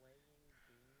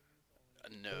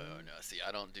No, thing? no. See,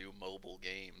 I don't do mobile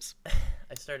games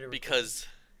I started recording. because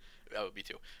oh, me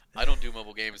too. I don't do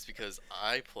mobile games because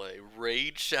I play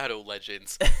Raid Shadow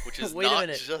Legends, which is Wait a not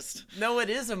minute. just No, it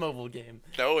is a mobile game.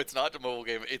 no, it's not a mobile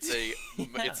game. Yeah. It's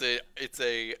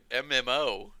a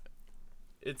MMO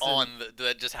It's an on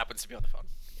that just happens to be on the phone.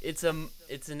 it's an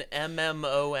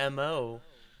MMOMO.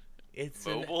 It's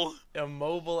an Mobile? a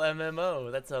mobile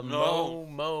MMO. That's a No,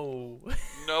 Momo.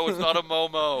 no, it's not a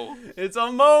Momo. It's a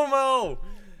Momo.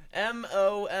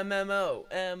 MOMMO.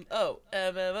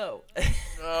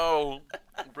 No,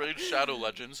 Raid Shadow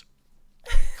Legends.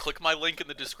 Click my link in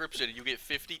the description, and you get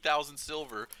 50,000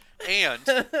 silver and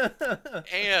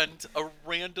a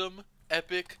random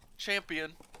epic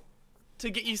champion. To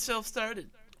get yourself started.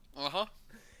 Uh huh.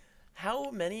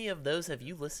 How many of those have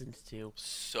you listened to?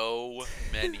 So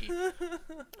many.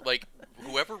 Like,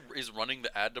 whoever is running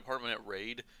the ad department at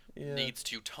Raid Yeah. needs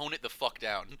to tone it the fuck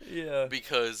down. Yeah.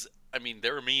 Because, I mean,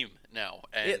 they're a meme now.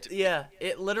 And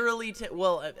It literally.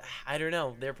 I don't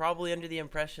know. They're probably under the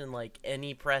impression like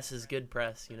any press is good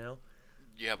press, you know.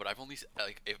 yeah, but I've only,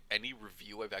 like, if any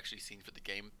review I've actually seen for the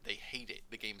game, they hate it.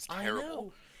 The game's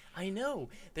terrible. I know.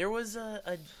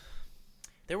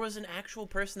 There was an actual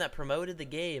person that promoted the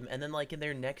game, and then like in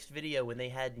their next video when they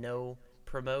had no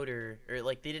promoter or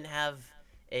like they didn't have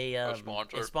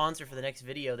Sponsor. a sponsor for the next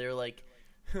video, they were like.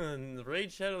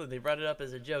 Raid Shadow, they brought it up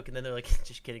as a joke, and then they're like,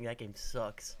 "Just kidding, that game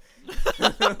sucks."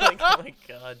 Like, oh my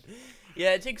god,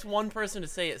 yeah. It takes one person to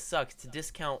say it sucks to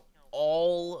discount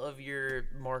all of your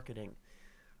marketing.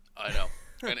 I know.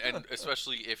 And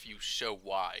especially if you show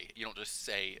why. You don't just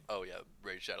say, oh yeah,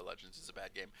 Raid Shadow Legends is a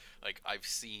bad game. Like, I've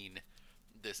seen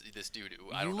this dude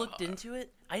who, I You don't know. looked into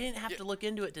it? I didn't have Yeah. to look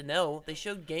into it to know. They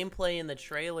showed gameplay in the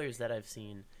trailers that I've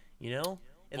seen, you know?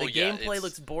 And Well, the yeah, gameplay it's-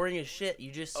 looks boring as shit. You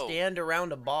just Oh. stand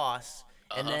around a boss,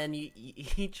 and Uh-huh. then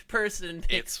each person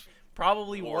picks It's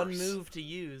probably one worse. move to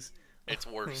use. It's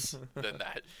worse than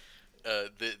that.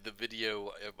 The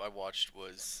video I watched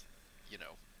was, you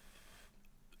know,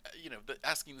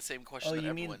 asking the same question Oh, that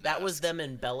you mean everyone that was asks. them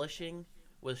embellishing?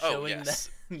 Was Oh, showing yes.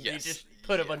 that they Yes. just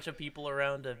put a Yeah. bunch of people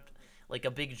around like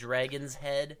a big dragon's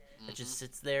head that just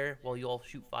sits there while you all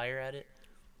shoot fire at it?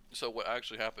 So what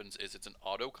actually happens is it's an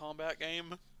auto combat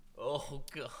game. Oh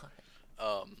god.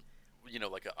 Um,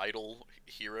 like an idle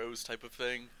heroes type of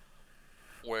thing,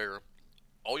 where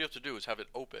all you have to do is have it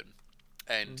open,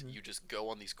 and you just go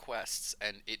on these quests,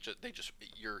 and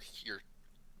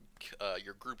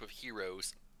your group of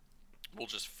heroes will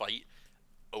just fight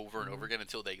over and over again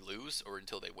until they lose or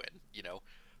until they win.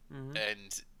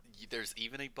 And there's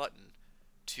even a button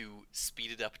to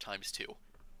speed it up times two, You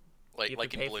have like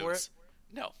to in pay for Bloons. it?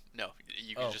 No,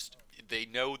 you can Oh. just. They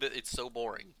know that it's so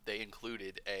boring. They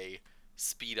included a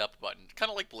speed up button, kind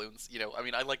of like Bloons. I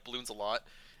mean, I like Bloons a lot,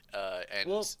 and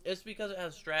Well, it's because it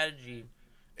has strategy.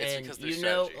 It's And because there's you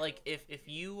know, strategy. like if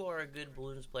you are a good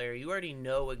balloons player, you already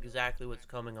know exactly what's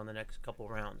coming on the next couple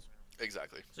rounds.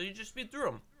 exactly. So you just speed through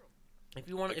them. If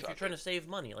you're Exactly. trying to save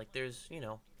money, like there's,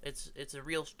 it's a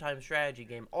real time strategy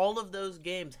game. All of those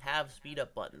games have speed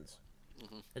up buttons.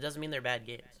 It doesn't mean they're bad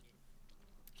games.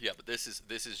 Yeah, but this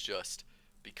is just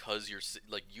because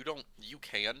like you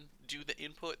can do the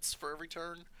inputs for every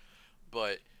turn,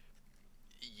 but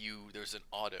there's an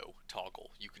auto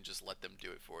toggle. You can just let them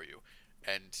do it for you,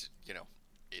 and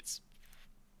it's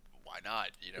why not?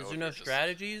 Is there no It's just-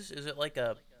 strategies? Is it like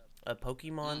a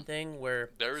Pokemon thing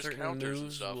where There's certain counters and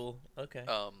moves stuff. will okay?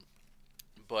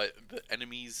 But the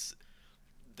enemies,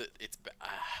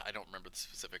 I don't remember the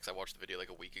specifics. I watched the video like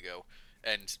a week ago,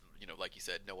 and like you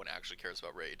said, no one actually cares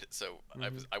about Raid. So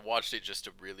I watched it just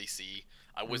to really see.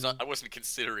 I wasn't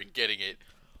considering getting it.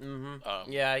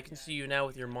 Yeah, I can see you now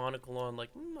with your monocle on. Like,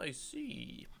 I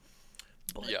see.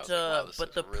 But Yeah, I was like, wow, this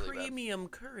but looks the really bad. premium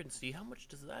currency, how much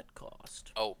does that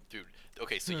cost? Oh, dude.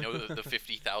 Okay, so the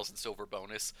 50,000 silver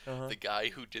bonus. The guy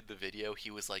who did the video, he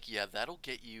was like, "Yeah, that'll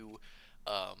get you,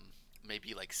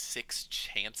 maybe like 6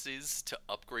 chances to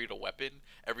upgrade a weapon.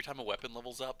 Every time a weapon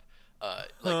levels up,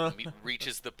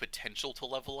 reaches the potential to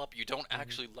level up. You don't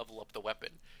actually level up the weapon.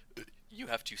 You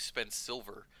have to spend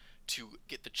silver to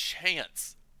get the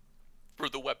chance for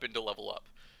the weapon to level up.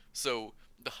 So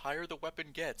the higher the weapon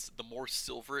gets, the more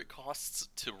silver it costs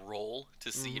to roll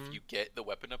to see if you get the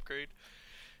weapon upgrade.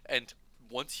 And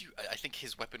once I think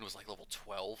his weapon was like level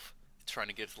 12, trying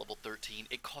to get to level 13,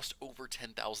 it cost over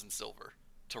 10,000 silver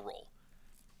to roll.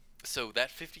 So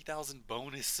that 50,000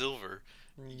 bonus silver,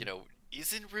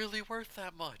 isn't really worth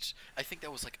that much. I think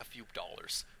that was like a few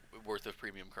dollars worth of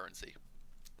premium currency.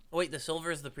 Wait, the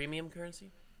silver is the premium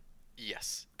currency?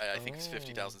 Yes, I think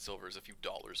 50,000 silver is a few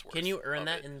dollars worth. Can you earn of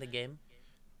that it. in the game?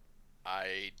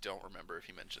 I don't remember if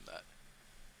he mentioned that.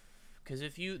 Because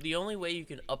if you, the only way you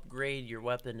can upgrade your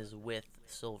weapon is with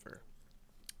silver,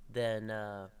 then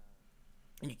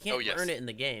you can't earn it in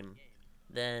the game.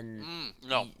 Then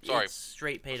sorry, it's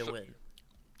straight pay to win.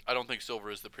 I don't think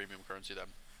silver is the premium currency then.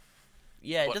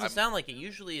 Yeah, it doesn't sound like it.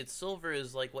 Usually, it's silver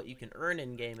is like what you can earn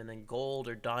in game, and then gold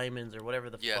or diamonds or whatever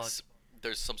the fuck. Yes,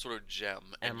 there's some sort of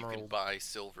gem, and Emerald. you can buy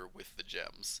silver with the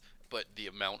gems, but the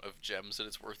amount of gems that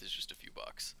it's worth is just a few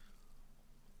bucks.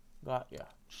 Yeah.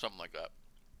 Something like that.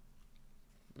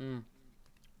 Mm.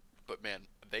 But man,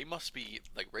 they must be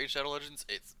like Raid Shadow Legends.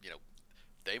 It's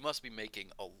they must be making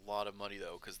a lot of money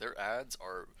though, because their ads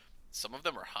are. Some of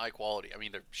them are high quality. I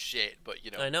mean, they're shit, but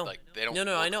I know. like they don't.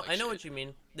 No, I know. Like I know shit. what you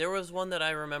mean. There was one that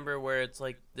I remember where it's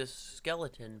like this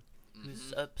skeleton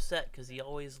who's upset because he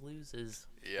always loses.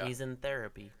 Yeah. He's in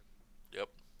therapy. Yep.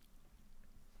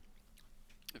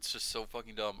 It's just so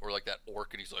fucking dumb. Or like that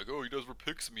orc, and he's like, "Oh, he doesn't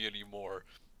pix me anymore."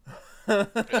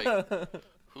 Like,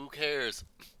 who cares?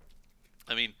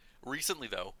 I mean, recently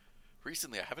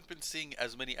I haven't been seeing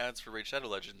as many ads for Raid Shadow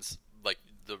Legends, like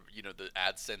the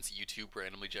AdSense YouTube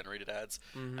randomly generated ads.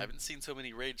 I haven't seen so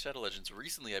many Raid Shadow Legends.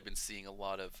 Recently, I've been seeing a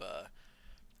lot of.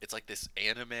 It's like this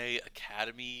anime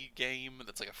academy game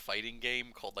that's like a fighting game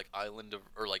called like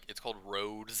it's called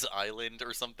Rhodes Island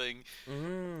or something,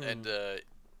 and the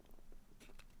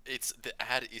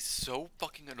ad is so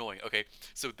fucking annoying. Okay,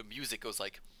 so the music goes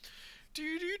like.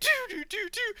 And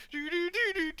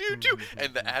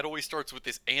the ad always starts with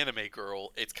this anime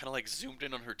girl. It's kind of like zoomed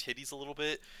in on her titties a little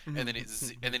bit, and then it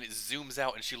zooms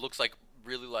out, and she looks like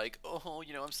really like, oh,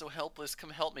 I'm so helpless. Come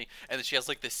help me. And then she has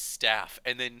like this staff,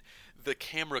 and then the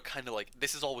camera kind of like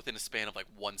this is all within a span of like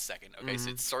 1 second. Okay,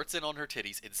 so it starts in on her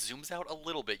titties. It zooms out a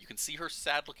little bit. You can see her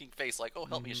sad-looking face, like, oh,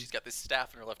 help me. And she's got this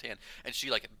staff in her left hand, and she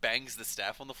like bangs the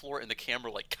staff on the floor, and the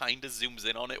camera like kind of zooms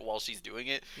in on it while she's doing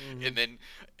it, and then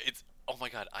it's. Oh my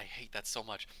god, I hate that so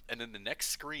much. And then the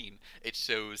next screen, it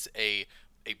shows a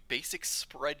basic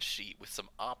spreadsheet with some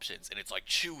options, and it's like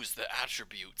choose the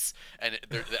attributes, and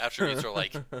the attributes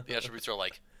are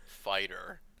like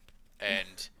fighter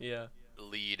and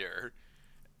leader,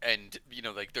 and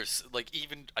like there's like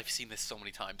even I've seen this so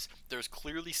many times. There's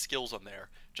clearly skills on there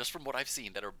just from what I've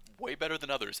seen that are way better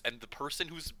than others, and the person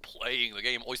who's playing the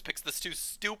game always picks the two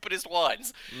stupidest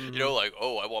ones. Like,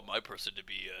 oh, I want my person to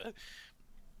be a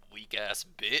weak ass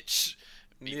bitch.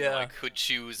 I could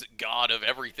choose God of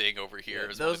everything over here.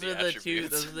 As those one of are the attributes.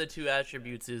 two. Those are the two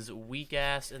attributes: is weak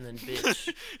ass and then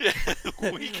bitch.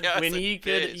 Weak ass. When and he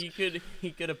bitch.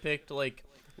 could have picked like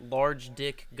large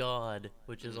dick God,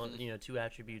 which is on two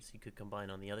attributes he could combine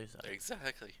on the other side.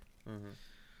 Exactly.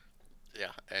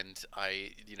 Yeah, and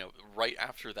I right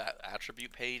after that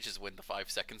attribute page is when the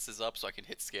 5 seconds is up, so I can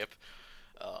hit skip.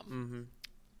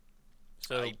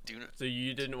 So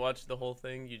you didn't watch the whole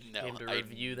thing? You just came to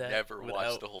review that? Never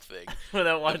watched the whole thing.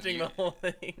 Without watching the whole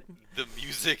thing? The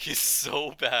music is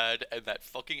so bad, and that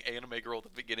fucking anime girl at the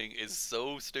beginning is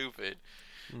so stupid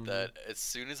that as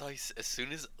soon as I leave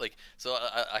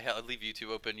YouTube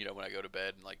open, when I go to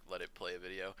bed and like let it play a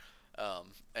video,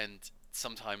 and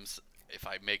sometimes if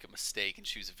I make a mistake and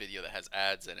choose a video that has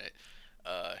ads in it,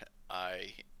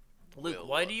 Luke,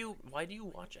 why do you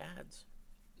watch ads?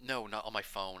 No, not on my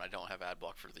phone. I don't have ad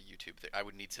block for the YouTube thing. I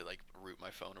would need to like root my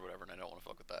phone or whatever, and I don't want to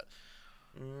fuck with that.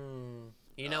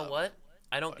 You know what?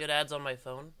 I don't get ads on my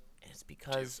phone, and it's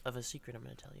because of a secret I'm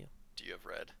going to tell you. Do you have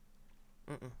Red?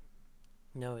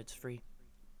 No, it's free.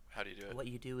 How do you do it? What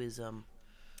you do is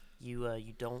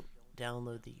you don't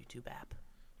download the YouTube app.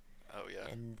 Oh yeah.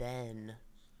 And then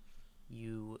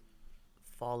you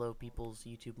follow people's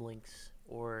YouTube links,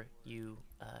 or you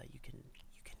can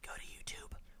go to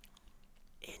YouTube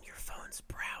in your phone's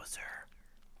browser,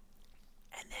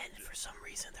 and then for some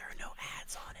reason there are no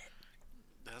ads on it.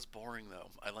 That's boring though.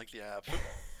 I like the app.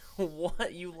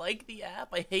 What? You like the app?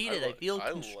 I hate it. I feel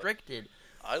constricted.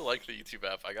 I like the YouTube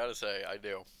app. I gotta say, I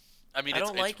do. I mean, I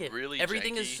don't like it. Really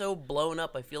everything janky. Is so blown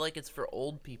up. I feel like it's for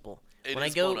old people.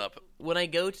 Blown up. When I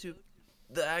go to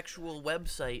the actual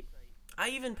website, I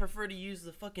even prefer to use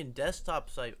the fucking desktop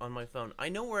site on my phone. I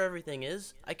know where everything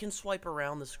is. I can swipe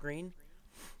around the screen.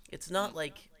 It's not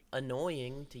like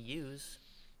annoying to use.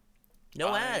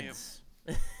 No ads.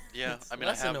 Yeah, I mean,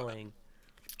 less annoying.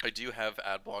 I do have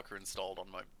ad blocker installed on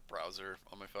my browser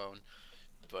on my phone,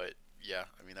 but yeah,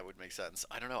 I mean that would make sense.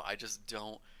 I don't know. I just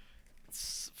don't.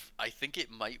 I think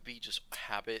it might be just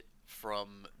habit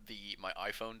from my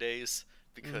iPhone days,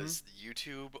 because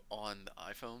YouTube on the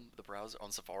iPhone, the browser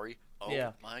on Safari.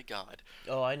 Oh my god.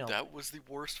 Oh, I know. That was the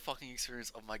worst fucking experience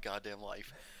of my goddamn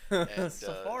life. And,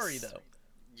 Safari though.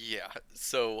 Yeah.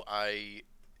 So I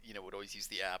would always use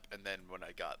the app, and then when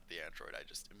I got the Android, I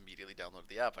just immediately downloaded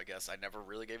the app. I guess I never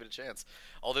really gave it a chance.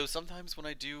 Although sometimes when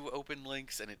I do open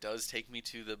links and it does take me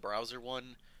to the browser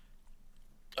one,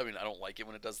 I mean, I don't like it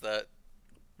when it does that,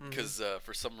 because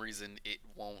for some reason it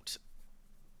won't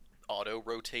auto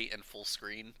rotate and full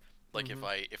screen. Like if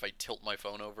I tilt my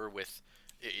phone over with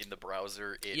in the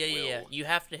browser, it will. Yeah. You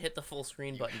have to hit the full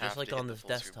screen button, just like on this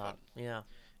desktop. Yeah.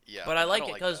 But I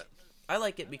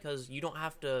like it because you don't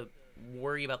have to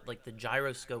worry about like the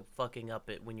gyroscope fucking up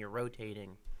it when you're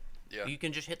rotating. Yeah. You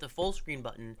can just hit the full screen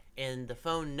button, and the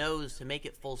phone knows to make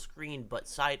it full screen, but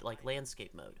like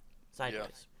landscape mode, sideways.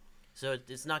 Yeah. So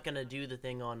it's not gonna do the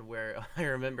thing on where I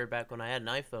remember back when I had an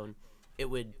iPhone, it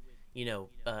would,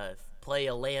 play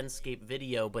a landscape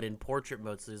video, but in portrait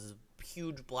mode. So there's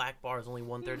huge black bars, only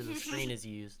 1/3 of the screen is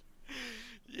used.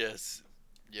 Yes.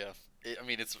 Yeah.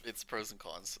 It's pros and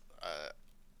cons.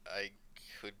 I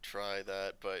could try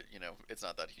that, but it's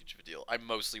not that huge of a deal. I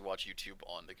mostly watch YouTube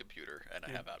on the computer, and I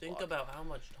have ad block. Think about how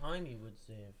much time you would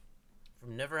save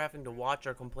from never having to watch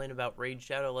or complain about Raid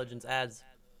Shadow Legends ads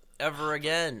ever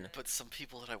again. But some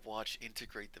people that I watch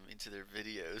integrate them into their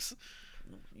videos.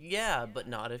 Yeah, but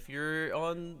not if you're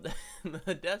on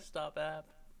the desktop app.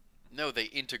 No, they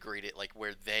integrate it like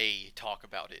where they talk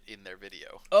about it in their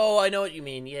video. Oh, I know what you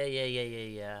mean.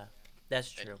 Yeah.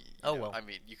 That's true. And, well, I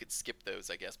mean, you could skip those,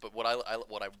 I guess. But what I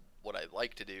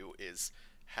like to do is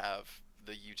have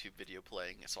the YouTube video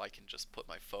playing, so I can just put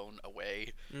my phone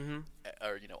away,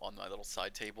 or on my little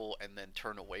side table, and then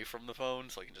turn away from the phone,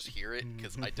 so I can just hear it.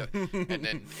 Because I don't, and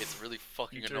then it's really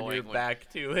fucking annoying. Turn your back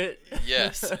to it.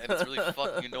 Yes, and it's really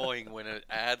fucking annoying when an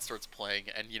ad starts playing,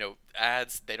 and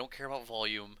ads, they don't care about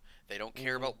volume. They don't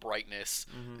care about brightness.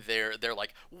 They're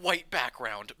like, white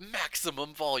background,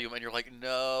 maximum volume, and you're like,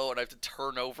 no, and I have to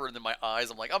turn over, and then my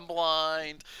eyes, I'm like, I'm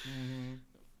blind.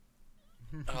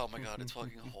 Oh my god, it's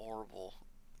fucking horrible.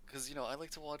 Because I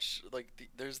like to watch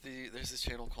there's this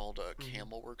channel called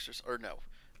Camelworks or no,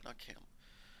 not Cam.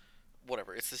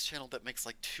 Whatever. It's this channel that makes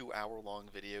 2-hour-long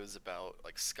videos about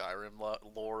Skyrim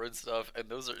lore and stuff, and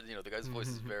those are the guy's voice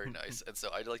is very nice, and so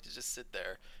I like to just sit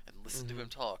there and listen to him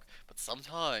talk. But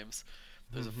sometimes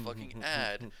there's a fucking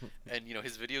ad, and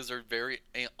his videos are very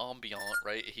ambient,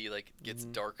 right? He gets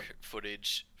dark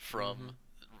footage from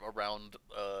around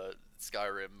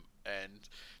Skyrim.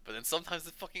 But then sometimes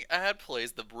the fucking ad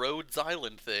plays the Rhodes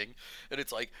Island thing, and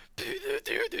it's like,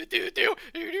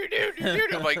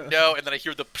 I'm like, no, and then I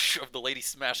hear the psh of the lady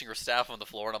smashing her staff on the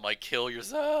floor, and I'm like, kill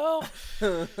yourself.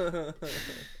 If a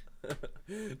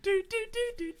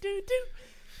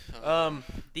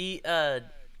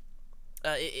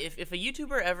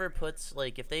YouTuber ever puts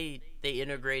if they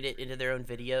integrate it into their own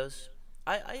videos,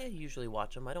 I usually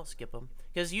watch them. I don't skip them.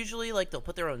 Because usually, they'll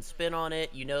put their own spin on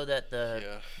it. You know that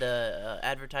the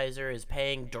advertiser is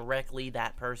paying directly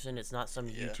that person. It's not some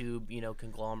YouTube,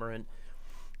 conglomerate.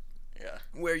 Yeah.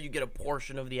 Where you get a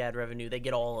portion of the ad revenue. They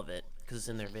get all of it because it's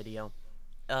in their video.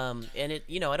 And it,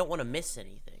 I don't want to miss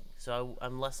anything. So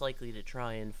I'm less likely to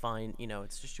try and find,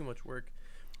 it's just too much work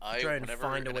to try and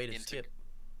find a way to skip.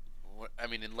 I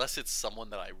mean, unless it's someone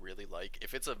that I really like.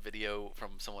 If it's a video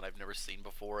from someone I've never seen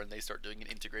before and they start doing an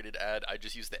integrated ad, I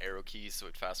just use the arrow keys so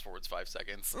it fast forwards 5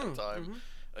 seconds at a time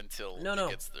until it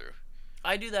gets through.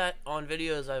 I do that on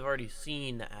videos I've already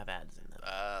seen that have ads in them.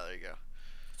 There you go.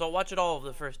 So I'll watch it all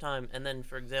the first time, and then,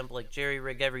 for example, Jerry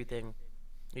Rig Everything,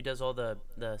 he does all the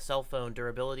cell phone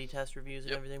durability test reviews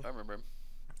and everything. I remember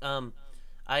him.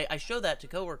 I show that to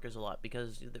coworkers a lot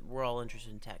because we're all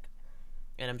interested in tech.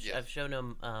 And I've shown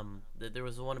him there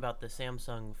was the one about the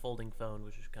Samsung folding phone,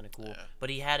 which was kind of cool. Yeah. But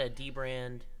he had a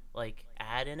D-brand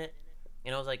ad in it,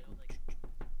 and I was like,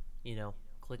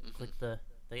 click the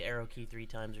arrow key 3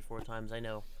 times or 4 times. I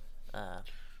know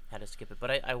how to skip it, but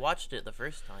I watched it the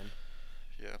first time.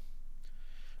 Yeah,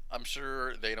 I'm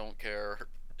sure they don't care,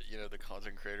 the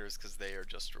content creators, because they are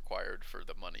just required for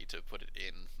the money to put it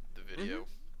in the video.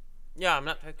 Yeah, I'm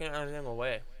not taking anything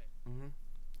away.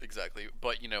 Exactly,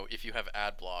 but if you have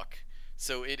ad block,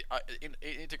 so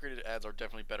integrated ads are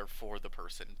definitely better for the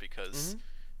person because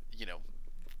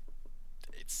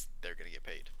they're gonna get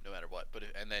paid no matter what. But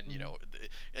and then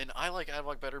and I like ad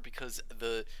block better because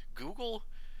the Google,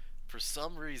 for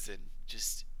some reason,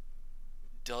 just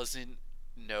doesn't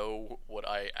know what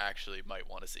I actually might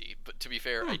want to see. But to be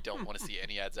fair, I don't want to see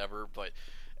any ads ever.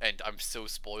 And I'm so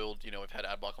spoiled. I've had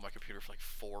ad block on my computer for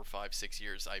 4, 5, 6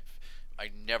 years. I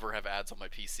never have ads on my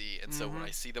PC, and so when I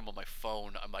see them on my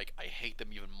phone, I'm like, I hate them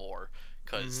even more,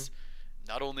 because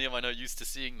not only am I not used to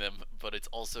seeing them, but it's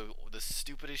also the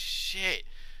stupidest shit.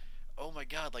 oh my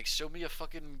god, like show me a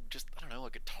fucking just I don't know, a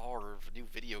guitar or a new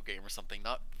video game or something.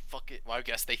 Not fuck it. Well, I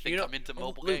guess they think I'm into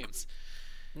mobile Luke, games.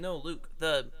 No, Luke,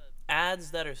 the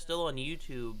ads that are still on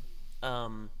YouTube,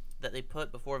 that they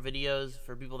put before videos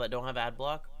for people that don't have ad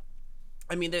block.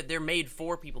 I mean, they're made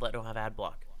for people that don't have ad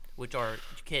block, which are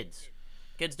kids.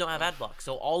 Kids don't have ad block,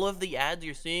 so all of the ads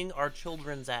you're seeing are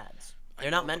children's ads.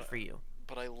 They're not meant for you.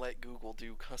 But I let Google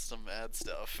do custom ad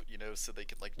stuff, so they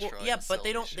can like try. Yeah, and but sell they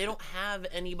me don't. shit. They don't have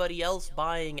anybody else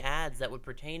buying ads that would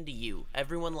pertain to you.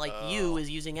 Everyone like you is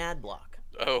using ad block.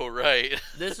 Oh right.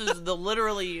 This is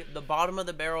literally the bottom of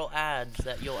the barrel ads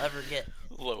that you'll ever get.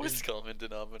 Lowest common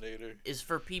denominator. Is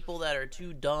for people that are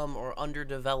too dumb or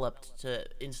underdeveloped to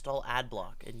install ad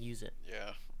block and use it.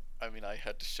 Yeah, I mean, I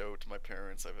had to show it to my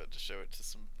parents. I've had to show it to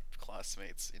some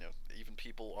classmates. Even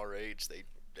people our age, they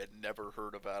had never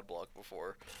heard of ad block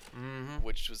before,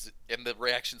 which was, and the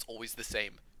reaction's always the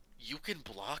same. You can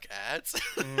block ads.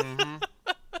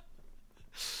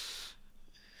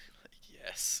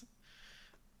 Yes.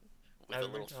 With a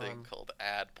little thing called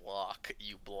ad block,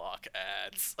 you block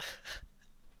ads.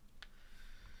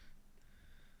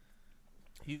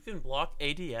 You can block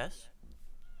ADS?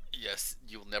 Yes,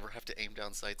 you'll never have to aim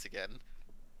down sights again.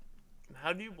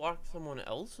 How do you block someone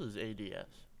else's ADS?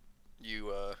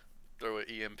 You throw an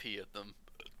EMP at them,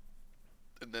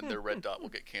 and then their red dot will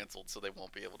get canceled, so they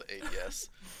won't be able to ADS.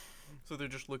 So they're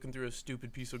just looking through a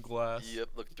stupid piece of glass. Yep,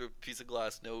 looking through a piece of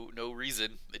glass, no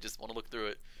reason. They just want to look through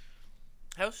it.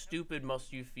 How stupid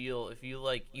must you feel if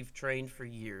you've trained for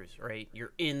years, right?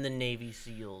 You're in the Navy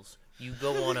SEALs. You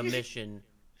go on a mission.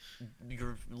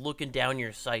 You're looking down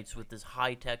your sights with this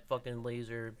high-tech fucking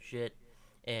laser shit,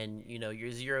 and,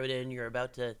 you're zeroed in. You're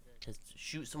about to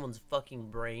shoot someone's fucking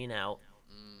brain out,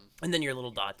 and then your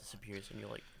little dot disappears, and you're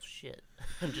like, shit,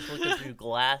 I'm just looking through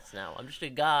glass now. I'm just a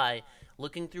guy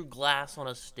looking through glass on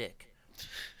a stick.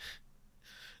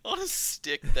 On a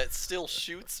stick that still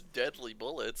shoots deadly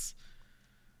bullets.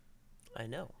 I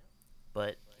know,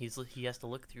 but he has to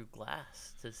look through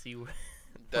glass to see where...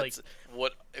 That's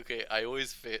okay, I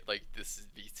always this is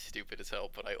be stupid as hell,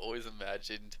 but I always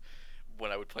imagined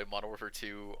when I would play Modern Warfare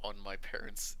 2 on my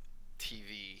parents'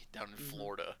 TV down in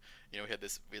Florida. We had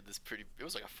this pretty, it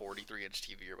was like a 43-inch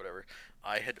TV or whatever.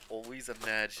 I had always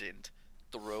imagined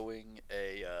throwing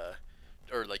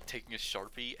or taking a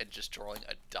Sharpie and just drawing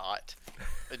a dot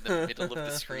in the middle of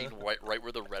the screen, right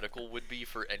where the reticle would be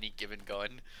for any given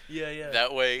gun. Yeah.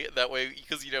 That way,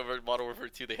 because in Modern Warfare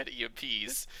 2 they had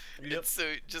EMPs, Yep. and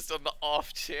so just on the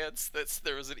off chance that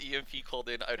there was an EMP called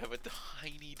in, I'd have a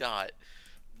tiny dot.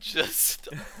 Just,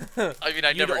 I mean,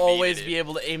 I never You'd always needed be it.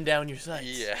 able to aim down your sights.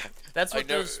 Yeah. That's what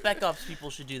those Spec Ops people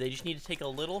should do. They just need to take a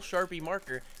little Sharpie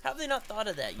marker. How have they not thought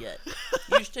of that yet?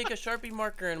 You just take a Sharpie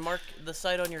marker and mark the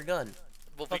sight on your gun.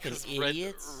 Well, Fucking because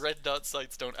idiots. red dot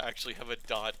sights don't actually have a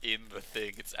dot in the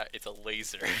thing. It's a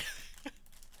laser.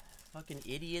 Fucking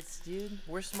idiots, dude.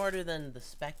 We're smarter than the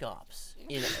Spec Ops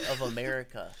of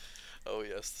America. Oh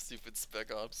yes, the stupid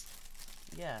Spec Ops.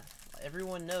 Yeah,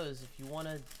 everyone knows if you want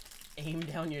to aim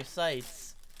down your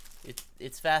sights,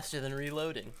 it's faster than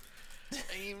reloading.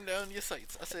 Aim down your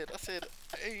sights. I said,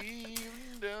 aim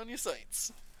down your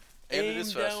sights. And it Aim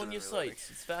is faster down than your reloading. sights.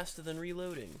 It's faster than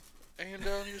reloading. Aim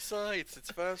down your sights. It's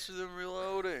faster than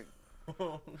reloading.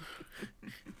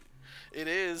 It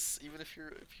is, even if you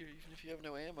have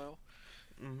no ammo.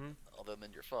 Although then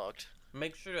you're fucked.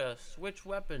 Make sure to switch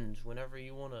weapons whenever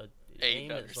you want to aim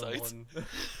down at your sights.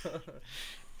 someone.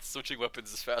 Switching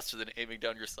weapons is faster than aiming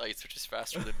down your sights, which is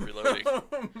faster than reloading.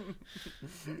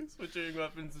 Switching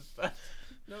weapons is fast.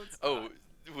 No, it's Oh, not.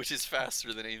 which is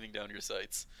faster than aiming down your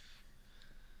sights.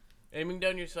 Aiming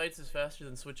down your sights is faster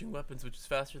than switching weapons, which is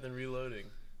faster than reloading.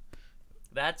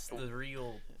 That's the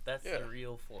real. That's Yeah. the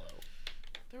real flow.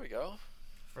 There we go.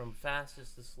 From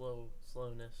fastest to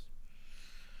slowness.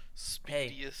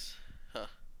 Speediest. Huh.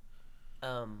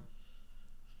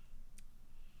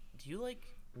 Do you like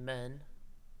men?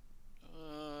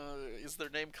 Is their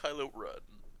name Kylo Ren?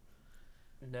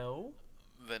 No.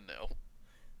 Then no.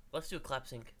 Let's do a clap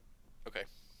sync. Okay.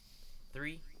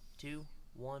 3, 2,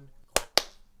 1.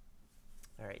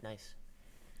 All right, nice.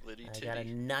 Liddy I titty. got a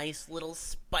nice little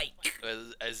spike.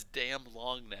 As damn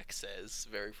Longneck says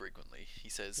very frequently, he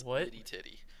says What? Liddy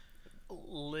titty.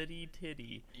 Liddy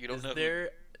titty. You don't is know there?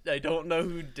 I don't know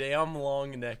who damn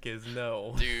long neck is.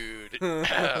 No. Dude,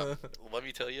 let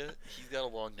me tell you, he's got a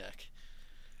long neck.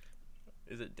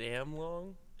 Is it damn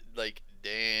long? Like,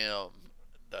 damn,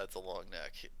 that's a long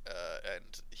neck.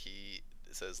 And he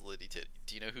says Liddy titty.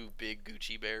 Do you know who Big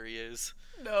Gucci Berry is?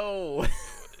 No.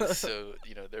 So,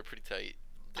 they're pretty tight.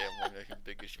 Damn Long Neck and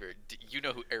Big Gucci Berry. You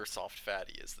know who Airsoft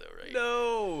Fatty is, though, right?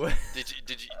 No.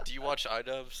 Do you watch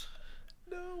iDubbbz?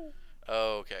 No.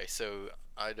 Oh, okay. So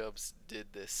iDubbbz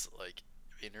did this like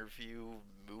interview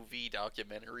movie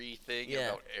documentary thing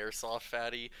about Airsoft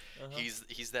Fatty.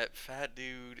 He's that fat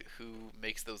dude who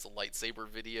makes those lightsaber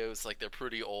videos. Like, they're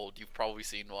pretty old. You've probably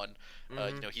seen one.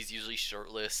 You know, he's usually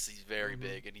shirtless. He's very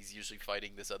big, and he's usually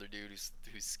fighting this other dude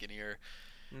who's skinnier.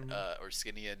 Or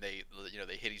skinny, and they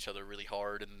hit each other really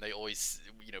hard, and they always,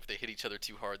 if they hit each other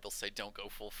too hard, they'll say don't go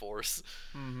full force.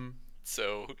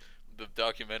 So the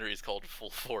documentary is called Full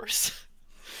Force.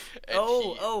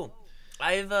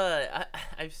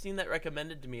 I've seen that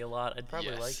recommended to me a lot. I'd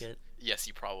probably like it. Yes,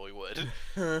 you probably would.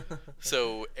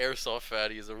 So Airsoft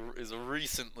Fatty is a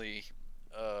recently,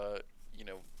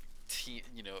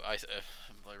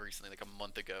 recently, like a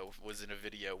month ago, was in a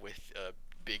video with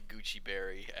Big Gucci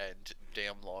Berry and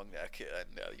Damn Long Neck,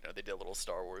 and they did a little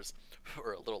Star Wars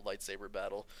or a little lightsaber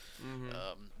battle,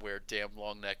 where Damn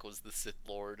Long Neck was the Sith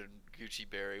Lord and Gucci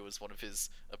Berry was one of his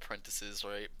apprentices,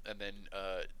 right? And then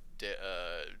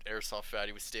Airsoft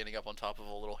Fatty was standing up on top of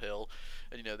a little hill,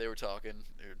 and they were talking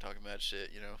mad shit,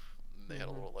 and they had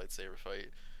a little lightsaber fight.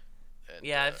 And,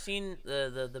 I've seen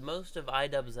the most of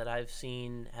iDubbbz that I've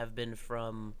seen have been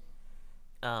from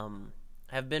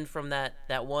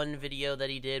that one video that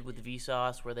he did with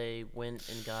Vsauce where they went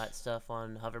and got stuff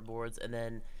on hoverboards, and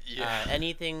then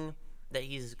anything that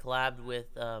he's collabed with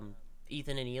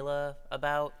Ethan and Hila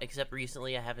about, except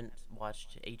recently I haven't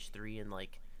watched H3 in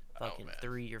like fucking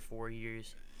 3 or 4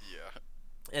 years. Yeah.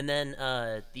 And then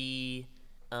do you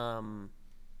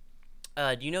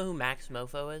know who Max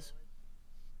Mofo is?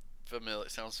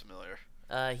 Sounds familiar.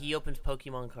 He opens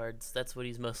Pokemon cards. That's what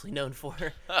he's mostly known for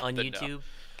on YouTube.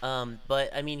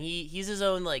 But I mean, he's his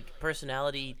own like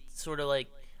personality, sort of like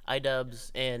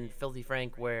iDubbbz and Filthy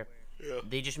Frank, where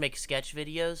they just make sketch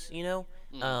videos,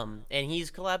 and he's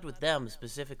collabed with them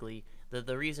specifically.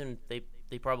 The reason they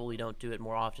probably don't do it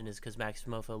more often is because Max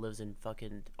Mofo lives in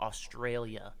fucking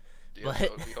Australia. Yeah, that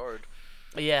would be hard.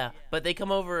 Yeah, but they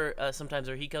come over sometimes,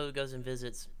 or he goes and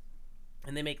visits,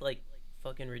 and they make like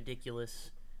fucking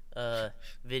ridiculous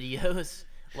videos.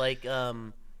 Like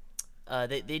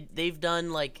they've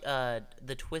done like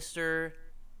the Twister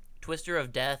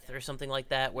of Death or something like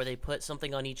that, where they put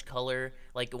something on each color.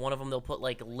 Like one of them they'll put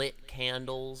like lit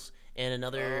candles, and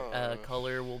another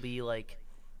color will be like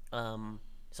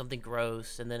something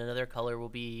gross, and then another color will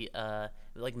be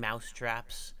like mouse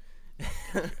traps.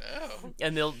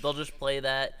 And they'll just play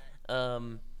that.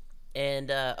 Do you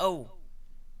know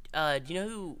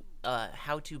who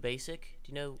How To Basic?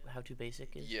 Do you know How To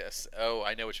Basic is? Yes. Oh,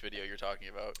 I know which video you're talking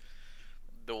about.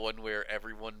 The one where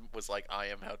everyone was like, "I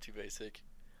am How To Basic."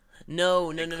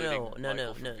 No. Okay.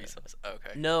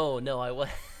 No, I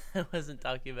wasn't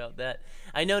talking about that.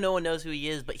 I know no one knows who he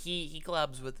is, but he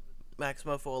collabs with Max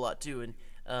Mofo a lot too, and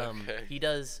he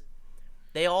does.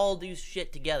 They all do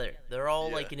shit together. They're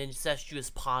all like an incestuous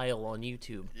pile on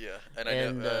YouTube. Yeah, and I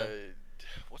know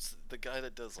what's the guy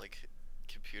that does like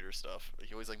computer stuff?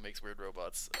 He always like makes weird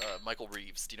robots. Michael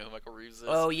Reeves. Do you know who Michael Reeves is?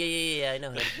 Oh yeah, I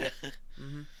know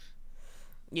him.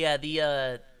 Yeah,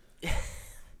 the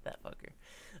that fucker.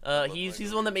 He's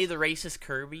the one that made the racist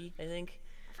Kirby, I think.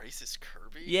 Racist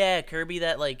Kirby? Yeah, Kirby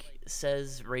that like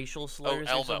says racial slurs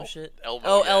or some shit.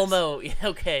 Elmo. Elmo.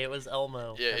 Okay, it was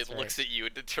Elmo. Yeah, it looks at you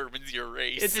and determines your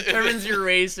race. It determines your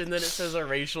race, and then it says a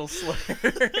racial slur.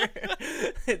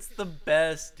 It's the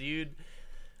best, dude.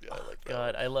 Yeah, I like that.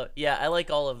 God, I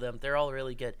like all of them. They're all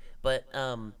really good. But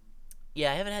I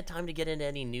haven't had time to get into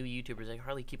any new YouTubers. I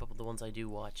hardly keep up with the ones I do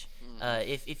watch.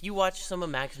 If you watch some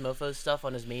of Max Mofo's stuff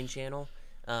on his main channel,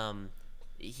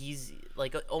 he's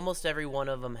like almost every one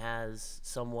of them has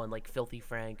someone like Filthy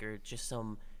Frank or just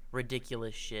some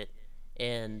ridiculous shit,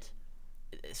 and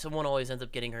someone always ends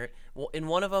up getting hurt. Well, in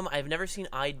one of them, I've never seen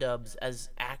iDubbbz as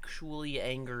actually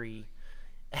angry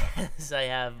as I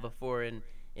have before in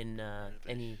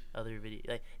any other video.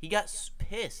 Like, he got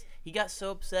pissed. He got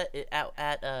so upset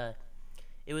at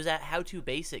it was at How To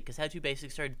Basic, because How To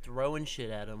Basic started throwing shit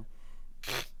at him,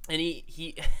 and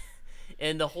he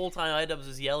and the whole time iDubbbz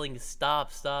was yelling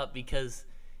stop, because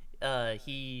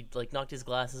he like knocked his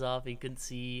glasses off, he couldn't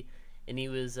see, and he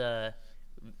was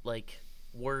like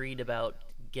worried about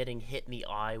getting hit in the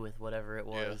eye with whatever it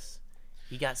was.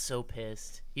 He got so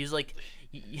pissed. He was like,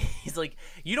 he's like,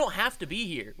 you don't have to be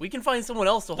here. We can find someone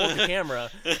else to hold the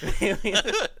camera.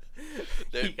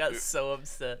 He got so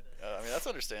upset. I mean, that's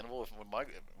understandable. When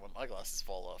my glasses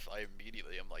fall off, I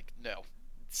immediately am like, no,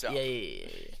 stop.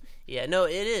 Yeah. No,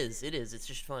 it is. It's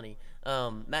just funny.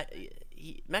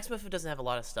 Max Mofo doesn't have a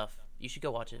lot of stuff. You should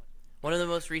go watch it. One of the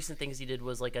most recent things he did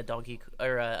was like a a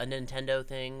Nintendo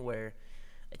thing where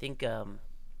I think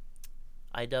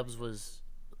iDubbbz was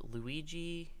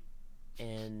Luigi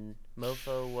and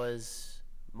Mofo was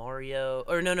Mario.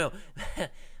 Or no,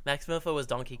 Max Mofo was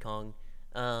Donkey Kong.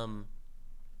 I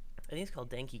think it's called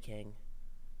Donkey Kong.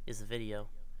 Is the video.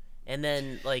 And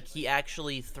then, like, he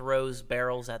actually throws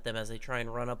barrels at them as they try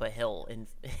and run up a hill and,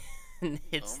 and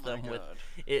hits them with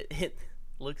it. It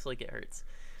looks like it hurts.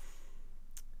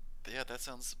 Yeah, that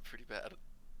sounds pretty bad.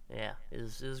 Yeah, it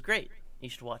was great. You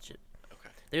should watch it. Okay.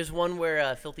 There's one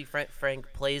where Filthy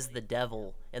Frank plays the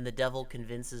devil, and the devil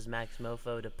convinces Max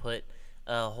Mofo to put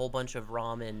a whole bunch of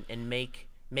ramen and make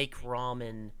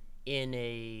ramen in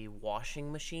a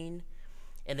washing machine,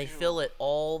 and they fill it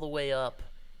all the way up.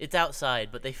 It's outside,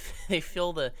 but they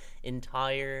fill the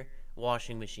entire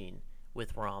washing machine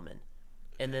with ramen,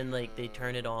 and then like they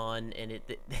turn it on, and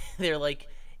they're like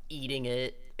eating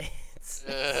it. It's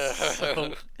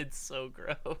so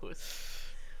gross.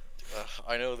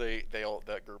 I know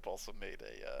that group also made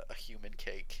a human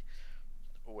cake,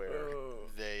 where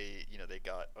they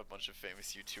got a bunch of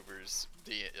famous YouTubers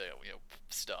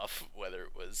stuff, whether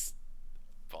it was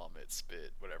vomit,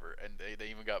 spit, whatever, and they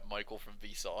even got Michael from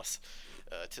Vsauce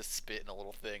to spit in a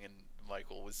little thing, and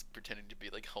Michael was pretending to be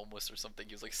like homeless or something.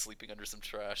 He was like sleeping under some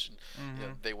trash,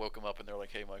 and they woke him up and they're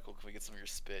like, "Hey Michael, can we get some of your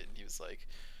spit?" And he was like,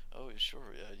 "Oh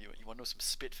sure, yeah. You want to know some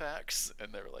spit facts?"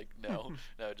 And they were like, "No,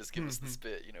 just give us the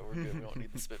spit. We're good. We don't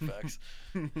need the spit facts."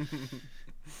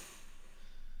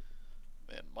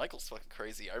 Man, Michael's fucking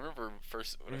crazy. I remember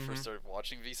when I first started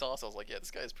watching Vsauce, I was like, yeah,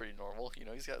 this guy's pretty normal.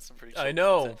 He's got some pretty chill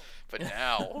content. But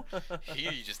now,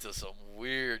 he just does some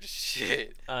weird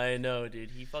shit. I know,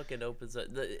 dude. He fucking opens up.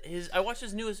 I watched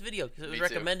his newest video because it was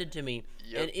recommended to me.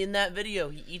 Yep. And in that video,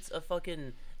 he eats a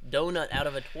fucking donut out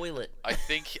of a toilet. I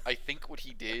think what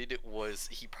he did was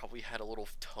he probably had a little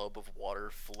tub of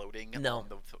water floating on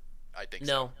the... I think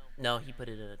so. No, he put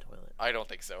it in a toilet. I don't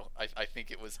think so. I think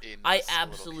it was in... I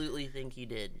absolutely think he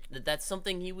did. That's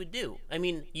something he would do. I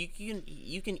mean, you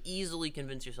can easily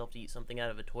convince yourself to eat something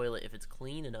out of a toilet if it's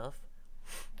clean enough.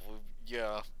 Well,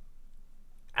 yeah.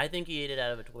 I think he ate it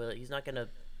out of a toilet. He's not gonna,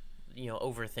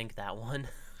 overthink that one.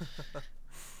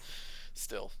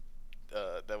 Still,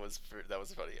 that was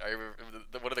funny. I remember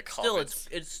one of the comments.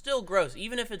 Still, it's still gross,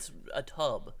 even if it's a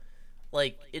tub.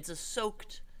 Like, it's a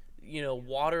soaked,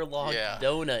 waterlogged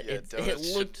donut.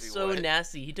 It looked so wet.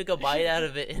 Nasty. He took a bite out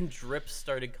of it and drips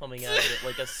started coming out of it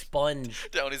like a sponge.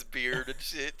 Down his beard and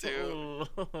shit, too.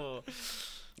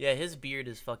 Yeah, his beard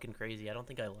is fucking crazy. I don't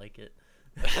think I like it.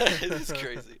 It is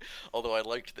crazy. Although I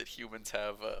liked that humans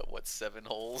have, 7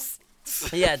 holes?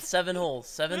 Yeah, it's 7 holes.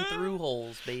 7 through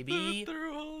holes, baby. 7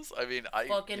 through holes. I mean,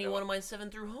 Fuck any one of my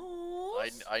 7 through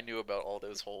holes. I knew about all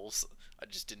those holes. I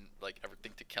just didn't, ever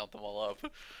think to count them all up.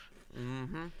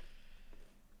 Mm-hmm.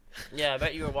 Yeah, I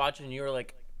bet you were watching and you were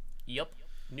like, yep,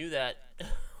 knew that.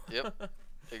 Yep,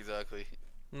 exactly.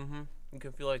 Mm-hmm. You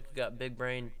can feel like you got big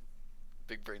brain.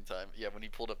 Big brain time. Yeah, when he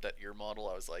pulled up that ear model,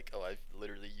 I was like, oh, I've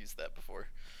literally used that before.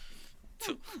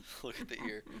 To look at the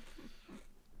ear.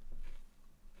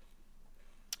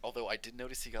 Although I did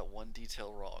notice he got one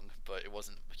detail wrong, but it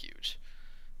wasn't huge.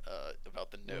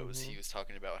 About the nose, he was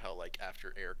talking about how,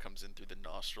 after air comes in through the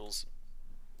nostrils,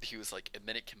 he was like, and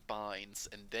then it combines,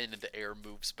 and then the air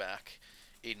moves back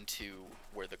into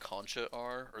where the concha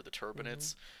are, or the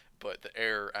turbinates, but the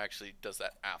air actually does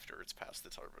that after it's past the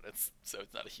turbinates, so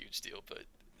it's not a huge deal, but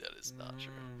that is not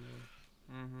true.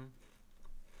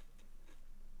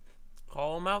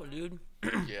 Call him out, dude.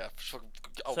 Yeah,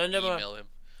 I'll send him email him.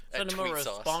 Send him a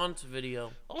response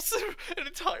video. I'll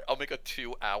make a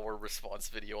 2-hour response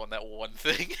video on that one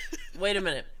thing. Wait a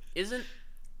minute.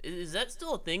 Is that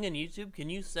still a thing on YouTube? Can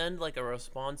you send a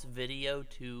response video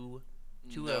to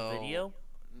a video?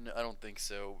 No, I don't think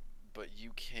so. But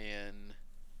you can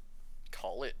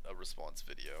call it a response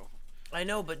video. I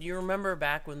know, but you remember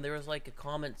back when there was a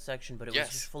comment section, but it was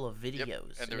just full of videos. Yep.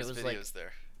 And there was videos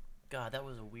there. God, that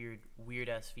was a weird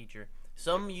ass feature.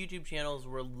 Some YouTube channels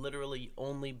were literally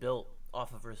only built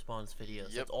off of response videos.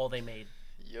 Yep. That's all they made.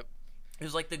 Yep. It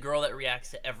was like the girl that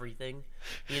reacts to everything,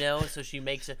 so she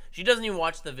makes it. She doesn't even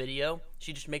watch the video.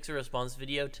 She just makes a response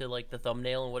video to the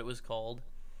thumbnail and what it was called.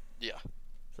 Yeah.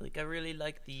 So I really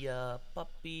like the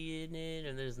puppy in it,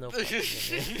 and there's no puppy in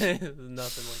it. There's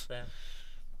nothing like that.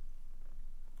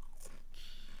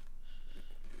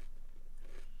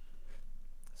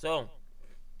 So,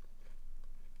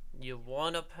 you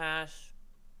want to pass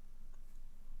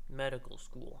medical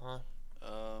school, huh?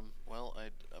 Well,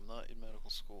 I'm not in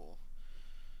medical school,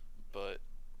 but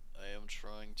I am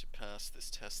trying to pass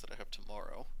this test that I have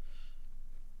tomorrow.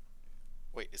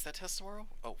 Wait, is that test tomorrow?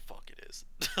 Oh, fuck, it is.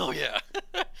 Oh, yeah.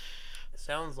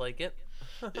 Sounds like it.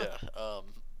 Yeah.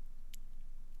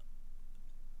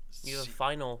 You have a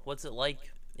final. What's it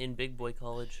like in Big Boy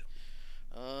College?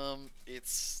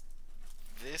 It's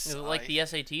this. Is it like the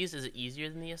SATs? Is it easier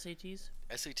than the SATs?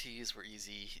 SATs were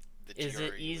easy. The Is GRE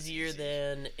it was easier easy.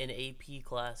 than an AP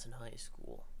class in high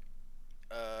school?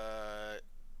 A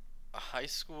high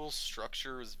school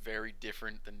structure is very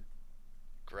different than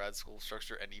grad school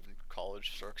structure and even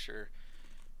college structure,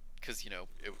 because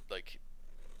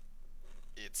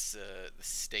it's the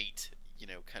state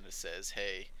kind of says,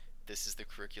 hey, this is the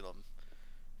curriculum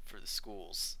for the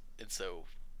schools, and so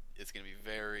it's going to be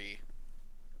very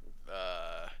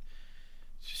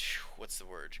what's the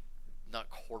word, not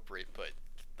corporate, but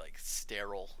like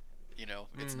sterile.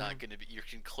 It's not going to be, you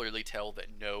can clearly tell that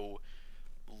no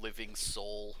living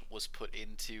soul was put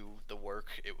into the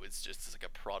work. It was just like a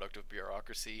product of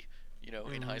bureaucracy,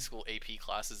 in high school AP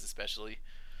classes especially.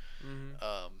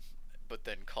 But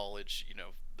then college,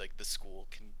 like the school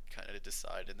can kind of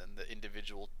decide, and then the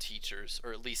individual teachers,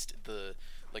 or at least the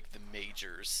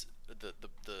majors, the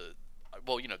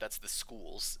well, that's the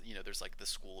schools. There's like the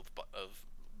school of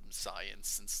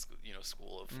science and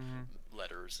school of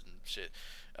letters and shit.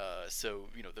 So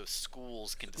those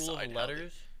schools can School decide of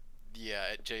Letters? yeah,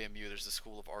 at JMU there's the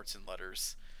School of Arts and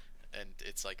Letters, and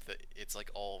it's like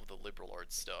all of the liberal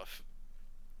arts stuff.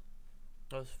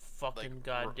 Those fucking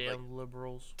goddamn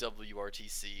liberals.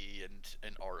 WRTC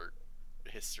and art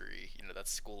history.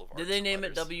 That's School of Arts. Did they and name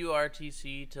Letters. it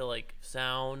WRTC to like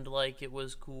sound like it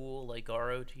was cool, like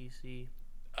ROTC?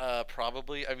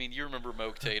 Probably. I mean, you remember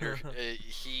Moke Tater.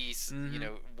 He's,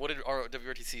 what did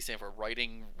WRTC stand for?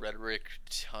 Writing, rhetoric,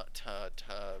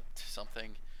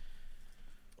 something?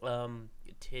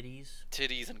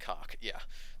 Titties And cock, yeah.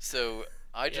 So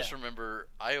I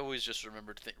always just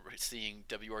remembered seeing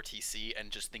WRTC and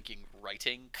just thinking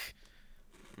writing.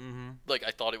 Like,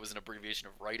 I thought it was an abbreviation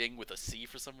of writing with a C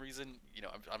for some reason.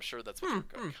 I'm sure that's what you're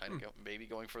kind of maybe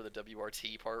going for, the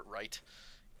WRT part, right?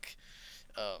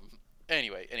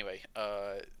 Anyway,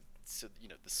 so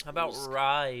the schools. How about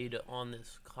ride on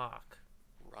this cock?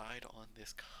 Ride on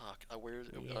this cock. Where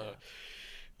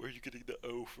are you getting the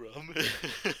O from?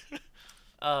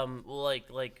 Like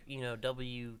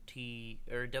WT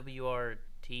or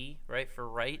WRT, right, for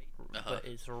right, but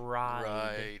it's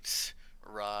ride.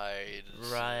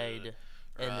 Ride,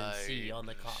 and then C on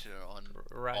the cock.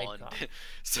 Ride cock.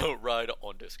 So ride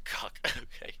on this cock.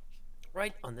 Okay.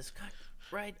 Ride on this cock.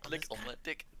 Ride on Lick this on cock. my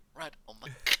dick. Ride on my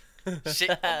shit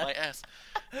on my ass.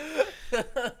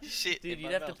 Shit. Dude, in you'd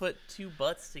my have mouth. to put two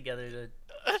butts together to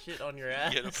shit on your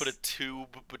ass. You had to put a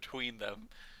tube between them.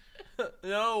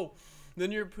 No,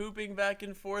 then you're pooping back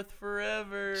and forth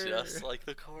forever. Just like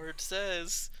the card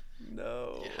says.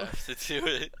 No. You have to do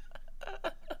it.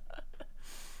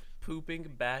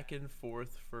 Pooping back and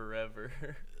forth forever.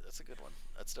 That's a good one.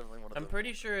 That's definitely one of them. I'm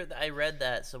pretty sure that I read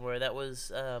that somewhere. That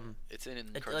was It's in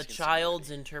a child's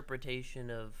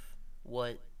interpretation of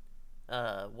what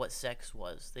sex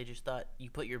was. They just thought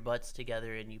you put your butts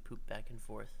together and you poop back and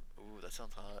forth. Ooh, that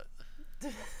sounds hot.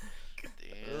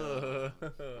 Damn.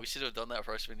 We should have done that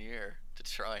freshman year to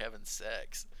try having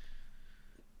sex.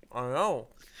 I know.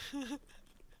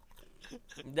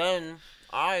 Then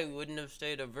I wouldn't have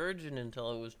stayed a virgin until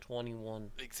I was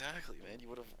 21. Exactly, man. You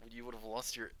would have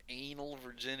lost your anal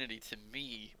virginity to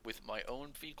me with my own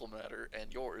fecal matter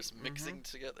and yours mixing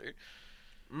together.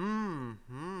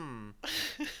 The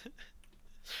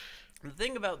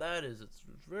thing about that is it's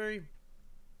very...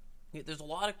 There's a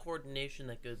lot of coordination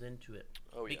that goes into it.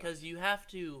 Oh, yeah. Because you have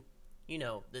to,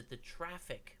 that the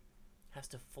traffic has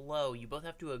to flow. You both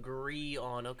have to agree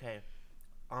on, okay,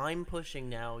 I'm pushing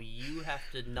now, you have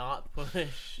to not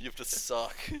push. You have to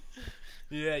suck.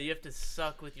 Yeah, you have to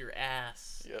suck with your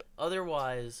ass. Yep.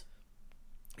 Otherwise,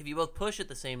 if you both push at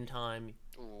the same time,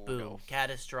 Ooh, boom, no.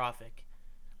 catastrophic.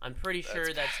 I'm pretty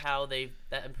sure That's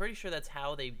I'm pretty sure that's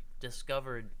how they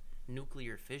discovered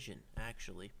nuclear fission,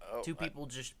 actually. Oh, Two people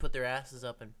just put their asses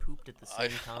up and pooped at the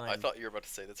same time. I thought you were about to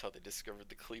say that's how they discovered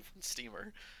the Cleveland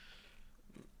steamer.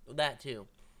 That too.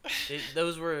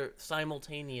 Those were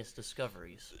simultaneous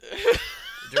discoveries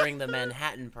during the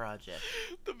Manhattan Project.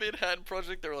 The Manhattan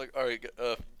Project, they were like, all right,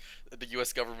 the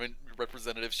U.S. government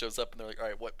representative shows up, and they're like, all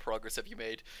right, what progress have you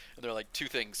made? And they're like, two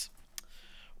things.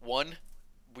 One,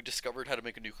 we discovered how to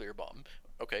make a nuclear bomb.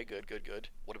 Okay, good.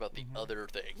 What about the other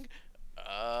thing?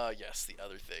 Yes, the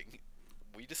other thing.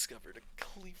 We discovered a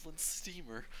Cleveland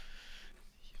steamer.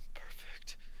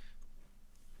 Perfect.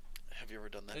 Have you ever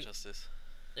done that, Justice?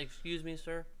 Excuse me,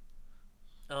 sir?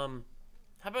 How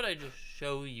about I just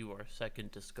show you our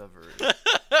second discovery?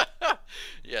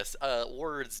 Yes,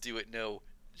 words do it no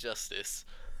justice.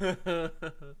 Just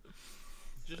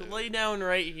lay down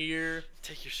right here.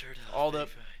 Take your shirt off. All baby.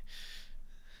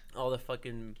 all the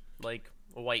fucking like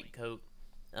white coat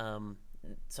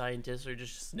scientists are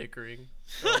just snickering.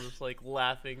 They're all just like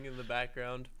laughing in the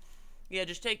background. Yeah,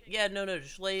 just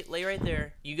just lay right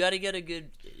there. You got to get a good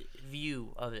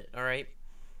view of it, all right?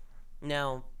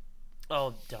 Now,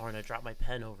 oh darn, I dropped my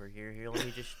pen over here. Here, let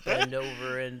me just bend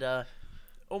over and oh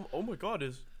my god,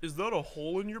 is that a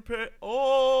hole in your pen?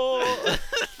 Oh!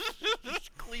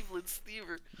 Cleveland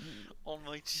Steamer on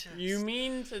my chest. You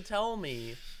mean to tell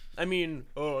me? I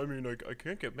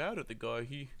can't get mad at the guy.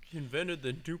 He invented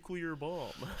the nuclear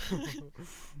bomb.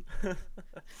 You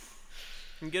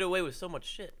can get away with so much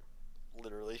shit.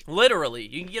 Literally,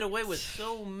 you can get away with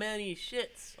so many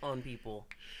shits on people.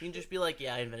 You can just be like,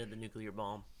 yeah, I invented the nuclear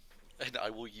bomb. And I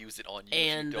will use it on you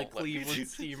and if you don't the Cleveland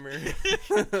Steamer.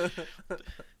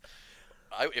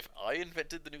 If I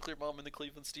invented the nuclear bomb in the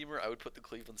Cleveland Steamer, I would put the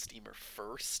Cleveland Steamer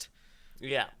first.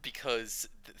 Yeah. Because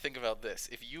think about this: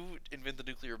 if you invent the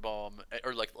nuclear bomb,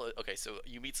 or like, okay, so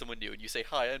you meet someone new and you say,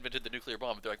 "Hi, I invented the nuclear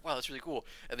bomb," and they're like, "Wow, that's really cool."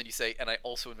 And then you say, "And I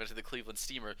also invented the Cleveland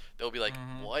Steamer." They'll be like,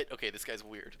 "What? Okay, this guy's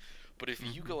weird." But if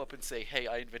you go up and say, "Hey,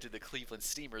 I invented the Cleveland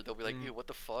Steamer," they'll be like, "Ew, what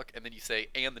the fuck?" And then you say,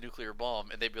 "And the nuclear bomb,"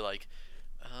 and they'd be like,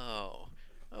 "Oh,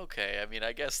 okay. I mean,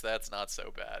 I guess that's not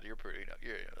so bad.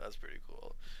 That's pretty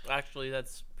cool." Actually,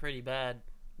 that's pretty bad.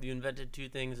 You invented two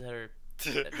things that are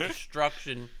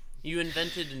destruction. I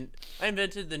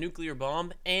invented the nuclear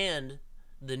bomb and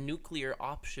the nuclear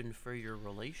option for your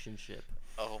relationship.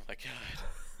 Oh my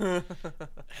god.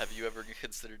 Have you ever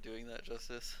considered doing that,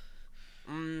 Justice?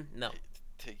 No.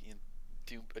 Taking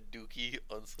a dookie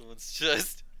on someone's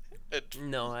chest?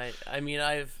 No,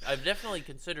 I've definitely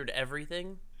considered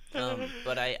everything,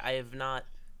 but I have not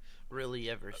really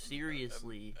ever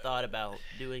seriously thought about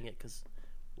doing it, because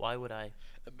why would I?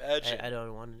 Imagine. I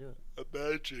don't want to do it.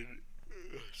 Imagine.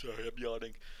 Sorry, I'm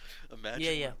yawning.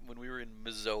 Imagine when we were in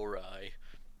Missouri,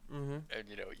 and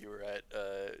you were at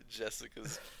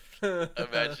Jessica's.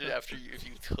 Imagine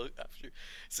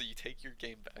so you take your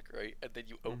game back, right, and then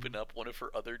you open up one of her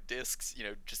other discs,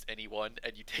 just any one,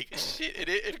 and you take a shit in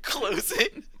it and close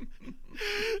it, and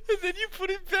then you put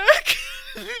it back.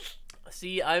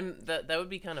 See, that would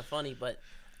be kind of funny, but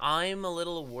I'm a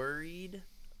little worried.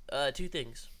 Two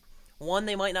things. One,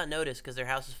 they might not notice because their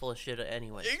house is full of shit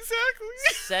anyway. Exactly.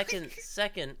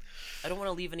 Second, I don't want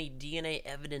to leave any DNA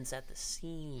evidence at the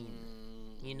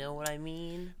scene. You know what I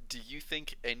mean? Do you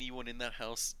think anyone in that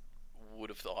house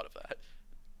would have thought of that?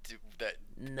 That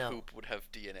poop would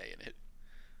have DNA in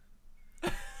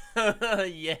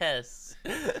it? Yes.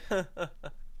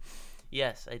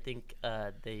 Yes, I think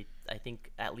I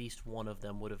think at least one of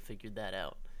them would have figured that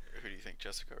out. Who do you think,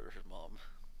 Jessica or her mom?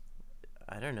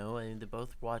 I don't know. I mean, they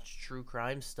both watch true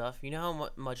crime stuff. You know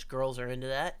how much girls are into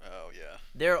that? Oh, yeah.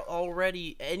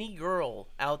 Any girl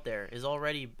out there is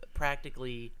already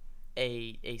practically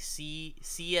a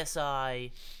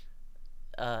CSI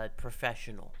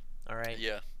professional. All right?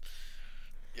 Yeah.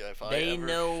 Yeah, they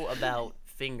know about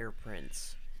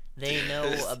fingerprints. They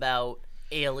know about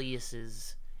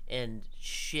aliases and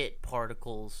shit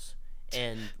particles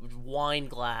and wine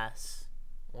glasses.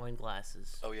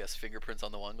 Oh, yes, fingerprints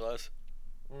on the wine glass?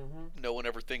 No one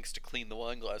ever thinks to clean the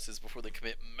wine glasses before they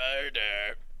commit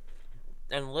murder.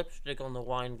 And lipstick on the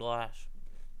wine glass.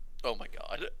 Oh my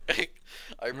god.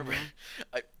 I remember,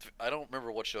 I don't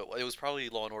remember what show, it was probably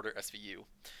Law & Order SVU.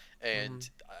 And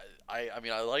I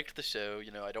mean, I liked the show,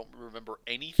 I don't remember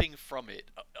anything from it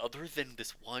other than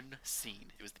this one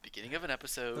scene. It was the beginning of an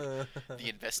episode. The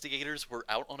investigators were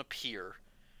out on a pier.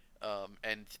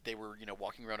 And they were,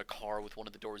 walking around a car with one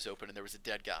of the doors open, and there was a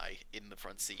dead guy in the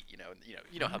front seat. You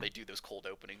know how they do those cold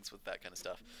openings with that kind of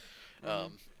stuff.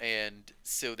 And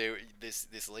so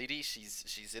this lady,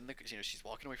 she's in the, she's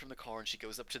walking away from the car, and she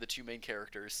goes up to the two main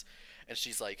characters, and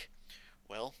she's like,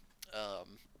 "Well,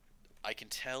 I can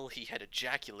tell he had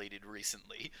ejaculated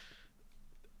recently,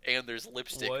 and there's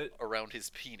lipstick around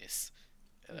his penis."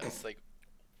 And I was like,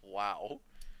 "Wow."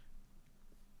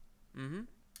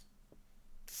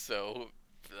 So,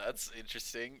 that's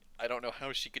interesting. I don't know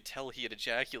how she could tell he had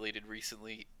ejaculated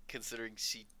recently, considering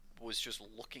she was just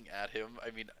looking at him.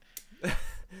 I mean...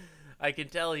 I can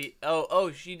tell she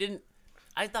didn't...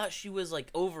 I thought she was,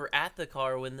 like, over at the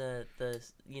car when the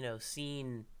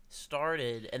scene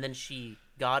started, and then she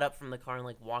got up from the car and,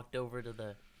 like, walked over to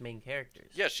the main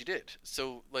characters. Yeah, she did.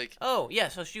 So, like... Oh, yeah,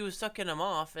 so she was sucking him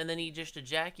off, and then he just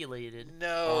ejaculated on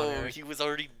No, her. he was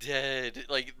already dead.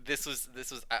 Like, this was,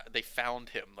 they found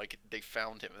him. Like, they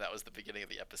found him. That was the beginning of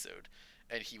the episode.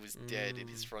 And he was dead in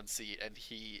his front seat, and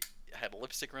he had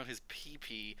lipstick around his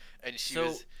pee-pee, and she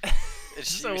was... And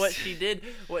so what she did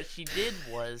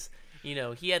was, you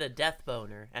know, he had a death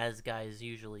boner, as guys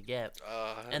usually get.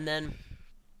 And then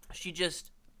she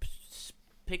just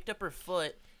picked up her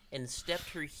foot and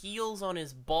stepped her heels on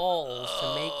his balls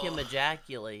to make him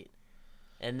ejaculate.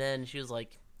 And then she was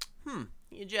like,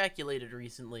 he ejaculated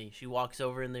recently. She walks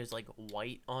over and there's like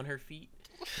white on her feet.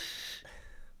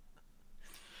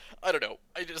 I don't know.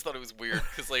 I just thought it was weird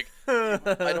because, like,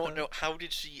 I don't know how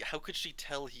could she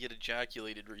tell he had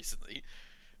ejaculated recently?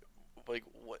 Like,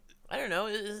 what? I don't know.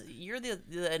 You're the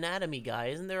anatomy guy.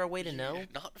 Isn't there a way to know?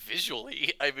 Not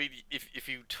visually. I mean, if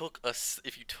you took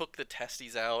the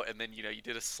testes out and then you did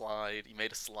you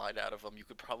made a slide out of them, you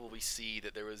could probably see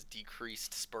that there was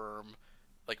decreased sperm,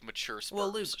 like mature sperms.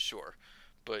 Well, Luke, sure,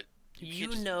 but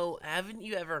haven't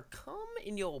you ever come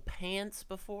in your pants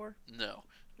before? No.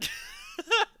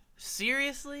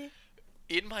 Seriously?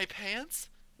 In my pants?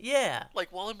 Yeah.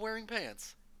 Like while I'm wearing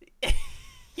pants?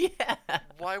 Yeah.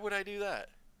 Why would I do that?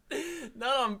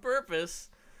 Not on purpose.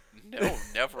 No,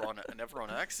 never on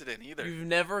accident either. You've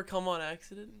never come on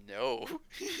accident? No.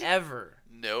 Ever?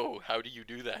 No. How do you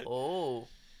do that? Oh,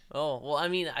 well, I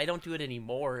mean, I don't do it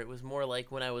anymore. It was more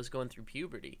like when I was going through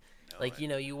puberty. No, like,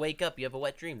 you wake up, you have a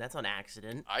wet dream. That's on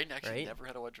accident. I actually right? never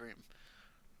had a wet dream.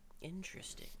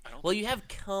 Interesting. Well, you have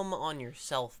come on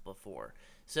yourself before.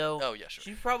 So oh, yeah, sure.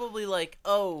 She's probably like,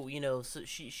 so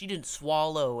she didn't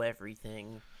swallow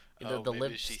everything. The maybe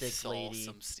lipstick she saw lady.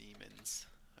 Some Siemens.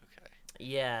 Okay.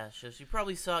 Yeah, so she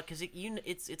probably saw it because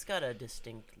it's got a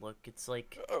distinct look. It's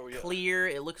like clear.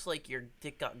 It looks like your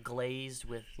dick got glazed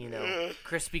with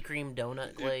Krispy Kreme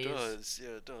donut glaze. It does.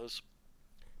 Yeah, it does.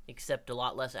 Except a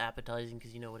lot less appetizing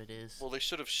because you know what it is. Well, they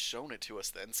should have shown it to us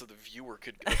then, so the viewer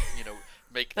could,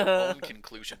 make their own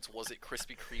conclusions. Was it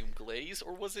Krispy Kreme glaze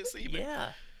or was it semen? Yeah,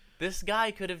 this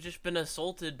guy could have just been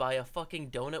assaulted by a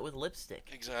fucking donut with lipstick.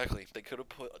 Exactly. They could have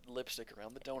put lipstick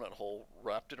around the donut hole,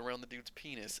 wrapped it around the dude's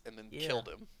penis, and then killed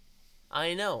him.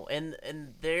 I know, and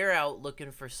they're out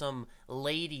looking for some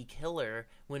lady killer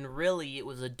when really it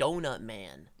was a donut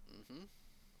man,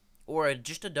 or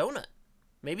just a donut.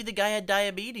 Maybe the guy had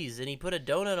diabetes and he put a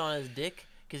donut on his dick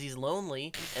because he's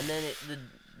lonely, and then the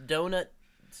donut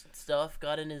stuff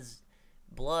got in his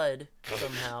blood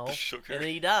somehow, and then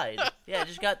he died. Yeah,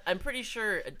 I'm pretty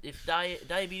sure if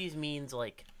diabetes means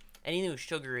like anything with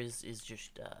sugar is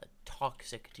just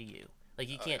toxic to you. Like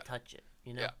you can't touch it.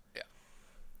 Yeah.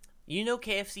 You know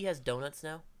KFC has donuts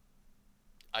now?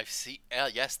 I've seen.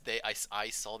 Yes, I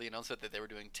saw the announcement that they were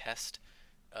doing test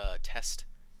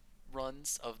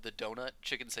runs of the donut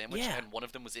chicken sandwich, and one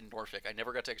of them was in Norfolk. I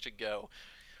never got to actually go.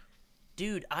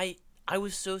 Dude, I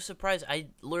was so surprised. I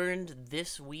learned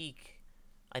this week,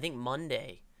 I think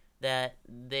Monday, that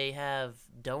they have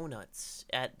donuts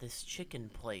at this chicken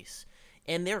place,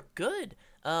 and they're good.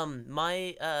 One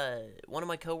of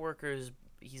my coworkers,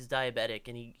 he's diabetic,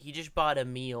 and he just bought a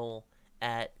meal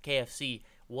at KFC.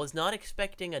 Was not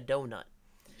expecting a donut.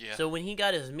 Yeah. So when he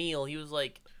got his meal, he was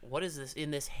like, what is this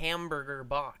in this hamburger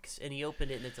box? And he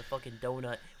opened it, and it's a fucking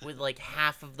donut with like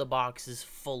half of the box is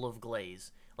full of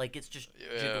glaze. Like it's just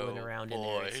jiggling around in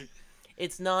there.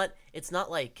 It's not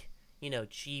like,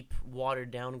 cheap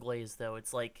watered down glaze though.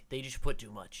 It's like they just put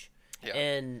too much. Yeah.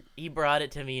 And he brought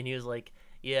it to me, and he was like,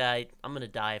 yeah, I'm going to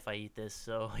die if I eat this.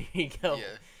 So here you go.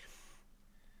 Yeah.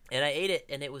 And I ate it,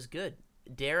 and it was good.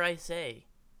 Dare I say,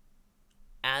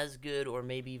 as good or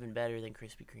maybe even better than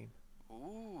Krispy Kreme.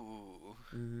 Ooh.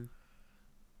 Mm-hmm.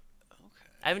 Okay.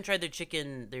 I haven't tried their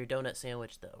donut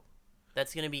sandwich, though.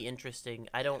 That's going to be interesting.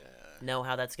 I don't know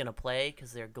how that's going to play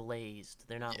because they're glazed.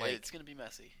 They're not like... It's going to be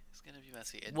messy. It's going to be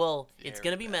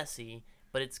messy,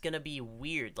 but it's going to be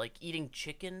weird. Like eating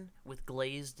chicken with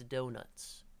glazed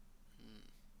donuts.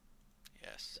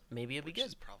 Yes. Maybe it'll be good. Which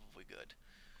is probably good.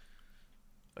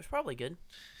 It's probably good.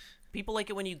 People like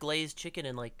it when you glaze chicken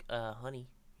in like honey,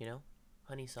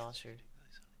 honey sauce or.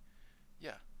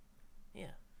 Yeah.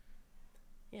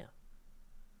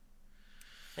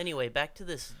 Anyway, back to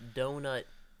this donut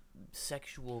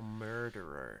sexual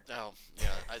murderer. Oh yeah,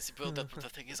 I see. But the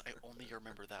thing is, I only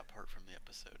remember that part from the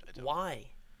episode. Why?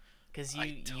 Because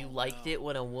you liked it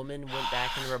when a woman went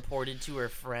back and reported to her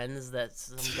friends that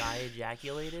some guy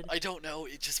ejaculated? I don't know.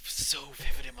 It's just so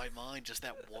vivid in my mind. Just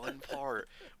that one part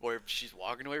where she's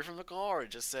walking away from the car.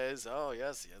 It just says, oh,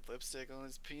 yes, he had lipstick on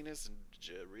his penis and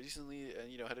recently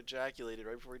had ejaculated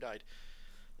right before he died.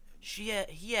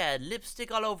 he had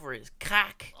lipstick all over his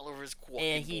cock, All over his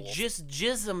and he balls. just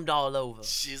jismed all over.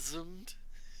 Jismed?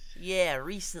 Yeah,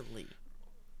 recently.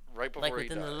 Right before Like he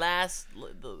within died.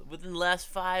 the last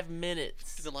 5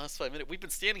 minutes. In the last 5 minutes. We've been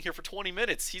standing here for 20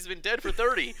 minutes. He's been dead for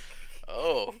 30.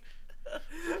 Oh.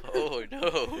 Oh,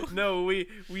 no. No, we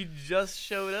just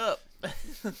showed up.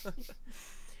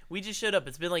 We just showed up.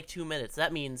 It's been like 2 minutes.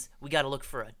 That means we gotta look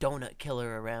for a donut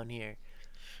killer around here.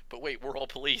 But wait, we're all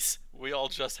police. We all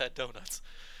just had donuts.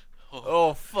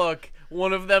 Oh, fuck.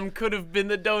 One of them could have been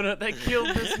the donut that killed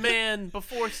this man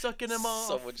before sucking him off.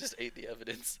 Someone just ate the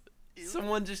evidence.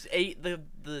 Someone just ate the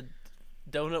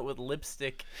donut with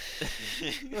lipstick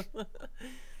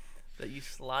that you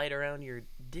slide around your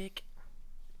dick.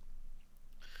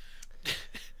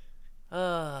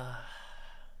 Yeah,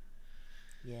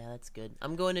 that's good.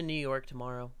 I'm going to New York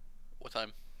tomorrow. What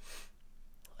time?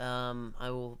 I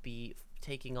will be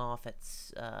taking off at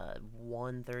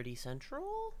 1:30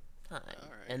 Central time,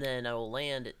 Alright. and then I will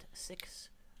land at 6,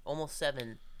 almost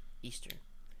 7 Eastern.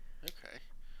 Okay.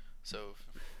 So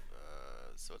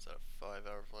it's a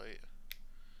 5-hour flight.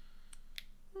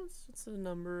 It's a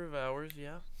number of hours,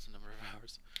 yeah. It's a number of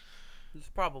hours. It's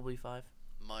probably 5.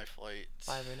 My flight.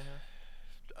 5.5.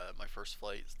 My first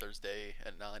flight is Thursday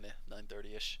at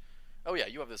 9:30ish. Oh yeah,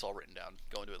 you have this all written down.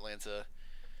 Going to Atlanta.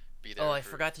 Be there. Oh, I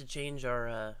forgot to change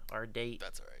our date.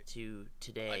 That's alright. To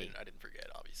today. I didn't forget,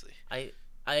 obviously. I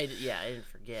didn't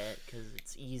forget because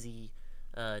it's easy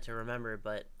to remember,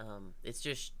 but it's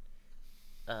just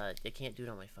I can't do it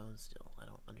on my phone still. I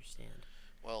don't understand.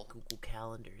 Well, Google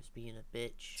Calendar is being a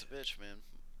bitch. it's a bitch, man.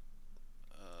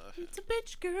 It's a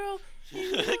bitch, girl.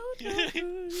 You know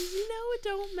it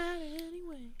don't matter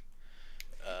anyway.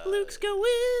 Luke's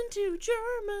going to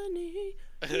Germany.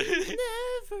 He's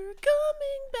never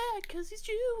coming back because he's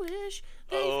Jewish.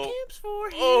 They've camps for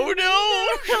him. Oh He's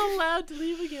never allowed to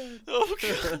leave again. Oh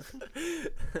god.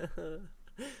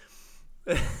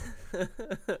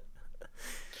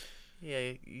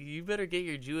 Yeah, you better get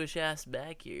your Jewish ass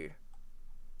back here.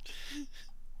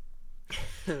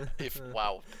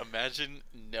 Wow, imagine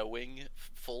knowing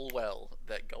full well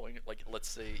that going, like, let's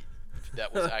say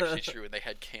that was actually true and they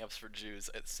had camps for Jews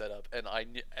set up, and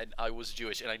I was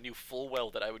Jewish and I knew full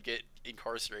well that I would get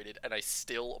incarcerated, and I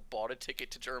still bought a ticket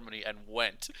to Germany and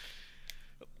went.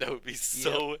 That would be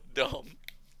so dumb.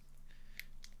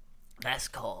 That's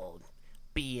called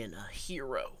being a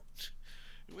hero.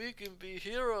 We can be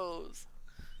heroes.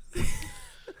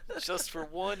 Just for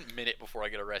 1 minute before I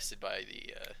get arrested by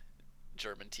the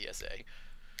German TSA.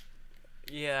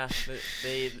 Yeah,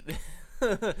 they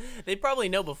they probably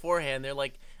know beforehand. They're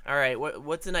like, all right,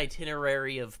 what's an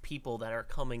itinerary of people that are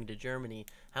coming to Germany?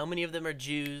 How many of them are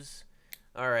Jews?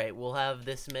 All right, we'll have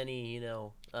this many,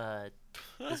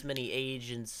 this many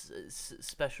age and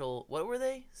special. What were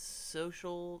they?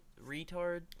 Social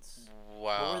retards?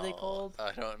 Wow. What were they called?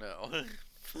 I don't know.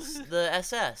 The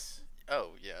SS.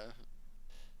 Oh yeah.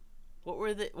 What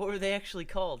were they actually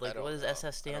called? Like, what does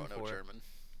SS stand I don't know for? German.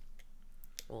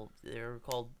 Well, they're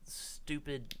called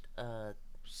stupid.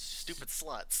 Stupid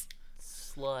sluts.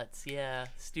 Sluts, yeah,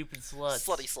 stupid sluts.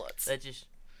 Slutty sluts. That just,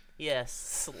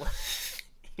 yes,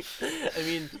 I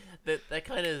mean, that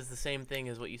kind of is the same thing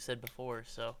as what you said before.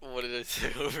 So. What did I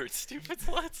say over stupid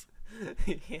sluts?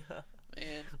 Yeah.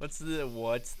 Man. What's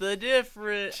the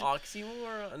difference?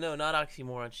 Oxymoron? No, not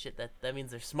oxymoron. Shit, that means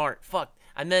they're smart. Fuck.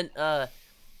 I meant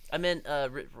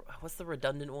what's the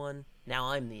redundant one?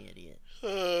 Now I'm the idiot.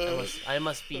 I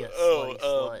must be a slutty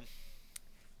slut.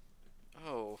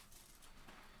 Oh.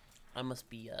 I must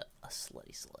be a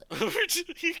slutty slut.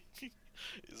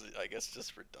 Is it, I guess,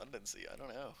 just redundancy? I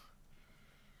don't know.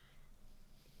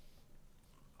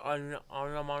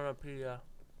 Onomatopoeia.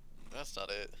 That's not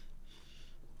it.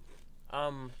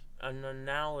 An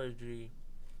analogy.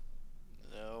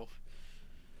 No.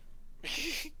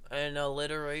 An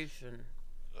alliteration.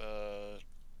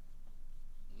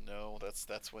 No.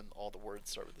 That's when all the words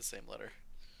start with the same letter.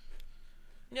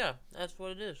 Yeah, that's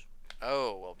what it is.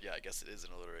 Oh, well, yeah, I guess it is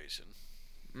an alliteration.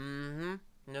 Mm-hmm.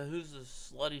 Now who's the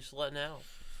slutty slut now?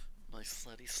 My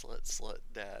slutty slut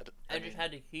dad. I just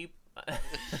had to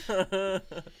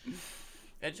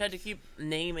keep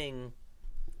naming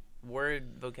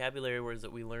vocabulary words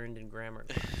that we learned in grammar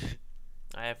class.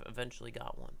 I have eventually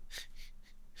got one.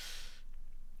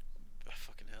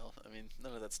 Fucking hell. I mean,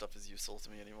 none of that stuff is useful to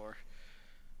me anymore.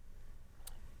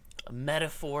 A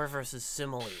metaphor versus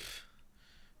simile.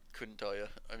 Couldn't tell you.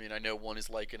 I mean, I know one is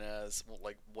like and as,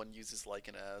 like one uses like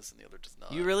and as, and the other does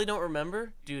not. You really don't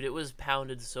remember? Dude, it was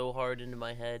pounded so hard into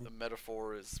my head. The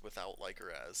metaphor is without like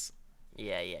or as.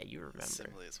 Yeah, you remember.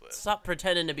 Assembly is what. Stop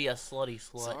pretending to be a slutty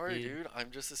slut, Sorry, dude.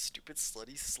 I'm just a stupid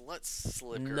slutty slut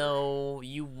slicker. No,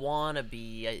 you wanna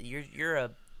be. You're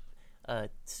a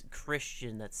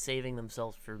Christian that's saving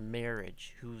themselves for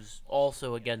marriage, who's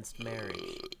also against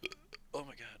marriage. Oh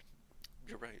my god,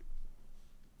 you're right.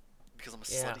 Because I'm a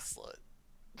Yeah. slutty slut.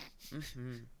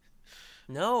 Mm-hmm.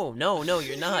 No,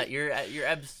 you're not. You're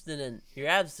abstinent. You're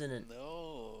abstinent.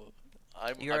 No,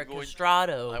 You're I'm a going.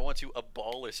 castrato. I want to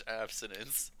abolish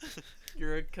abstinence.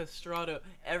 You're a castrato.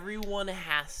 Everyone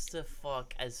has to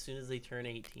fuck as soon as they turn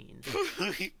 18.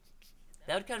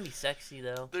 That would kind of be sexy,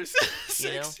 though. They're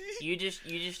sexy. You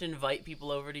just invite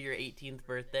people over to your 18th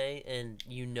birthday, and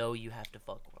you know you have to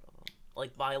fuck one of them.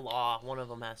 Like, by law, one of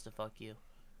them has to fuck you.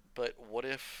 But what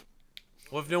if?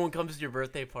 What if no one comes to your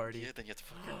birthday party? Yeah, then you have to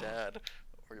fuck your dad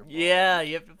or your mom. Yeah,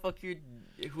 you have to fuck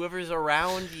whoever's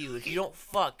around you. If you don't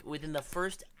fuck within the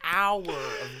first hour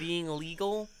of being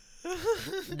legal,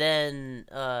 then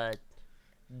the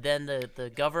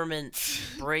government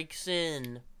breaks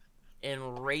in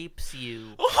and rapes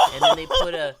you, and then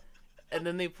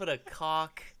they put a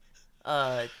cock,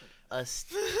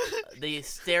 they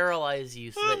sterilize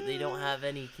you so that they don't have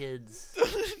any kids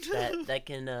that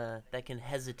can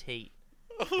hesitate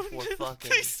before fucking.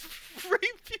 They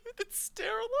rape you and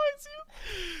sterilize you?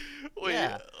 Wait,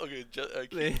 Yeah. Okay,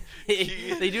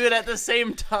 They do it at the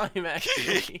same time,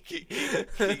 actually. Keegan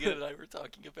and I were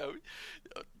talking about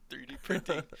 3D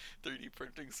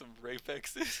printing some rape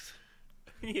X's.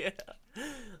 Yeah.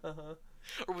 Uh-huh.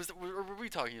 Or were we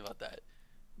talking about that?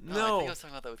 I No. think I was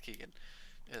talking about that with Keegan.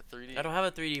 Yeah, 3D. I don't have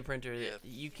a 3D printer. Yeah.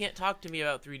 You can't talk to me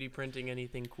about 3D printing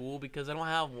anything cool because I don't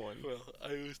have one. Well,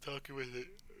 I was talking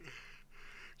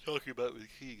about it with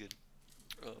Keegan.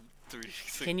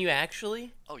 3D. Can you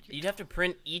actually? Oh, You'd have to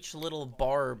print each little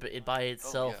barb by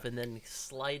itself yeah. and then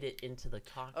slide it into the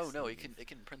cock. Oh no, it sleeve.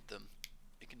 can print them.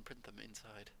 It can print them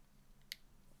inside.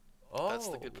 Oh. That's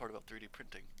the good part about 3D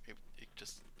printing. It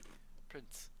just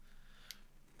prints.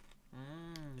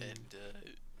 Mm. And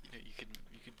you can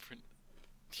print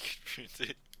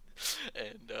it,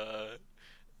 and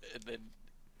then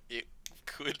it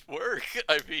could work.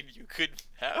 I mean, you could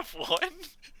have one.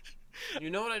 You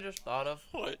know what I just thought of?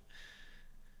 What?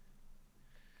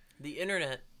 The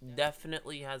internet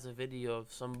definitely has a video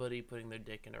of somebody putting their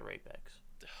dick in a rape X.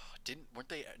 Weren't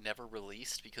they never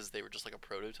released because they were just like a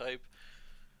prototype?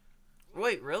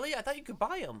 Wait, really? I thought you could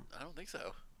buy them. I don't think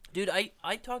so. Dude,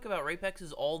 I talk about rape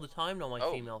X's all the time to my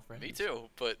female friends. Me too.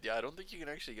 But yeah, I don't think you can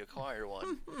actually acquire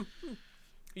one.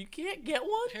 You can't get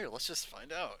one? Here, let's just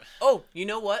find out. Oh, you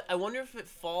know what? I wonder if it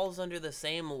falls under the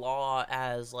same law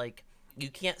as, like, you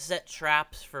can't set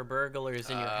traps for burglars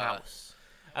in your house.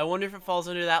 I wonder if it falls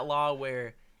under that law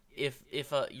where if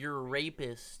your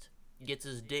rapist gets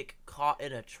his dick caught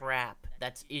in a trap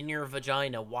that's in your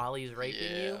vagina while he's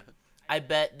raping you, I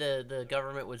bet the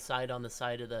government would side on the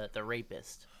side of the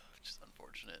rapist. Which is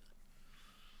unfortunate.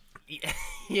 Yeah,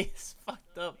 it's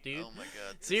fucked up, dude. Oh my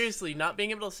god. Seriously, not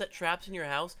being able to set traps in your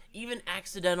house, even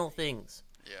accidental things.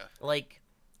 Yeah. Like,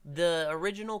 the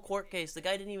original court case, the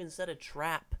guy didn't even set a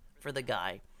trap for the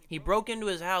guy. He broke into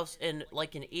his house and,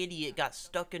 like an idiot, got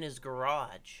stuck in his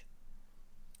garage.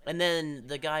 And then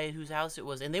the guy whose house it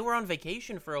was, and they were on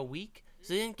vacation for a week,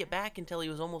 so they didn't get back until he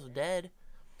was almost dead.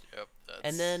 Yep.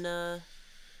 And then,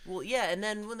 and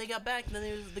then when they got back,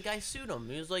 then the guy sued him.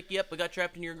 He was like, yep, I got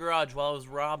trapped in your garage while I was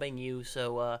robbing you,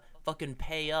 so, fucking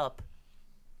pay up.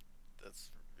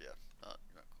 That's, not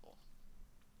cool.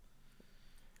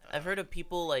 I've heard of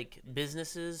people, like,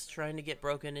 businesses trying to get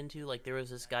broken into. Like, there was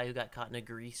this guy who got caught in a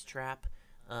grease trap,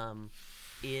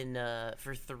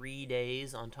 for 3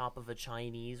 days on top of a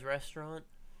Chinese restaurant.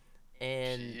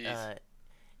 And,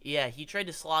 Jeez. He tried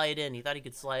to slide in. He thought he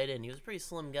could slide in. He was a pretty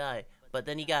slim guy. But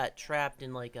then he got trapped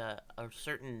in, like, a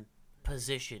certain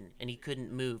position, and he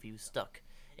couldn't move. He was stuck.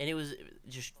 And it was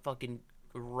just fucking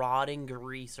rotting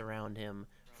grease around him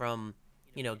from,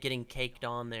 getting caked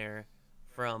on there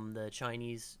from the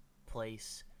Chinese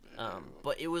place.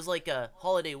 But it was like a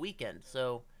holiday weekend,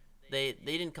 so they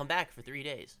didn't come back for 3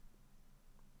 days.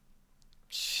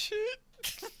 Shit.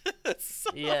 That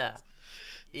sucks.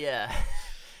 Yeah.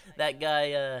 That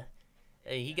guy,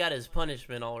 he got his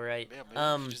punishment, all right.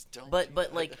 Yeah, maybe just don't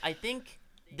but like, I think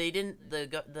they didn't,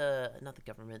 not the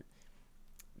government,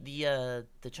 the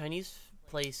Chinese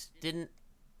place didn't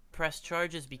press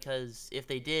charges because if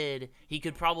they did, he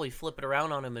could probably flip it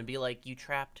around on him and be like, you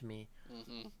trapped me.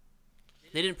 Mm-hmm.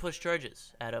 They didn't push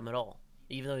charges at him at all,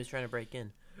 even though he was trying to break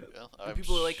in. Well, And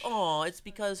people are like, oh, it's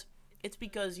because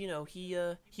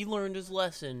he learned his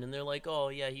lesson, and they're like, oh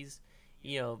yeah, he's,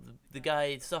 the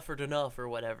guy suffered enough or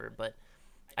whatever. But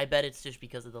I bet it's just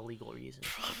because of the legal reason.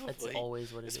 Probably. That's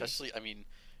always what it is. Especially, I mean,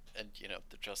 and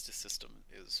the justice system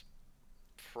is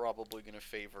probably going to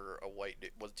favor a white. Do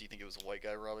you think it was a white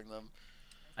guy robbing them?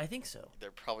 I think so.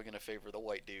 They're probably going to favor the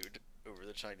white dude over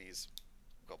the Chinese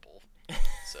couple.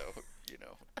 So,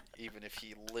 even if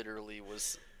he literally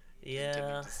was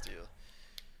intending to steal.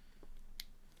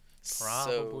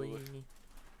 Probably. So,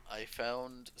 I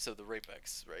found the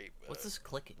Rapex, right? What's this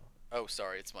clicking? Oh,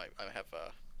 sorry, I have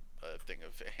a thing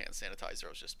of hand sanitizer. I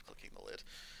was just clicking the lid.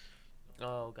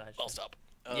 Oh, gosh. I'll stop.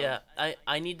 Yeah,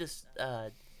 I need to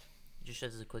just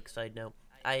as a quick side note,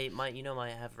 I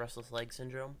have restless leg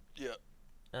syndrome. Yeah.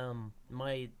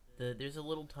 There's a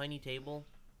little tiny table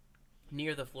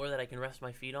near the floor that I can rest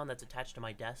my feet on that's attached to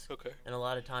my desk. Okay. And a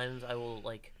lot of times I will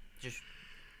just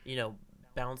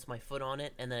bounce my foot on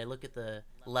it, and then I look at the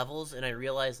levels and I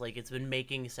realize it's been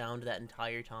making sound that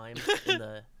entire time and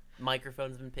the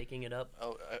microphone's been picking it up.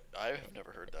 Oh, I have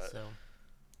never heard that. So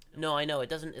no, I know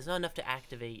it's not enough to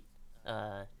activate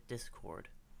Discord.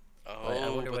 Oh, but I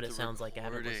wonder what it the sounds like. I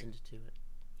haven't listened to it.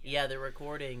 Yeah, the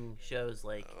recording shows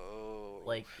it's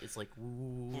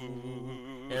woo,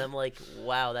 and I'm like,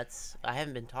 wow, I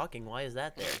haven't been talking. Why is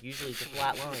that there? Usually it's a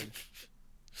flat line.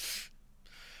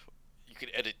 You could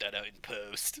edit that out in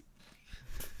post.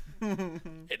 Edit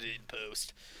in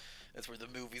post. That's where the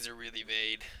movies are really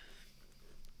made.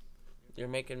 You're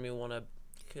making me want to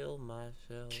kill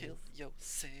myself. Kill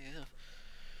yourself.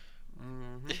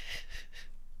 Mm-hmm.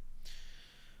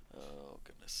 Oh,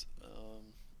 goodness.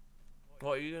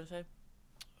 What are you going to say?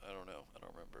 I don't know. I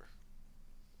don't remember.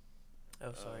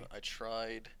 Oh, sorry. I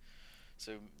tried.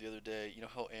 So, the other day, you know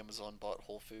how Amazon bought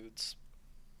Whole Foods?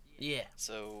 Yeah.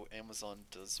 So, Amazon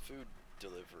does food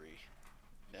delivery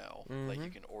now. Mm-hmm. You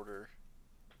can order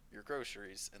your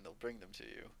groceries and they'll bring them to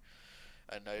you.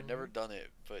 And I had never done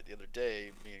it, but the other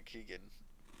day, me and Keegan,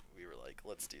 we were like,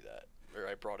 let's do that. Or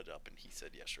I brought it up and he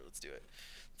said, yeah, sure, let's do it.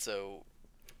 So,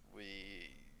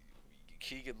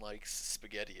 Keegan likes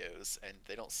SpaghettiOs, and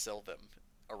they don't sell them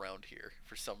around here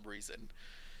for some reason.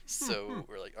 So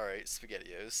we're like, all right,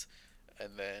 SpaghettiOs,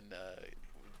 and then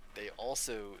there's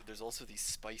also these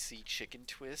spicy chicken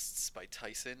twists by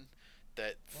Tyson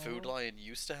that Food Lion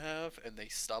used to have, and they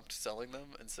stopped selling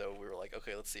them, and so we were like,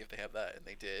 okay, let's see if they have that, and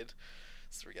they did.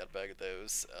 So we got a bag of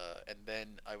those, and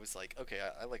then I was like, okay,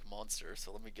 I like Monster,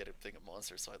 so let me get a thing of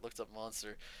Monster. So I looked up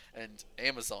Monster, and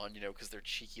Amazon, because they're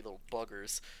cheeky little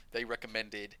buggers, they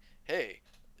recommended, hey,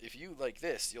 if you like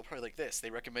this, you'll probably like this. They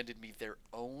recommended me their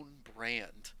own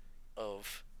brand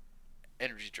of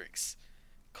energy drinks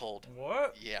called...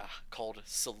 What? Yeah, called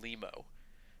Solimo.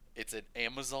 It's an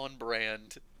Amazon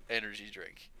brand energy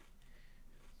drink.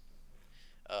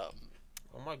 Oh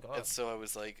my god. And so I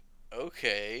was like,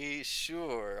 okay,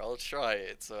 sure, I'll try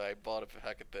it. So I bought a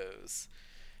pack of those.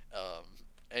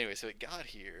 Anyway, so it got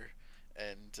here,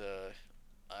 and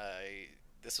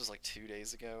this was 2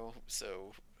 days ago.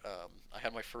 So I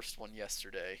had my first one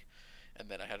yesterday, and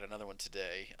then I had another one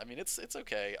today. I mean, it's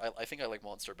okay. I think I like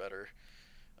Monster better,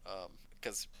 I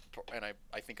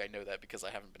think I know that because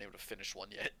I haven't been able to finish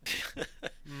one yet.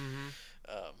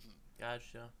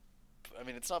 Gotcha. I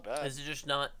mean, it's not bad. Is it just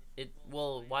not...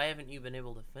 Well, why haven't you been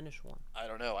able to finish one? I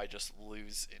don't know. I just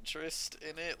lose interest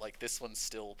in it. This one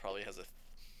still probably has a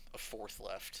fourth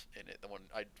left in it. The one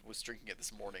I was drinking it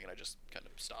this morning, and I just kind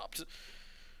of stopped.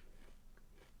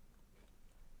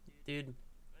 Dude,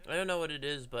 I don't know what it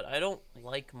is, but I don't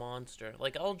like Monster.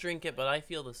 I'll drink it, but I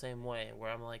feel the same way,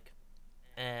 where I'm like,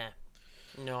 I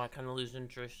kind of lose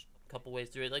interest a couple ways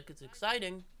through it. It's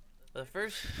exciting. The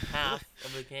first half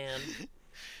of the can...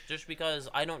 Just because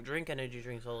I don't drink energy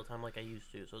drinks all the time like I used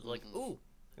to. So it's ooh,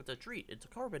 it's a treat. It's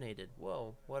carbonated.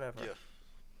 Whoa, whatever. Yeah.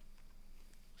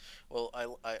 Well, I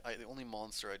the only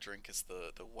Monster I drink is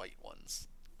the white ones.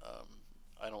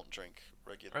 I don't drink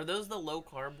regular. Are those the low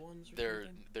carb ones?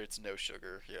 It's no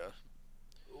sugar. Yeah.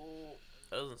 Ooh,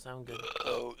 that doesn't sound good.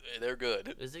 Oh, they're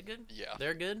good. Is it good? Yeah.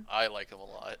 They're good? I like them a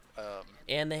lot.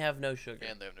 And they have no sugar.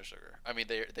 And they have no sugar. I mean,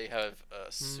 they have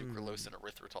sucralose and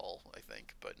erythritol, I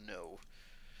think, but no.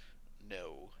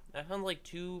 That sounds like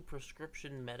 2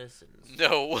 prescription medicines.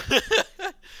 No.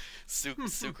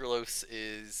 Sucralose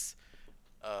is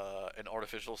an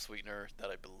artificial sweetener that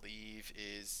I believe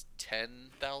is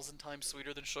 10,000 times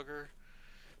sweeter than sugar.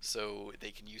 So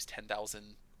they can use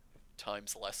 10,000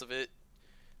 times less of it.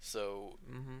 So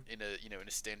in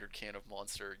a standard can of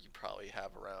Monster, you probably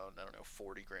have around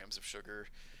 40 grams of sugar.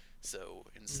 So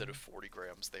instead of 40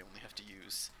 grams, they only have to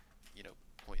use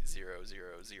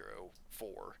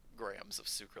 0.0004 grams of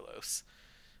sucralose.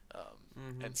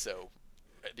 And so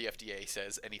the FDA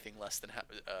says anything less than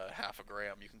half a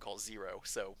gram you can call zero.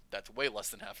 So that's way less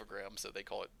than half a gram, so they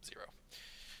call it zero.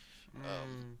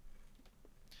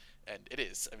 And it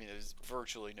is. I mean, there's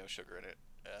virtually no sugar in it.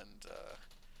 And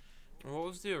what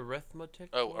was the arithmetic?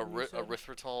 oh,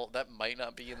 erythritol. That might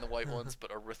not be in the white ones,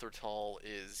 but erythritol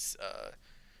is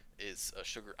a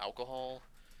sugar alcohol.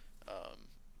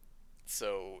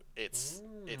 So it's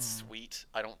sweet.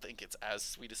 I don't think it's as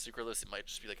sweet as sucralose. It might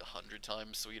just be like 100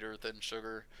 times sweeter than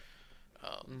sugar.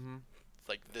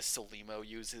 Like this Solimo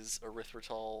uses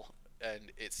erythritol,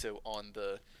 and it's so on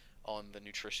the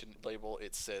nutrition label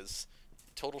it says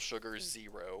total sugar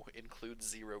 0, includes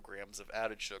 0 grams of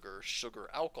added sugar, sugar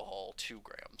alcohol 2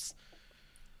 grams.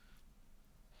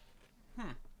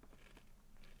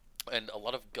 And a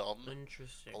lot of gum.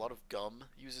 Interesting. A lot of gum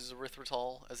uses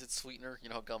erythritol as its sweetener. You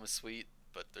know how gum is sweet,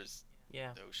 but there's no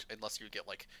unless you get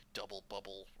like double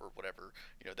bubble or whatever.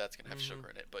 You know that's gonna have sugar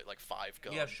in it. But like 5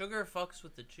 gum. Yeah, sugar fucks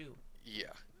with the chew.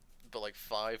 Yeah, but like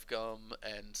 5 gum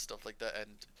and stuff like that,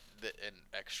 and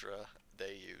extra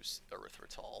they use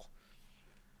erythritol.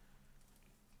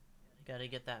 You gotta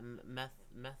get that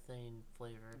methane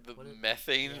flavor. The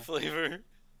methane flavor.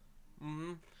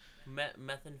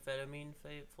 Methamphetamine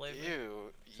flavor.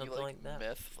 Ew, something you like that.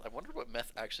 Meth? I wonder what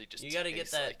meth actually just. You gotta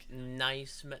get that like.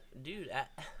 nice dude.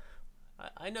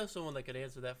 I know someone that could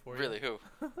answer that for you. Really, who?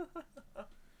 I'm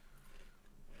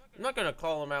not gonna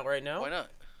call him out right now. Why not?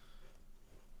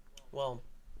 Well,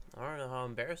 I don't know how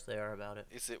embarrassed they are about it.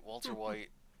 Is it Walter White?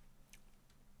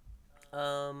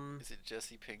 Is it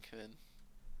Jesse Pinkman?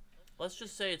 Let's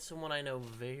just say it's someone I know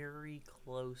very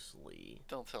closely.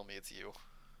 Don't tell me it's you.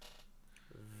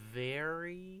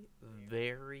 Very,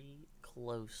 very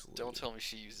closely. Don't tell me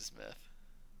she uses meth.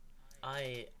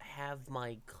 I have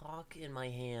my cock in my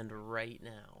hand right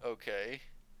now. Okay.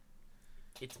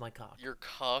 It's my cock. Your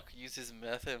cock uses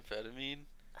methamphetamine?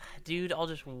 Dude, I'll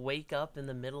just wake up in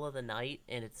the middle of the night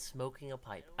and it's smoking a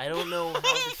pipe. I don't know how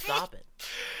to stop it.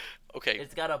 Okay.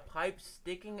 It's got a pipe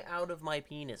sticking out of my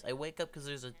penis. I wake up because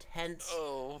there's a tense,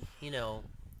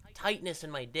 tightness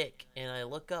in my dick. And I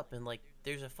look up and, like,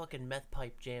 there's a fucking meth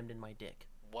pipe jammed in my dick.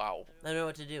 Wow. I don't know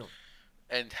what to do.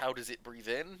 And how does it breathe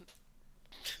in?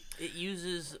 It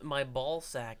uses my ball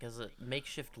sack as a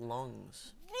makeshift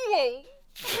lungs. Whoa.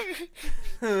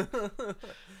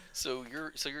 So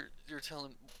you're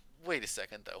telling. Wait a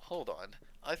second though. Hold on.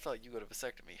 I thought you got a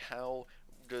vasectomy. How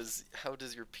does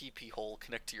your pee hole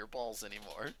connect to your balls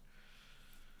anymore?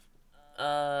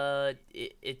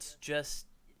 It's just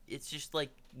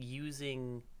like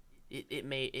using.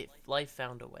 Life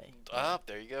found a way.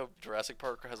 There you go. Jurassic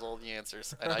Park has all the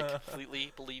answers, and I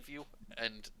completely believe you,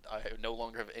 and I no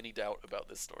longer have any doubt about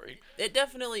this story. It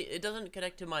doesn't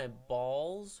connect to my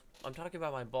balls. I'm talking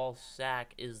about my ball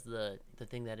sack is the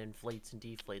thing that inflates and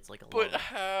deflates like a lung. But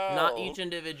how? Not each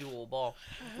individual ball.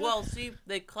 Well, see,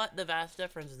 they cut the vas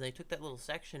deferens and they took that little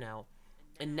section out,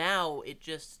 and now it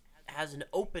just has an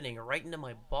opening right into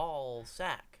my ball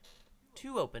sack.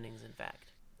 2 openings, in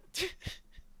fact.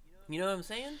 You know what I'm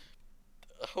saying?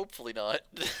 Hopefully not.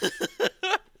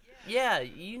 Yeah,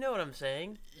 you know what I'm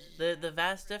saying. The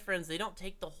vas deferens, they don't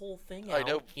take the whole thing out. I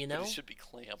know, you know? but it should be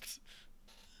clamped.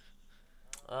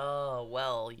 Oh,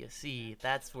 well, you see,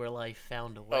 that's where life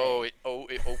found a way. It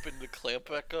opened the clamp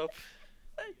back up?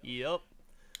 Yep.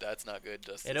 That's not good,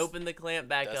 Justin. It opened the clamp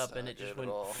back That's up and not it just good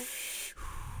went... at all.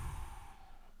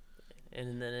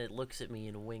 And then it looks at me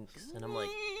and winks, and I'm like,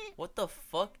 what the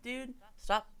fuck, dude?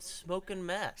 Stop smoking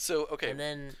meth. So, okay, and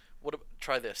then...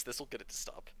 try this. This will get it to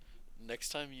stop. Next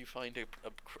time you find a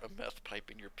meth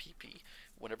pipe in your pee-pee,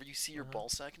 whenever you see your ball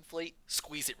sack inflate,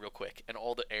 squeeze it real quick, and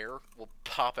all the air will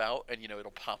pop out, and,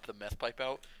 it'll pop the meth pipe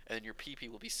out, and then your pee-pee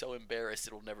will be so embarrassed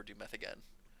it'll never do meth again.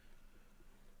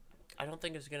 I don't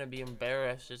think it's gonna be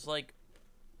embarrassed. It's like,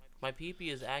 my pee-pee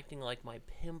is acting like my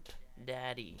pimp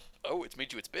daddy. Oh, it's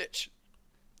made you its bitch.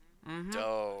 Mm-hmm.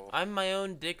 Oh. I'm my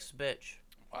own dick's bitch.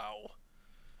 Wow.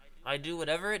 I do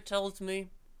whatever it tells me.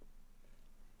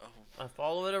 Oh. I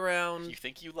follow it around. You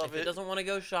think you love If it doesn't want to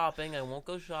go shopping, I won't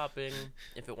go shopping.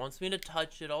 If it wants me to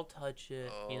touch it, I'll touch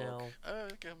it.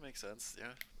 Okay, makes sense.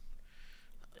 Yeah.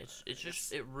 It's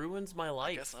just it ruins my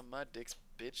life. I guess I'm my dick's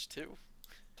bitch too.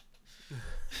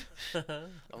 I'm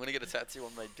gonna get a tattoo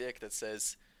on my dick that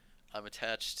says, "I'm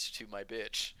attached to my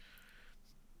bitch."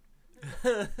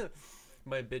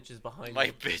 My bitch is behind me.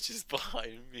 My bitch is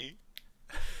behind me.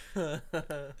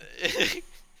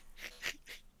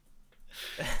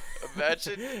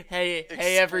 Imagine. Hey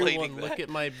everyone, look at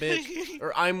my bitch.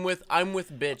 Or I'm with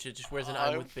bitch. It just wears an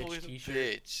I'm with bitch t-shirt.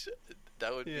 Bitch.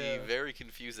 That would Yeah. be very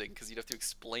confusing because you'd have to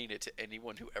explain it to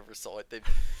anyone who ever saw it. They,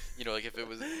 like if it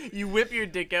was. You whip your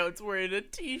dick out, it's wearing a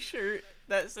T-shirt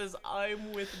that says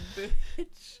 "I'm with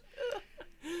bitch,"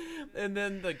 and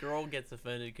then the girl gets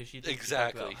offended because she thinks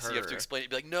Exactly. About her. So you have to explain it.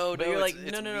 Be like, no, But no, you're it's, like,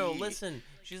 it's no, me. listen.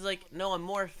 She's like, no, I'm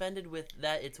more offended with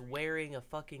that it's wearing a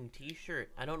fucking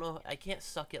T-shirt. I don't know. I can't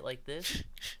suck it like this.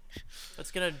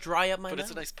 It's gonna dry up my But mouth.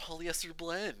 it's a nice polyester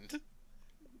blend,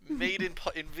 made in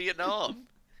Vietnam.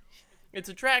 It's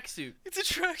a tracksuit. It's a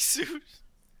tracksuit.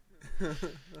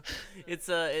 It's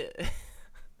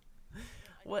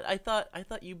what I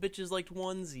thought you bitches liked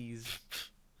onesies.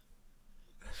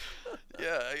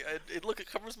 Yeah, it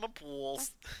covers my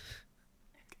balls.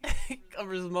 It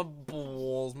covers my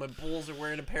balls. My balls are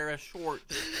wearing a pair of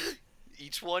shorts.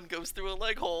 Each one goes through a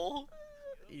leg hole.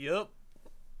 Yep.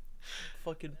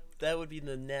 Fucking, that would be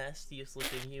the nastiest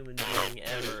looking human being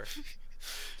ever.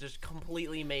 Just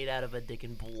completely made out of a dick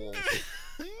and balls.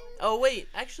 Oh wait,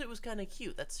 actually it was kind of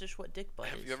cute. That's just what dick butt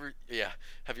is.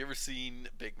 Have you ever seen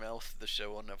Big Mouth, the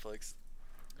show on Netflix?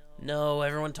 No,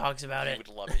 everyone talks about You it. would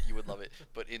love it. You would love it.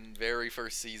 But in very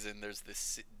first season, there's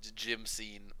this gym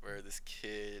scene where this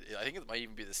kid, I think it might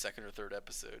even be the second or third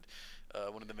episode,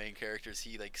 one of the main characters,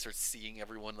 he like starts seeing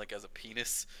everyone like as a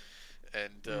penis,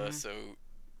 and so,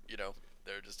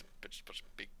 they're just a bunch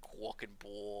of big walking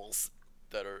balls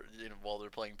that are, while they're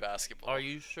playing basketball. Are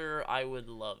you sure I would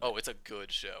love it? Oh, it's a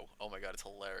good show. Oh my god, it's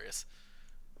hilarious.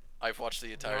 I've watched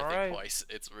the entire thing Alright. twice.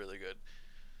 It's really good.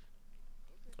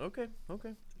 Okay.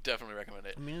 Definitely recommend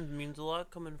it. I mean, it means a lot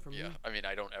coming from Yeah, you. I mean,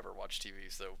 I don't ever watch TV,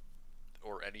 so,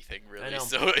 or anything really. I know.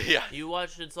 So yeah, You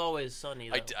watched It's Always Sunny,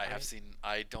 though. I have right? seen.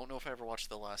 I don't know if I ever watched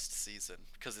the last season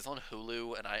because it's on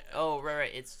Hulu, and I. Oh,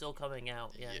 right. It's still coming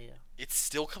out. Yeah. It's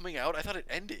still coming out. I thought it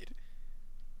ended.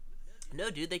 No,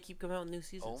 dude, they keep coming out with new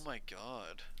seasons. Oh my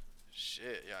god,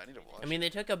 shit! Yeah, I need to watch. I mean, they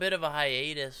took a bit of a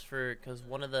hiatus because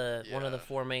one of the Yeah.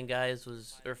 5 main guys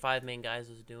was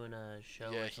doing a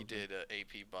show. Yeah, or he something. did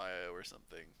AP Bio or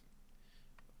something.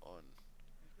 On.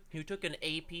 He took an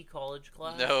AP college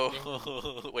class.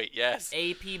 No, wait, yes.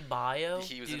 AP Bio.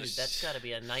 He was in Dude, a that's got to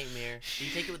be a nightmare. Did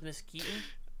you take it with Miss Keaton?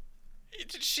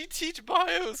 Did she teach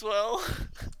bio as well?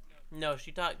 No,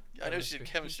 she taught. I know she did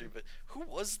chemistry, but who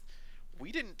was?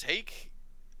 We didn't take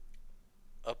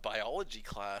a biology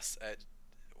class at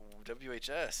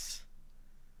WHS.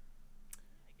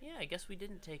 Yeah, I guess we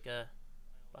didn't take a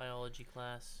biology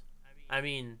class. I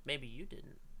mean, maybe you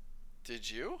didn't.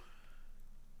 Did you?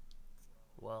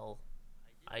 Well,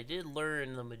 I did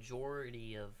learn the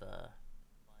majority of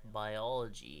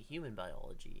biology, human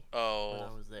biology. Oh, When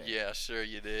I was there. yeah, sure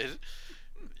you did.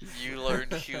 You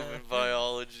learned human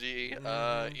biology in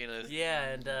a. Yeah,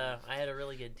 and I had a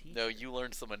really good teacher. No, you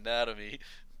learned some anatomy.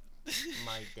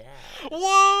 My dad.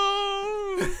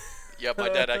 Whoa! Yeah, my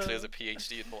dad actually has a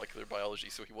PhD in molecular biology,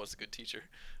 so he was a good teacher.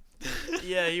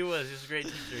 Yeah, he was. He was a great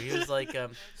teacher. He was like,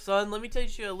 son, let me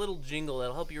teach you a little jingle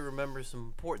that'll help you remember some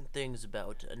important things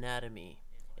about anatomy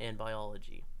and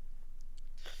biology.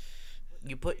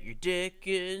 You put your dick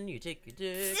in, you take your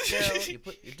dick out, you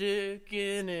put your dick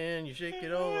in and you shake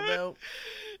it all about.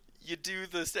 You do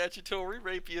the statutory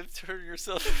rape, you turn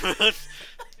yourself around.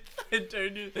 And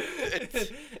turn you...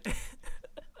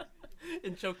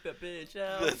 and choke that bitch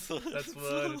out. That's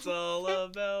what it's all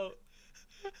about.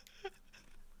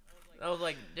 I was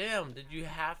like, damn, did you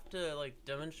have to, like,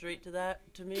 demonstrate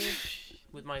to me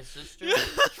with my sister?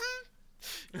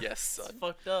 Yes, It's son.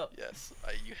 fucked up. Yes,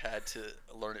 you had to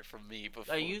learn it from me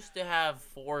before. I used to have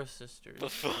 4 sisters,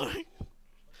 Before.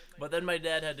 but then my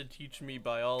dad had to teach me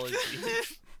biology.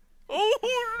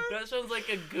 Oh! That sounds like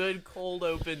a good cold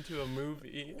open to a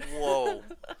movie. Whoa.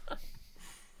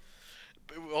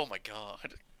 Oh my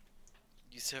god.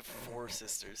 You used to have 4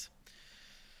 sisters.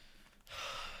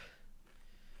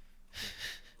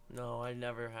 No, I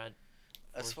never had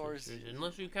 4 As far as. sisters.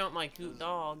 Unless you count my cute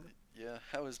dog. Yeah,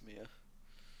 how is Mia?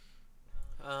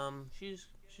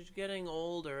 She's getting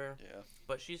older, Yeah.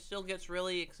 but she still gets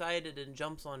really excited and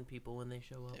jumps on people when they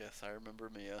show up. Yes, I remember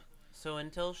Mia. So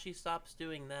until she stops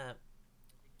doing that,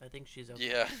 I think she's okay.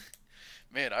 Yeah.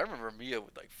 Man, I remember Mia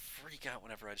would like freak out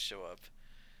whenever I'd show up.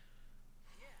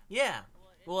 Yeah.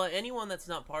 Well, anyone that's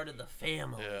not part of the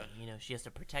family, Yeah. she has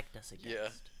to protect us against. Yeah.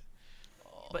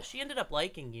 Aw. But she ended up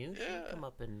liking you. She Yeah. would come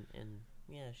up and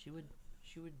yeah, she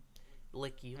would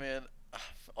lick you. Man,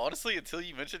 honestly, until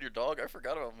you mentioned your dog, I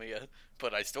forgot about Mia.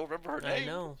 But I still remember her I name.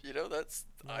 know.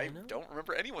 I I know. don't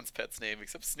remember anyone's pet's name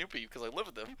except Snoopy because I live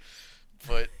with them.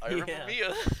 But I remember Yeah.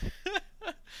 Mia.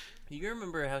 You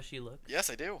remember how she looked? Yes,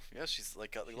 I do. Yeah, she's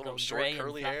like got She's little all short gray and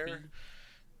curly hair. fluffy.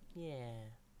 Yeah.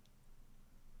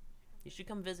 You should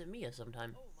come visit Mia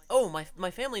sometime. Oh,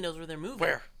 my family knows where they're moving.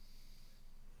 Where?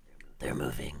 They're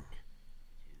moving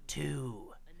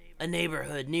to a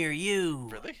neighborhood near you.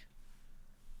 Really?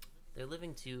 They're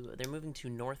moving to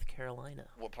North Carolina.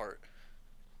 What part?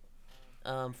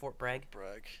 Fort Bragg.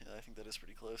 Bragg. Yeah, I think that is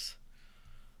pretty close.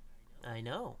 I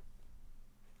know.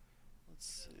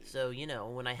 Let's see. So,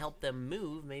 when I help them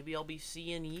move, maybe I'll be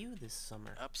seeing you this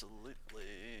summer. Absolutely.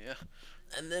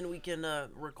 And then we can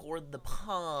record the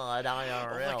pod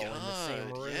IRL in the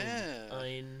same room. Yeah.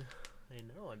 I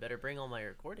know. I better bring all my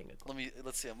recording equipment.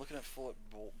 Let's see. I'm looking at Fort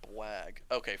Bragg.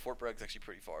 Okay, Fort Bragg's actually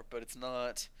pretty far, but it's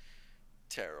not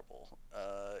terrible.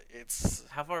 It's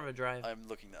How far of a drive? I'm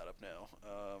looking that up now.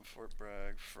 Fort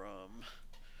Bragg from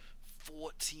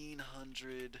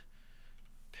 1400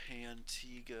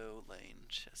 Pantego Lane,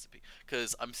 Chesapeake.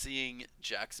 Because I'm seeing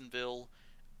Jacksonville.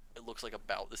 It looks like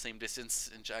about the same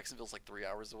distance, and Jacksonville's like 3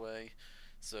 hours away.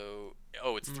 So,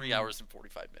 it's 3 hours and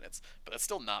 45 minutes, but that's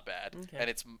still not bad. Okay. And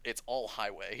it's all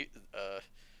highway.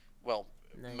 Well,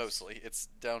 Nice. mostly it's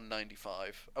down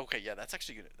 95. Okay, yeah, that's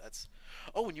actually good.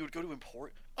 Oh, and you would go to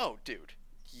Import. Oh, dude,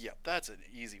 yep, that's an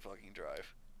easy fucking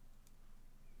drive.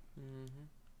 Mm-hmm.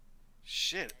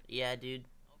 Shit. Yeah, dude.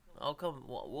 I'll come.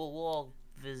 We'll all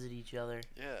visit each other.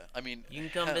 Yeah, I mean, You can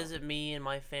come hell, visit me and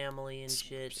my family and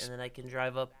shit, and then I can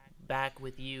drive back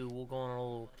with you. We'll go on a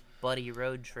little buddy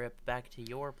road trip back to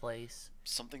your place,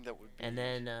 something that would be and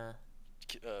then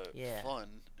yeah.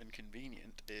 fun and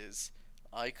convenient is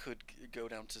I could go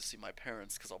down to see my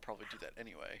parents because I'll probably do that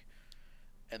anyway.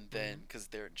 And then, because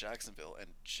they're in Jacksonville,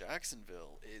 and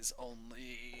Jacksonville is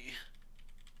only...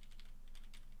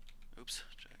 Oops.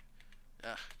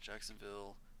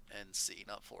 Jacksonville, NC,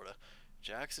 not Florida.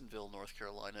 Jacksonville, North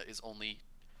Carolina is only...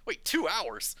 Wait, 2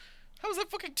 hours? How is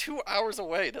that fucking 2 hours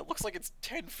away? That looks like it's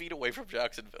 10 feet away from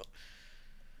Jacksonville.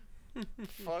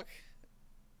 Fuck.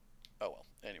 Oh well,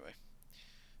 anyway.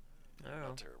 I don't know.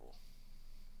 Not terrible.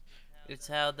 It's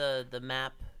how the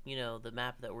map, the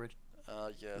map that we're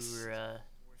Yes.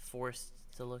 forced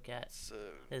to look at So,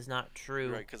 is not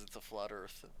true. right, because it's a flat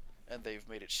Earth, and they've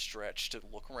made it stretch to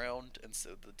look around, and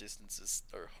so the distances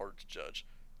are hard to judge.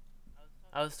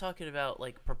 I was talking about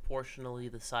like proportionally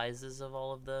the sizes of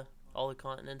all the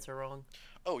continents are wrong.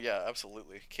 Oh yeah,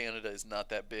 absolutely. Canada is not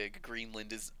that big.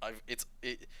 Greenland is.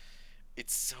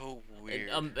 It's so weird.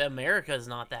 America is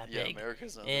not that yeah, big.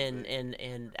 America's not and that big.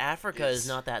 and Africa is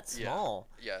not that small.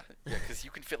 Yeah, because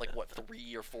you can fit like what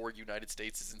 3 or 4 United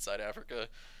States inside Africa.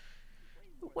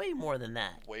 Way more than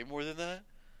that. Way more than that.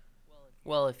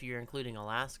 Well, if you're including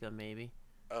Alaska, maybe.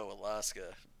 Oh,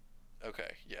 Alaska.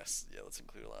 Okay, yes, yeah, let's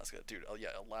include Alaska, dude. Oh yeah,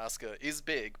 Alaska is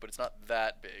big, but it's not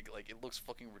that big. Like it looks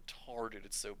fucking retarded.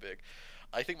 It's so big.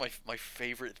 I think my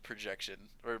favorite projection,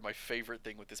 or my favorite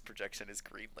thing with this projection is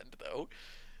Greenland, though.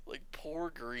 Like poor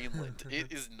Greenland.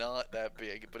 It is not that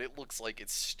big, but it looks like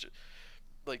it's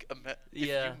if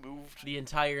you moved the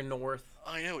entire north.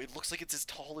 I know, it looks like it's as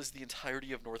tall as the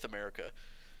entirety of North America.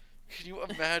 Can you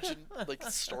imagine, like,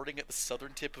 starting at the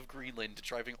southern tip of Greenland,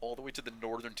 driving all the way to the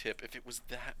northern tip if it was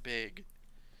that big?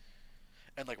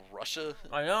 And, like, Russia?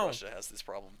 I know. Russia has this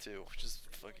problem, too, which is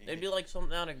fucking... It'd be like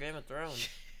something out of Game of Thrones.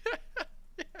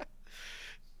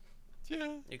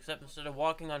 Yeah. Except instead of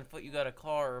walking on foot, you got a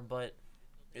car, but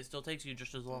it still takes you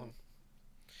just as long.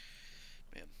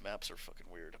 Man, maps are fucking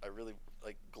weird. I really,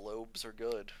 like, globes are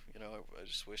good. I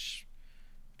just wish...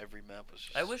 Every map was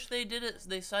just... I wish they did it.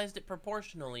 They sized it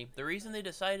proportionally. The reason they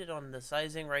decided on the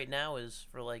sizing right now is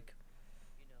for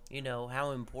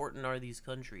how important are these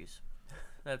countries?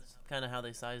 That's kind of how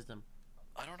they sized them.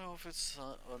 I don't know if it's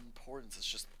importance.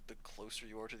 It's just the closer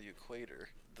you are to the equator,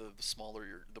 the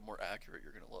smaller the more accurate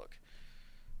you're gonna look,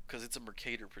 because it's a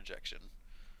Mercator projection.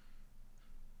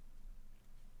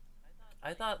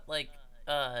 I thought when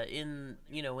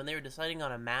they were deciding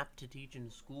on a map to teach in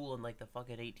school in like the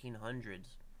fucking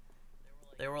 1800s.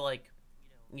 They were like,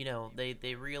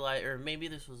 they realized, or maybe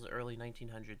this was the early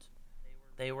 1900s.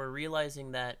 They were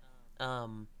realizing that,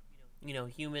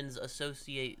 humans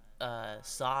associate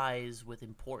size with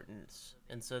importance,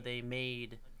 and so they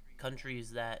made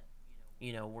countries that,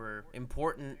 were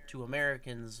important to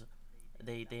Americans.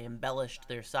 They embellished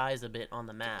their size a bit on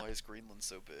the map. Why is Greenland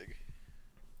so big?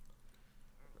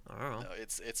 I don't know. No,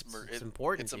 it's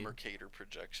important. It's a Mercator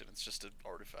projection. It's just an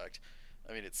artifact.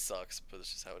 I mean, it sucks, but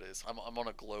it's just how it is. I'm on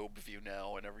a globe view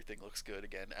now, and everything looks good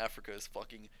again. Africa is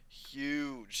fucking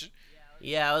huge.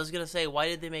 Yeah, I was gonna say, why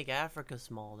did they make Africa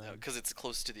small then? Because it's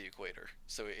close to the equator,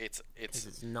 so it's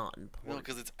not important. No,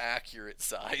 because it's accurate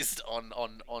sized on.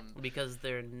 Because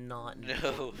they're not.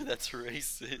 No, that's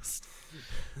racist.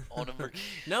 On a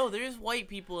No, there's white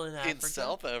people in Africa. In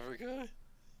South Africa.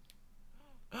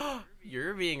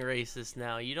 You're being racist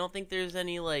now. You don't think there's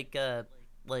any like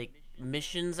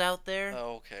missions out there?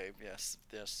 Oh, okay. Yes,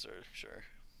 sir. Sure.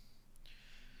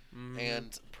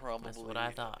 And probably That's what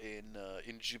I thought. in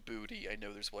Djibouti, I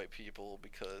know there's white people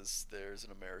because there's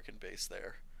an American base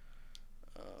there.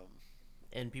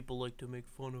 And people like to make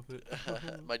fun of it.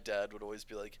 My dad would always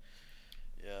be like,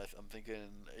 "Yeah, I'm thinking,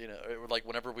 like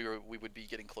whenever we would be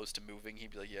getting close to moving,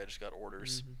 he'd be like, "Yeah, I just got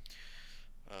orders.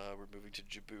 We're moving to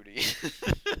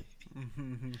Djibouti."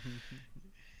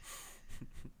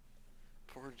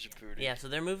 Poor Djibouti. Yeah, so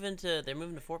they're moving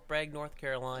to Fort Bragg, North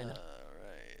Carolina.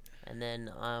 Right. And then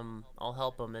I'll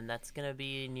help them, and that's gonna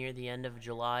be near the end of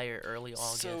July or early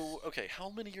August. So okay, how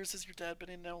many years has your dad been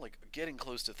in now? Like getting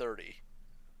close to 30.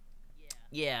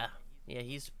 Yeah,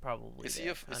 he's probably. Is he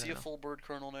a full bird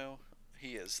colonel now?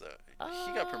 He is though.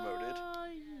 He got promoted.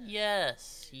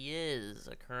 Yes, he is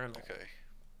a colonel. Okay.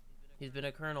 He's been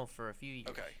a colonel for a few years.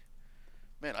 Okay.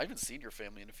 Man, I haven't seen your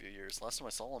family in a few years. Last time I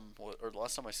saw him, or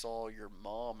last time I saw your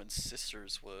mom and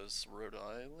sisters was Rhode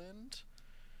Island.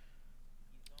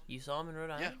 You saw him in Rhode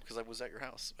Island? Yeah, because I was at your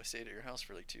house. I stayed at your house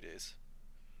for like 2 days.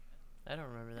 I don't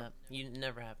remember that. You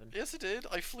never happened. Yes, it did.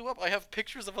 I flew up. I have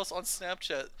pictures of us on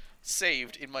Snapchat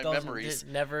saved in my memories.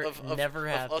 Never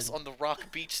happened. Of us on the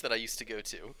rock beach that I used to go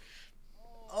to.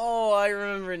 Oh, I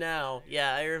remember now.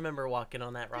 Yeah, I remember walking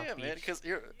on that rock beach. Yeah, man, because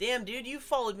you're... Damn, dude, you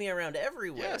followed me around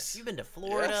everywhere. Yes. You've been to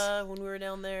Florida when we were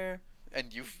down there.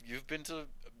 And you've been to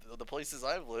the places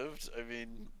I've lived. I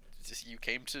mean, you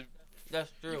came to...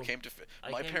 That's true. You came to...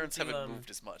 My parents haven't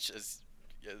moved as much as...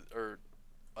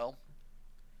 well...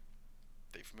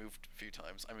 They've moved a few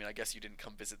times. I mean, I guess you didn't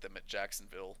come visit them at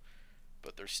Jacksonville,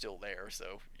 but they're still there,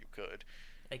 so you could.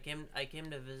 I came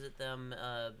to visit them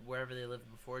wherever they lived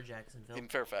before Jacksonville. In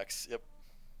Fairfax, yep.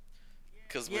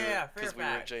 Because we were at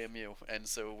JMU, and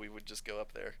so we would just go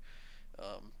up there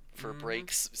for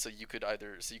breaks. So you could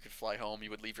fly home.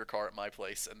 You would leave your car at my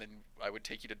place, and then I would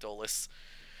take you to Dulles,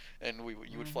 and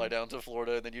you would fly down to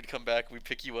Florida, and then you'd come back. We'd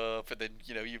pick you up, and then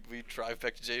we'd drive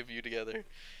back to JMU together.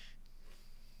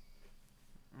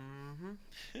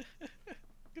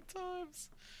 Good times.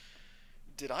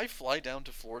 Did I fly down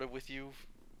to Florida with you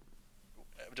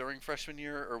during freshman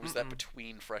year, or was that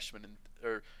between freshman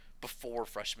or before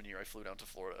freshman year? I flew down to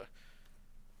Florida.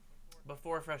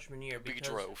 Before freshman year, because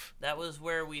we drove. That was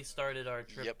where we started our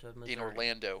trip to Missouri. In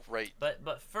Orlando, right?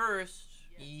 But first,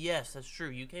 yes, that's true.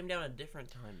 You came down a different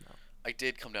time though. I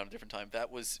did come down a different time.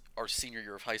 That was our senior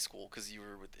year of high school because you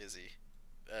were with Izzy.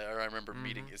 I remember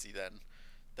meeting Izzy then.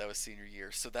 That was senior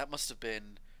year. So that must have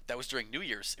been... That was during New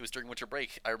Year's. It was during winter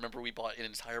break. I remember we bought an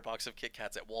entire box of Kit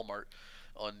Kats at Walmart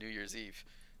on New Year's Eve.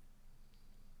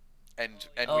 And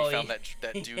we found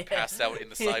that dude passed out in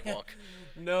the sidewalk.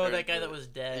 No, that guy that was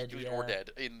dead. Or dead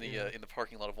in the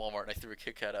parking lot of Walmart, and I threw a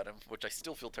Kit Kat at him, which I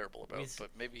still feel terrible about, but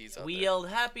maybe he's out We there. yelled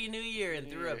Happy New Year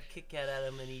and threw a Kit Kat at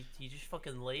him, and he just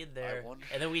fucking laid there.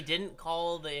 And then we didn't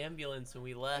call the ambulance, and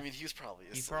we left. I mean, he was probably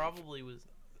asleep. He probably was...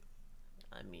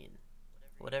 I mean...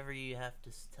 Whatever you have to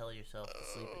tell yourself to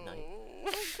sleep at night.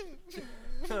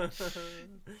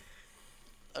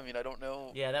 I mean, I don't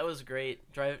know. Yeah, that was great.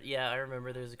 I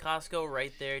remember there's a Costco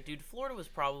right there. Dude, Florida was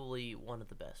probably one of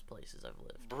the best places I've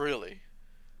lived. Really?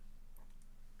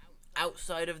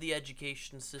 Outside of the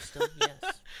education system,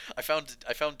 yes. I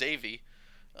found Davy,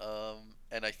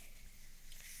 and I...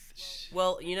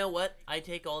 Well, you know what? I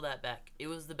take all that back. It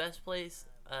was the best place,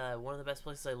 one of the best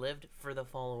places I lived for the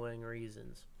following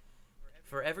reasons.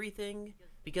 For everything,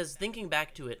 because thinking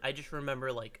back to it, I just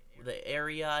remember like the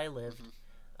area I lived,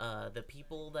 the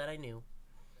people that I knew,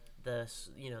 the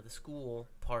school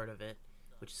part of it,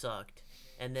 which sucked,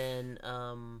 and then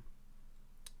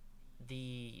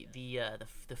the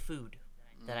food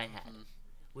that I had,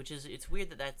 which is it's weird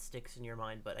that sticks in your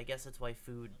mind, but I guess that's why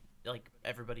food, like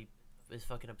everybody is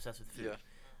fucking obsessed with food.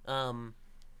 Yeah.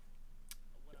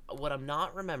 What I'm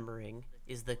not remembering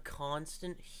is the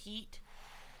constant heat.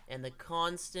 And the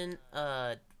constant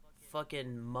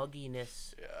fucking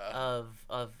mugginess of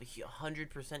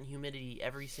 100% humidity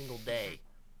every single day.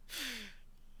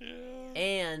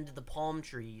 And the palm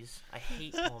trees. I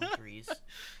hate palm trees.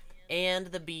 And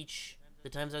the beach. The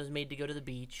times I was made to go to the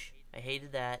beach. I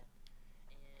hated that.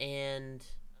 And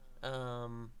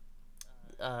the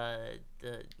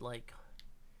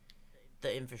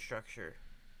infrastructure.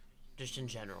 Just in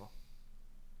general.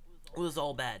 It was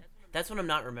all bad. That's what I'm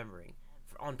not remembering.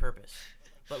 On purpose,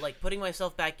 but like putting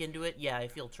myself back into it, I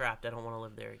feel trapped. I don't want to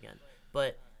live there again.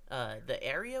 But the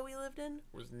area we lived in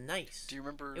was nice. Do you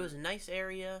remember? It was a nice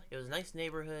area. It was a nice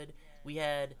neighborhood. We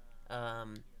had,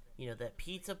 that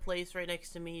pizza place right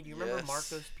next to me. Do you remember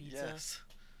Marco's Pizza? Yes.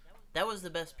 That was the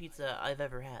best pizza I've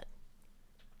ever had.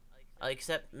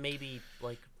 except maybe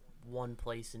like one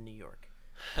place in New York.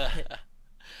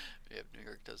 Yeah, New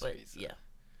York does But pizza. yeah,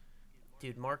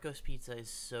 dude, Marco's Pizza is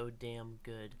so damn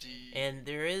good. Do you, And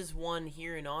there is one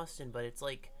here in Austin, but it's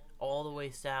like all the way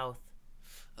south.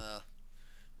 uh,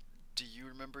 do you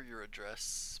remember your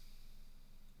address?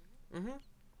 Mhm.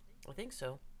 I think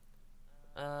so.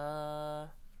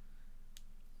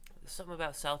 Something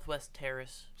about Southwest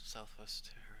Terrace,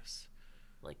 Southwest Terrace.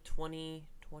 like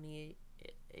 28th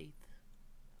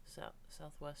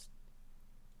Southwest.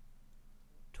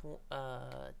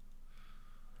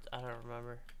 I don't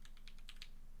remember.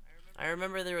 I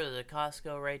remember there was a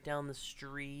Costco right down the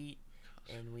street,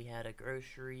 and we had a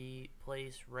grocery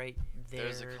place right there.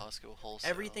 There's a Costco wholesale.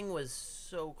 Everything was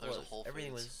so There's close. a Whole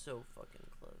Everything Foods. was so fucking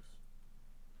close.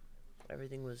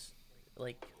 Everything was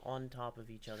like on top of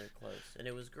each other close, and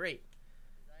it was great.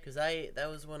 Cause that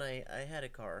was when I had a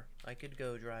car. I could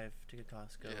go drive to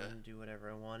Costco and do whatever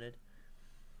I wanted.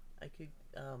 I could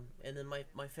and then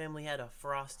my family had a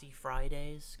Frosty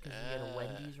Fridays because we had a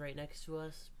Wendy's right next to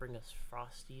us. Bring us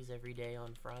Frosties every day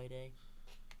on Friday.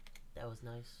 That was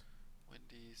nice.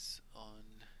 Wendy's on.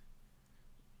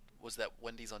 Was that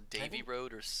Wendy's on Davie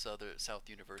Road or South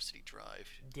University Drive?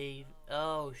 Dave.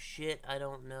 Oh shit! I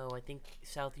don't know. I think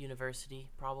South University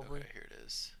probably. Okay, here it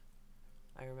is.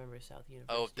 I remember South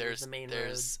University. Oh, was there's the main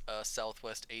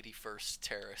Southwest 81st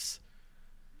Terrace.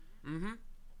 road. Mm-hmm.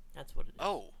 That's what it is.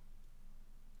 Oh.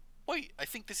 Wait, I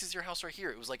think this is your house right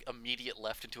here. It was like immediate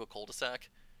left into a cul-de-sac.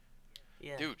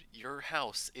 Yeah. Dude, your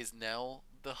house is now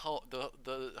the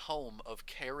home of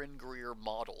Karen Greer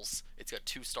Models. It's got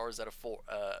 2 stars out of 4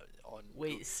 on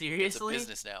Wait, It's a seriously?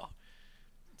 business now.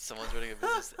 Someone's running a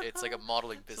business. It's like a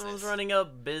modeling business. Someone's running a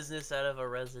business out of a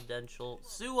residential.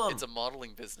 Sue 'em. It's a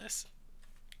modeling business.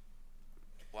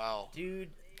 Wow.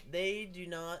 Dude, they do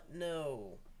not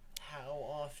know how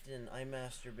often I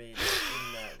masturbated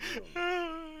in that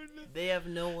room. They have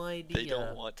no idea. They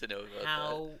don't want to know about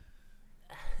how.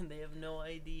 They have no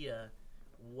idea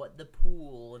what the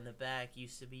pool in the back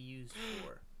used to be used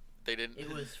for. They didn't. It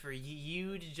was for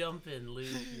you to jump in, Luke.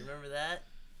 You remember that?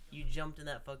 You jumped in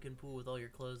that fucking pool with all your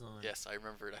clothes on. Yes, I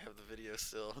remember it. I have the video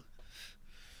still.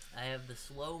 I have the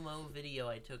slow-mo video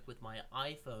I took with my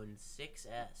iPhone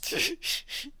 6S.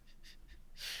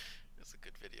 It's a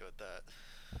good video at that.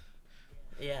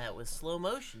 Yeah, it was slow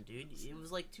motion, dude. It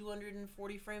was like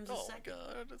 240 frames a Oh my second.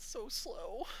 god, it's so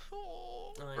slow.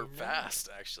 Oh. I Or know. fast,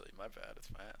 actually. My bad, it's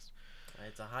fast.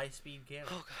 It's a high-speed camera.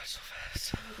 Oh god, so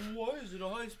fast. Why is it a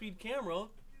high-speed camera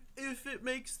if it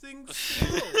makes things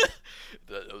slow?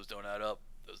 Those don't add up.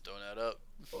 Those don't add up.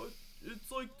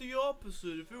 It's like the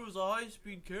opposite. If it was a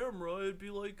high-speed camera, it'd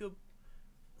be like a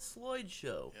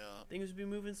slideshow. Yeah. Things would be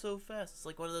moving so fast. It's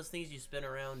like one of those things you spin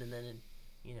around and then,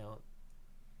 you know,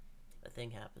 a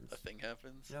thing happens. A thing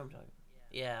happens? You know what I'm talking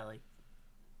about? Yeah, like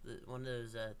one of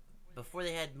those, before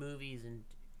they had movies and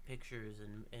pictures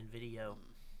and video,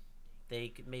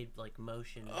 they made like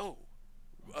motion Oh.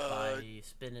 by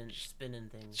spinning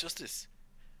things. Justice.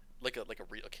 Like a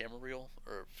camera reel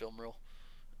or a film reel?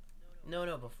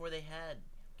 No, before they had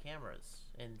cameras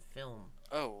and film.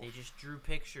 Oh. They just drew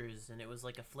pictures and it was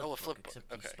like a flip Oh, a book, flip book,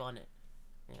 except okay. you spun it.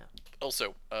 Yeah.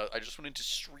 Also, I just went into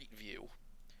Street View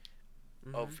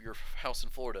Mhm. of your house in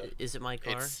Florida. Is it my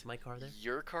car? It's- My car there?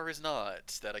 Your car is not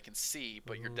that I can see,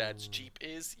 but your dad's Ooh. Jeep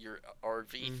is. Your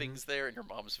RV thing's there, and your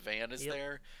mom's van is Yep.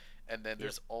 there. And then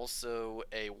there's also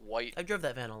a white. I drove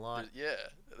that van a lot. Yeah,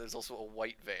 there's also a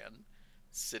white van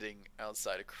sitting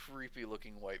outside, a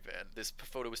creepy-looking white van. This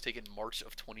photo was taken March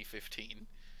of 2015,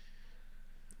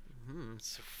 Hmm.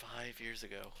 so 5 years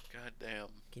ago. God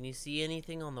damn. Can you see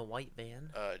anything on the white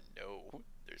van? No,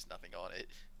 there's nothing on it.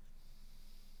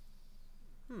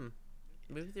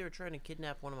 Maybe they were trying to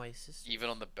kidnap one of my sisters. Even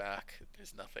on the back,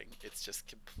 there's nothing. It's just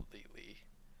completely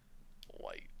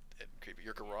white and creepy.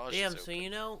 Your garage Damn, is so open. you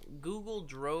know, Google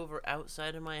drove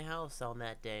outside of my house on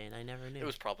that day, and I never knew. It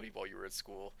was probably while you were at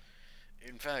school.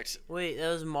 In fact, Wait, that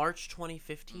was March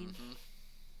 2015? mhm.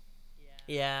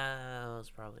 Yeah, I was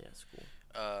probably at school.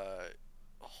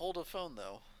 Hold a phone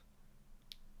though.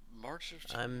 March of.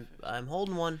 I'm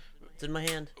holding one. It's in my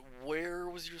hand. Where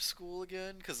was your school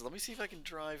again? Because let me see if I can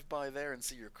drive by there and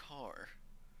see your car.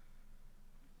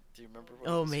 Do you remember? What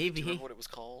Oh, it was, maybe. Do you remember what it was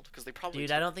called? Because they probably.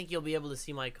 Dude, I don't think you'll be able to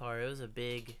see my car. There was a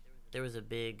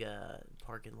big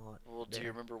parking lot. Well, do you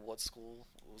there. remember what school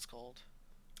it was called?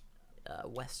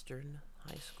 Western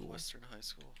High School. Western High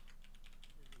School.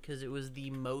 Because it was the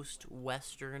most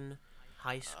Western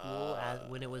high school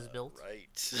when it was built.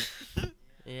 Right.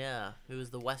 Yeah, it was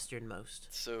the westernmost.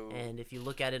 So. And if you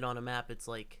look at it on a map, it's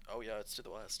like Oh yeah, it's to the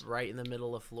west. right in the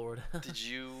middle of Florida. Did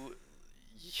you?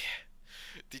 Yeah.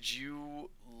 Did you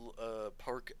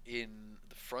park in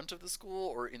the front of the school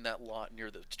or in that lot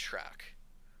near the track?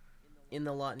 In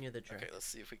the lot near the track. Okay, let's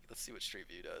see what Street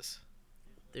View does.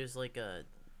 There's like a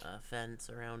fence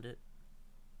around it.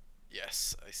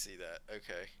 Yes, I see that.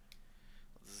 Okay.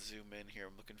 Let's zoom in here.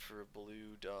 I'm looking for a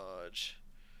blue Dodge.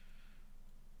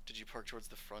 Did you park towards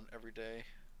the front every day?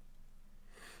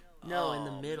 No, in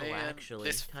the middle, man.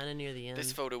 actually. Kind of near the end.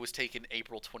 This photo was taken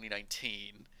April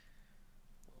 2019.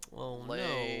 Oh,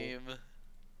 Lame. no.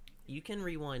 You can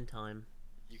rewind time.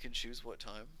 You can choose what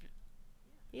time?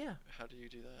 Yeah. How do you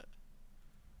do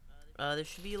that? There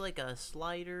should be like a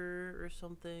slider or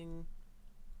something.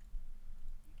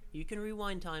 You can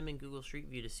rewind time in Google Street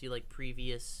View to see like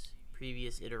previous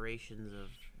iterations of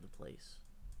the place.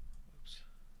 Oops.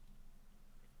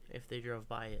 If they drove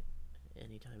by it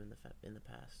anytime in the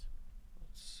past.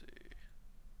 Let's see.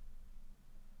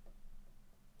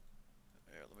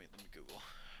 Yeah, let me Google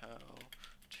how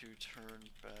to turn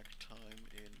back time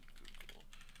in Google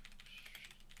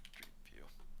Street View.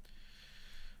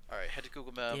 All right, head to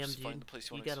Google Maps. Damn, dude, find the place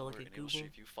you want to gotta explore. look at Enable Google.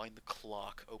 Street View. Find the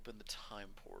clock. Open the time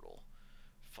portal.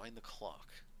 Find the clock.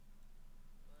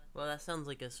 Well, that sounds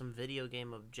like some video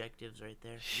game objectives right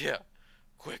there. Yeah,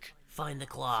 quick. Find the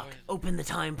clock. Open the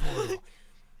time portal.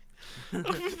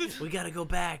 We gotta go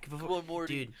back before. Come on,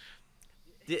 Morty.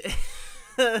 Dude.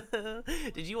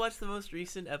 Did you watch the most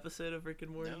recent episode of Rick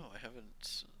and Morty? No, I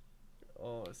haven't.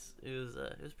 Oh, it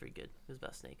was pretty good. It was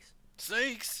about snakes.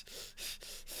 Snakes.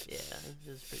 Yeah, it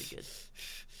was pretty good.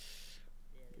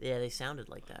 Yeah, they sounded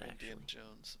like that actually. Indiana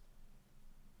Jones.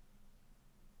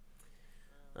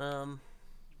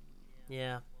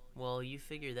 Yeah. Well, you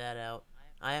figure that out.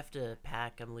 I have to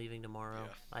pack. I'm leaving tomorrow.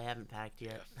 Yeah. I haven't packed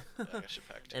yet. Yeah, I should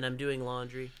pack too. And I'm doing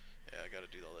laundry. Yeah, I gotta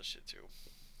do all that shit too.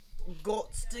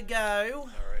 Gots to go.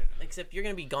 Alright. Except you're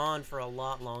gonna be gone for a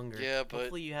lot longer. Yeah, but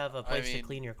hopefully you have a place to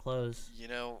clean your clothes. You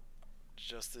know,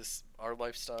 just our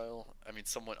lifestyle. I mean,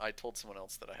 I told someone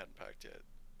else that I hadn't packed yet.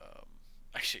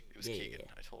 Actually, it was Keegan.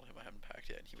 Yeah. I told him I haven't packed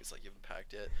yet, and he was like, "You haven't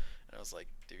packed yet?" And I was like,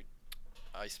 "Dude,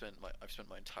 I've spent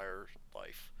my entire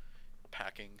life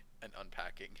packing and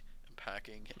unpacking and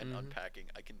packing and unpacking.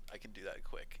 I can do that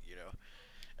quick, you know."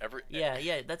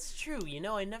 Yeah, that's true. You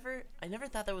know, I never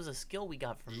thought that was a skill we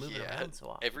got from moving around so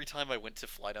often. Every time I went to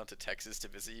fly down to Texas to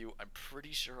visit you, I'm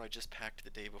pretty sure I just packed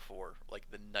the day before, like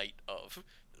the night of,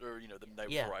 or the night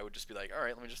before. I would just be like, all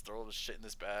right, let me just throw all this shit in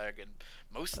this bag, and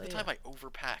most of the time I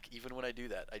overpack. Even when I do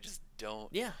that, I just don't.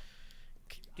 Yeah.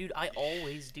 Dude, I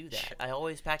always do that. I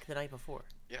always pack the night before.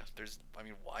 Yeah,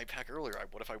 why pack earlier?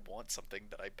 What if I want something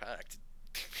that I packed?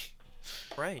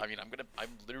 Right. I mean, I'm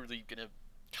literally gonna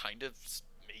kind of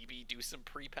maybe do some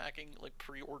pre-packing, like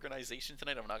pre-organization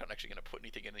tonight. I'm not actually gonna put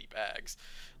anything in any bags.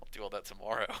 I'll do all that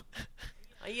tomorrow.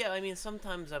 Yeah, I mean,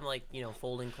 sometimes I'm like,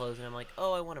 folding clothes, and I'm like,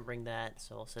 oh, I want to bring that,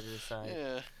 so I'll set it aside.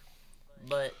 Yeah.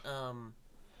 But,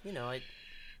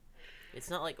 it's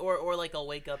not like, or like I'll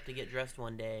wake up to get dressed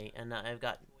one day, and I've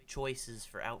got choices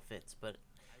for outfits, but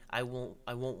I won't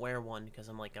wear one because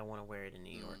I'm like, I want to wear it in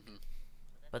New York. Mm-hmm.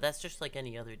 But that's just like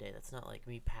any other day. That's not like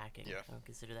me packing. Yeah. I don't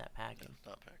consider that packing.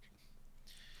 No, not packing.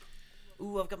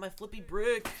 Ooh, I've got my flippy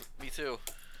brick. Me too.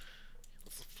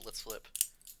 Let's flip.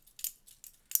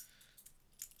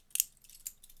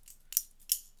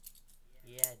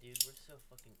 Yeah, dude, we're so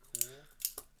fucking cool.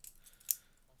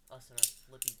 Us and our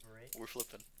flippy brick. We're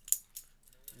flipping.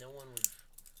 No one would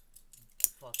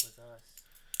fuck with us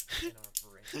and our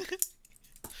brick.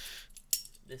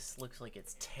 This looks like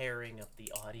it's tearing up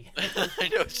the audio. I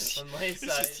know. It's on my it's side.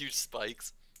 just huge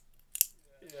spikes.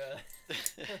 Yeah.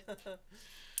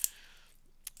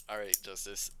 All right,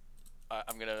 Justice.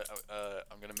 I'm gonna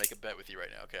make a bet with you right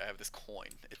now. Okay, I have this coin.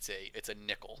 It's a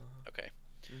nickel. Okay,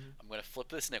 I'm gonna flip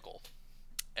this nickel,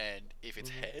 and if it's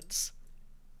heads,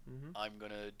 I'm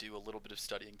gonna do a little bit of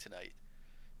studying tonight.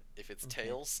 If it's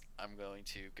tails, I'm going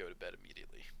to go to bed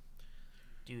immediately.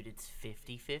 Dude, it's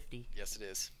 50-50. Yes, it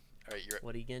is. All right,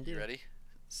 What are you gonna do? You ready?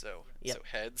 So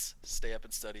heads, stay up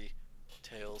and study.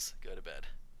 Tails, go to bed.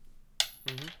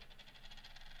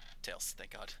 Tails,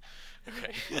 thank God.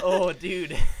 Okay. Oh,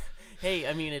 dude. Hey,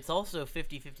 I mean, it's also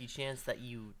 50-50 chance that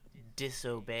you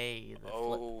disobey the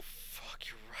flip. Fuck,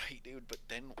 you're right, dude. But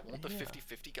then won't the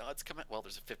 50-50 gods come out? Well,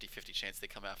 there's a 50-50 chance they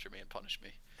come after me and punish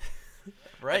me.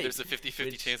 Right. And there's a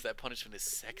 50-50 chance that punishment is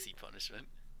sexy punishment.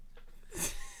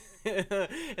 And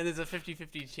there's a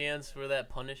 50-50 chance where that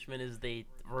punishment is they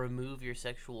remove your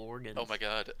sexual organs. Oh my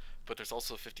God. But there's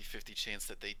also a 50-50 chance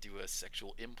that they do a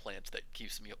sexual implant that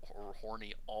keeps me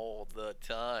horny all the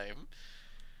time.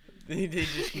 They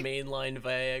just mainline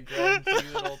Viagra into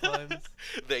you at all times.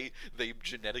 They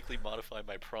genetically modify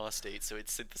my prostate so it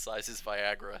synthesizes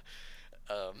Viagra.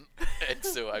 And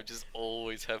so I just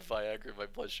always have Viagra in my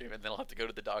bloodstream, and then I'll have to go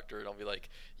to the doctor, and I'll be like,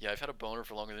 "Yeah, I've had a boner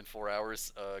for longer than 4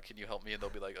 hours. Can you help me?" And they'll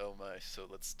be like, "Oh my, so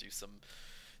let's do some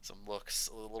looks,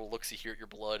 a little looksy here at your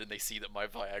blood," and they see that my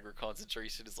Viagra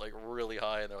concentration is like really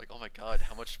high, and they're like, "Oh my God,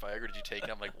 how much Viagra did you take?"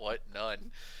 And I'm like, "What?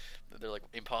 None." And they're like,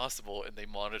 "Impossible," and they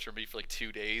monitor me for like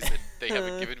 2 days, and they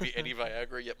haven't given me any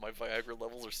Viagra yet. My Viagra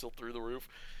levels are still through the roof.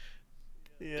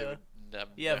 Yeah.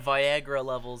 Yeah, Viagra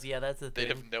levels. Yeah, that's the thing.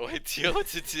 They'd have no idea what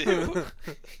to do.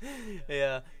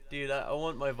 Yeah, dude, I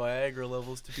want my Viagra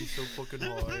levels to be so fucking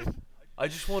high. I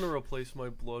just want to replace my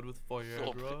blood with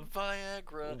Viagra. Oh,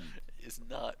 Viagra is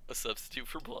not a substitute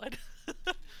for blood.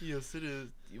 Yes, it is.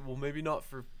 Well, maybe not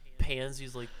for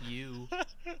pansies like you.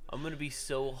 I'm gonna be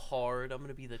so hard. I'm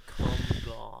gonna be the cum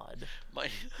god.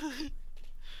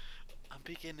 I'm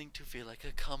beginning to feel like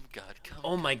a cum god.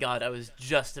 Oh my God, I was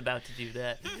just about to do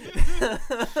that.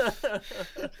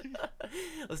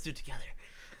 Let's do it together.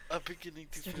 I'm beginning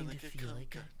to feel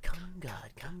like a cum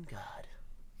god.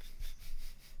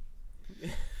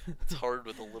 It's hard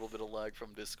with a little bit of lag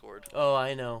from Discord. Oh,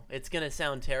 I know. It's gonna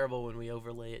sound terrible when we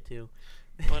overlay it too.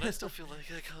 But I still feel like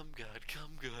a cum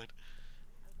god.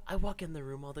 I walk in the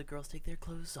room while the girls take their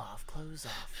clothes off.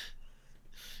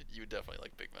 You would definitely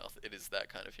like Big Mouth. It is that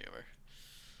kind of humor.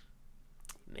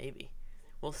 Maybe.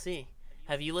 We'll see.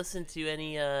 Have you listened to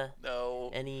any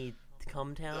No. Any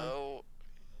Cumtown? No.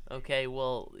 Okay,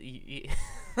 well,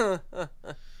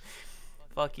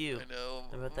 fuck you. I know.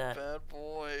 How about I'm that? a bad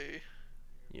boy.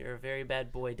 You're a very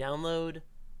bad boy. Download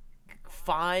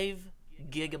 5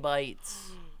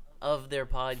 gigabytes of their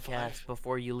podcast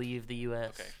before you leave the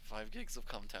U.S. Okay, 5 gigs of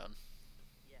Cumtown.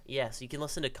 Yeah, so you can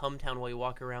listen to Cumtown while you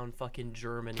walk around fucking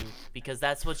Germany, because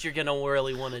that's what you're gonna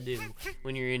really want to do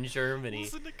when you're in Germany.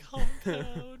 Listen to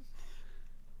Cumtown.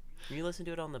 Can you listen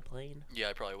to it on the plane? Yeah,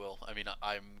 I probably will. I mean,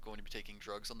 I'm going to be taking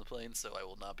drugs on the plane, so I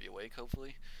will not be awake,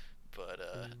 hopefully. But,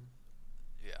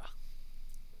 yeah.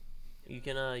 You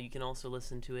can also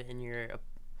listen to it in your.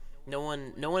 No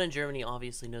one in Germany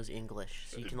obviously knows English,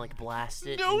 so you can like blast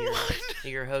it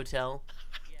in your hotel.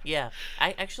 Yeah,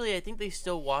 I think they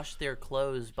still wash their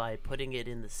clothes by putting it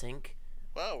in the sink.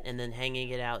 Wow. And then hanging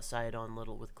it outside on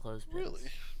with clothespins. Really?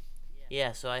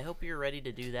 Yeah, so I hope you're ready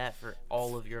to do that for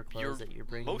all of your clothes that you're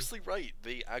bringing. Mostly right.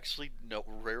 They actually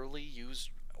rarely use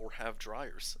or have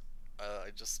dryers.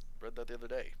 I just read that the other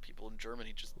day. People in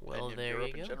Germany and in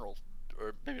Europe in general,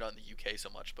 or maybe not in the UK so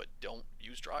much, but don't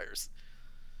use dryers.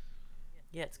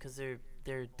 Yeah, it's because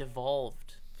they're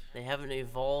devolved. They haven't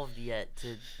evolved yet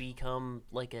to become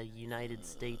like a United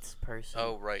States person.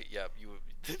 Oh right, yeah.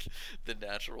 The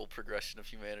natural progression of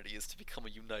humanity is to become a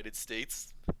United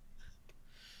States.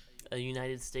 A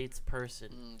United States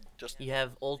person. You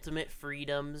have ultimate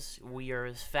freedoms. We are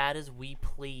as fat as we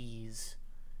please,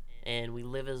 and we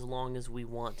live as long as we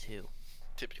want to.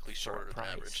 Typically shorter than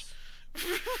average.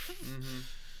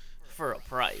 For a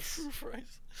price.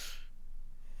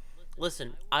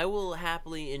 Listen, I will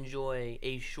happily enjoy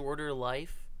a shorter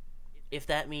life if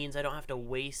that means I don't have to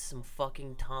waste some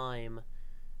fucking time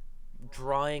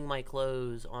drying my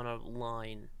clothes on a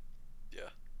line. Yeah.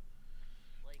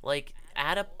 Like,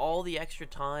 add up all the extra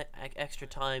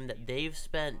time that they've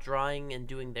spent drying and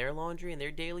doing their laundry and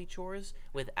their daily chores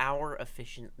with our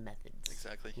efficient methods.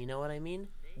 Exactly. You know what I mean?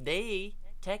 They,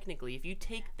 technically, if you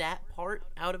take that part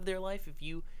out of their life, if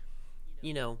you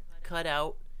cut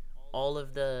out all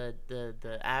of the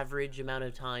average amount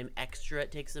of time extra it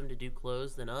takes them to do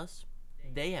clothes than us,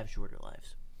 they have shorter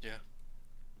lives. Yeah.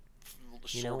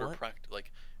 Shorter,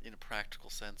 like in a practical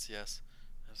sense, yes,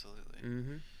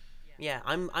 absolutely. Yeah,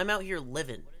 I'm out here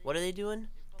living. What are they doing?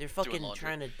 They're fucking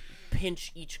trying to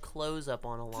pinch each clothes up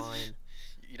on a line.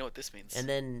 You know what this means? And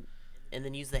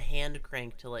then use the hand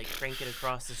crank to like crank it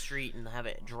across the street and have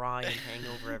it dry and hang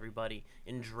over everybody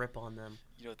and drip on them.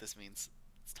 You know what this means?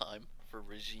 It's time for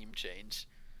regime change.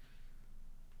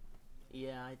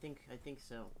 Yeah, I think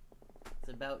so.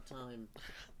 It's about time.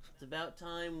 It's about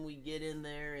time we get in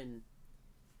there and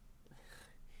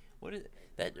what is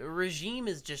that? Regime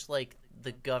is just like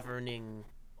the governing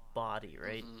body,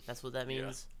 right? That's what that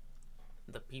means.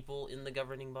 Yeah. The people in the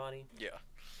governing body. Yeah.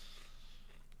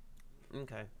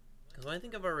 Okay. Because when I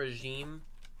think of a regime,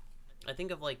 I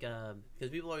think of like because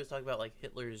people always talk about like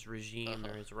Hitler's regime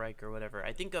or his Reich or whatever.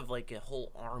 I think of like a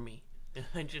whole army.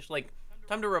 And just like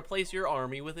time to replace your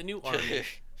army with a new army.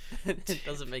 It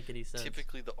doesn't make any sense.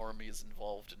 Typically, the army is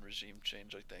involved in regime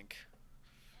change, I think.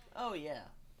 Oh yeah.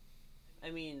 I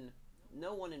mean,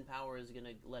 no one in power is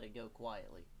gonna let it go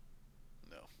quietly.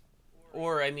 No.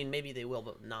 Or I mean, maybe they will,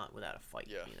 but not without a fight.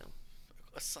 Yeah. You know.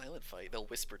 a silent fight. They'll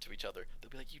whisper to each other.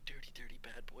 They'll be like, "You dirty, dirty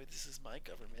bad boy, this is my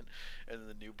government," and then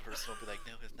the new person will be like,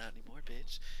 "No, it's not anymore,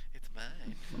 bitch. It's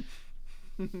mine."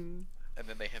 And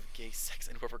then they have gay sex,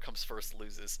 and whoever comes first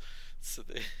loses. So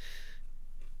they,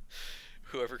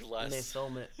 whoever last. And they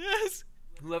film it. Yes.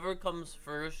 Whoever comes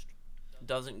first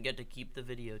doesn't get to keep the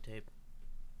videotape.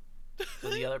 So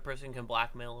the other person can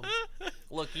blackmail him.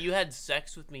 Look, you had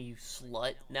sex with me, you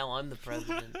slut. Now I'm the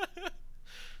president.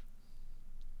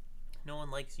 No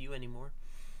one likes you anymore.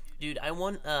 Dude, I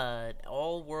want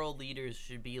all world leaders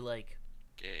should be like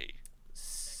gay.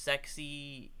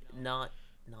 Sexy, not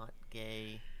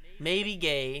gay. Maybe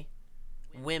gay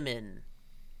women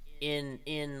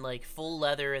in like full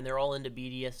leather, and they're all into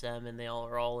BDSM, and they all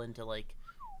are all into like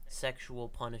sexual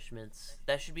punishments.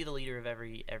 That should be the leader of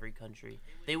every country.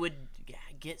 They would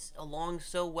get along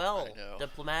so well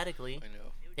diplomatically. I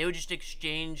know. They would just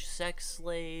exchange sex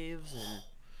slaves and,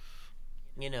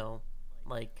 you know,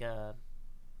 like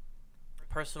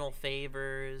personal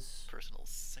favors. Personal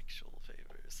sexual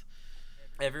favors.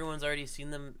 Everyone's already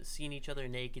seen each other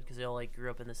naked because they all like grew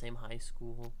up in the same high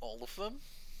school. All of them?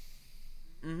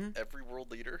 Mm-hmm. Every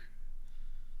world leader?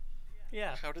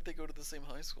 Yeah. How did they go to the same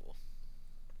high school?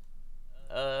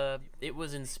 It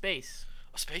was in space.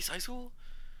 A space high school?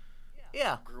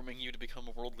 Yeah. Grooming you to become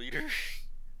a world leader?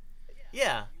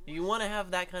 Yeah. You want to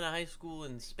have that kind of high school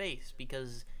in space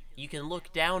because you can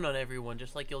look down on everyone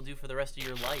just like you'll do for the rest of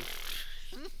your life.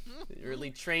 It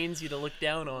really trains you to look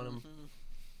down on them.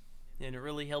 And it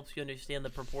really helps you understand the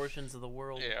proportions of the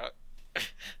world. Yeah.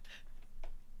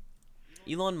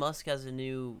 Elon Musk has a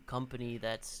new company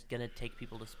that's going to take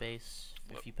people to space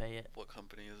if you pay it. What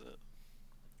company is it?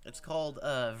 It's called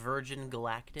Virgin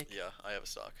Galactic. Yeah, I have a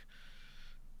stock.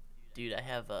 Dude, I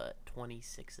have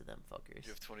 26 of them fuckers.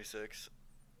 You have 26?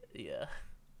 Yeah.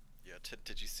 Yeah,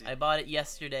 did you see? I bought it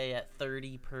yesterday at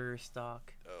 30 per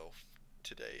stock. Oh,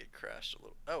 today it crashed a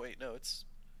little. Oh, wait, no, it's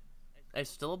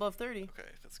still above 30. okay,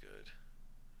 that's good.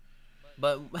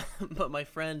 But my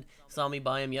friend saw me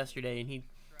buy him yesterday, and he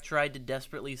tried to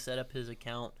desperately set up his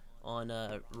account on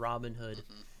Robinhood.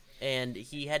 Mm-hmm. And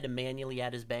he had to manually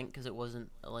add his bank because it wasn't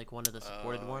like one of the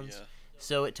supported ones. Yeah.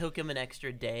 So it took him an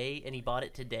extra day, and he bought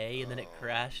it today, and then it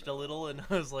crashed a little, and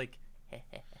I was like,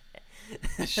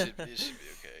 It should be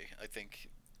okay. I think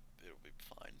it'll be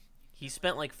fine. He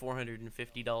spent like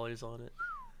 $450 on it.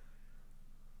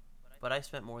 But I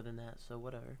spent more than that, so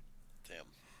whatever. Damn.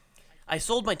 I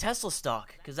sold my Tesla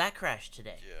stock because that crashed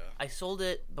today. Yeah. I sold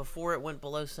it before it went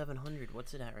below 700.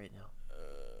 What's it at right now?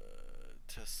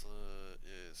 Tesla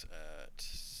is at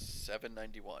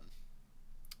 791.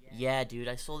 Yeah, dude,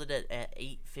 I sold it at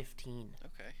 815.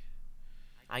 Okay.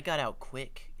 I got out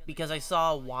quick because I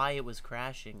saw why it was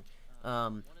crashing.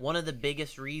 One of the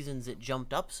biggest reasons it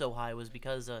jumped up so high was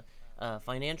because a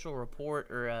financial report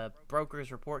or a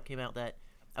broker's report came out that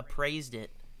appraised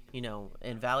it, you know,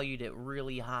 and valued it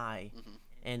really high. Mm-hmm.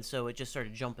 And so it just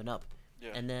started jumping up.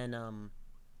 Yeah. And then,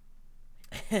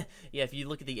 yeah, if you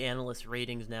look at the analyst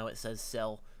ratings now, it says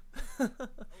sell.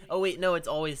 Oh, wait, no, it's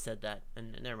always said that.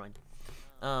 And never mind.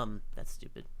 That's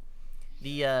stupid.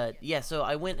 So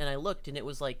I went and I looked, and it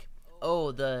was like,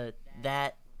 oh,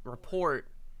 that report,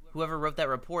 whoever wrote that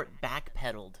report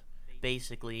backpedaled,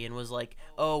 basically, and was like,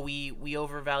 oh, we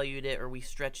overvalued it, or we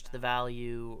stretched the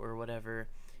value, or whatever,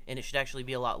 and it should actually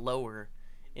be a lot lower.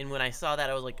 And when I saw that,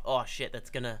 I was like, oh shit, that's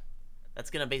gonna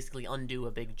basically undo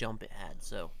a big jump it had.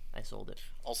 So I sold it.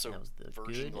 Also,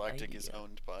 Virgin Galactic is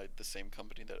owned by the same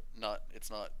company that it's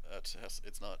not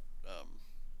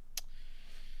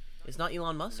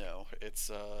Elon Musk? No,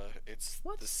 it's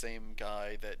what? The same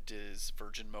guy that does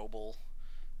Virgin Mobile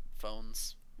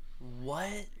phones.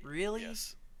 What? Really?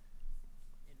 Yes.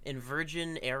 In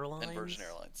Virgin Airlines? And Virgin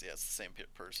Airlines, yeah, it's the same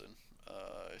person.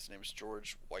 His name is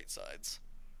George Whitesides.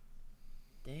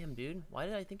 Damn, dude. Why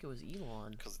did I think it was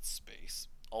Elon? Because it's space.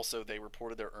 Also, they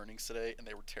reported their earnings today, and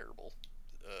they were terrible.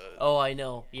 Oh, I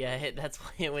know. Yeah, that's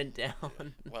why it went down.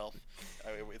 Yeah. Well,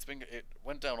 it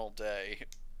went down all day,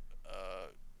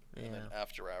 and then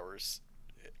after hours,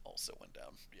 it also went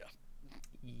down. Yeah.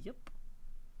 Yep.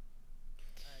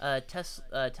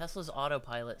 Tesla's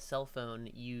autopilot cell phone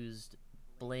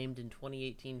blamed in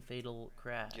 2018 fatal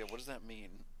crash. Yeah, what does that mean?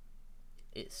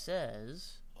 It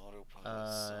says autopilot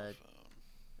cell phone.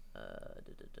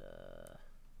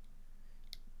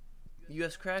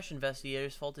 U.S. crash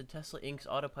investigators faulted Tesla Inc.'s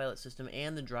autopilot system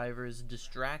and the driver's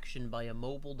distraction by a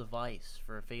mobile device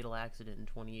for a fatal accident in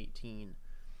 2018.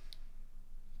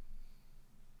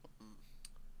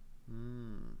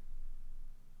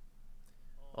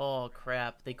 Oh,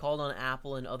 crap. They called on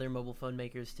Apple and other mobile phone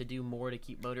makers to do more to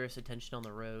keep motorists' attention on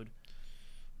the road.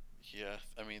 Yeah,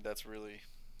 I mean that's really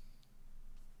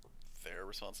their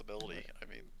responsibility. I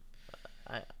mean,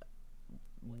 I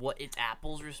what it's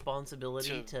Apple's responsibility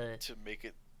to to. to make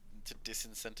it to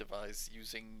disincentivize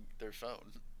using their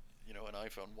phone, an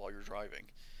iPhone while you're driving.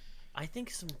 I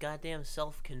think some goddamn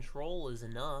self control is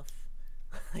enough.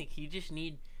 Like you just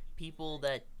need people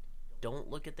that don't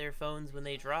look at their phones when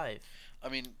they drive. I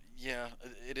mean, yeah,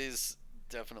 it is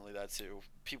definitely that too.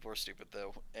 People are stupid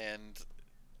though, and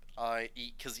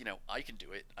because I can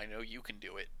do it. I know you can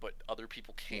do it, but other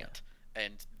people Yeah. can't,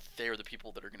 and they're the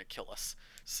people that are gonna kill us.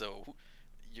 So,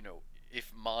 you know,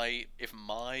 if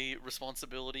my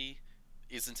responsibility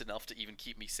isn't enough to even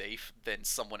keep me safe, then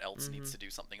someone else needs Mhm. to do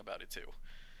something about it too.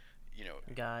 You know,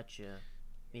 Gotcha.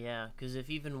 Yeah, because if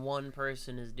even one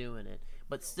person is doing it,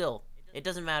 but still, it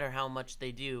doesn't matter how much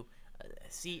they do.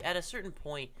 See, at a certain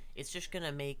point, it's just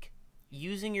gonna make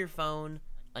using your phone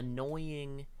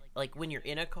annoying. Like when you're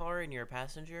in a car and you're a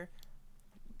passenger,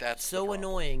 that's the so problem.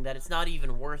 annoying that it's not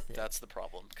even worth it. That's the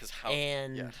problem. Because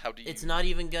And how do it's you, not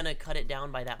even gonna cut it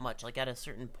down by that much. Like at a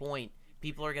certain point,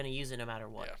 people are gonna use it no matter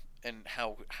what. yeah, and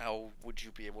how would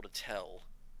you be able to tell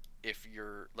if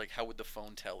you're like how would the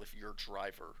phone tell if you're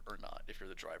driver or not, if you're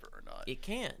the driver or not? It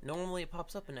can't. Normally, it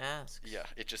pops up and asks. Yeah,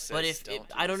 it just But says if don't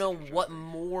do I don't this know if you're what driving.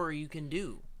 more you can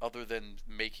do. Other than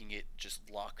making it just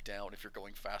lock down if you're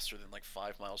going faster than like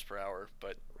 5 miles per hour,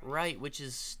 but Right, which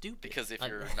is stupid. because if Like,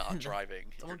 you're not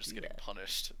driving, you're don't just do getting that.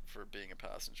 punished for being a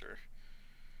passenger.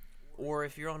 Or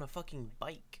if you're on a fucking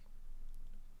bike.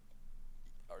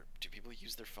 Do people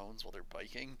use their phones while they're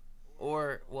biking?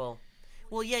 Or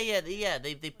yeah.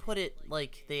 They put it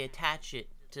like they attach it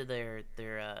to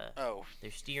Oh,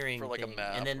 their steering for like a thing,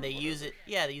 map and then or they use whatever.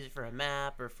 it. Yeah, they use it for a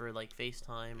map or for like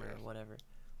FaceTime Yeah. or whatever.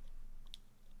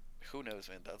 Who knows,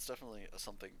 man? That's definitely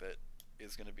something that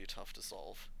is going to be tough to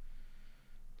solve.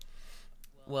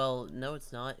 Well, no,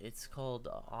 it's not. It's called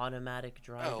automatic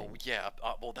driving. Oh yeah,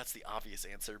 well that's the obvious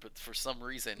answer, but for some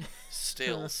reason,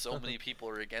 still so many people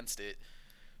are against it,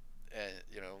 and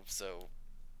so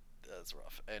that's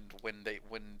rough. And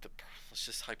let's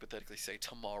just hypothetically say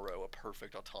tomorrow a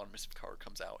perfect autonomous car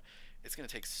comes out, it's gonna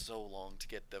take so long to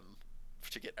get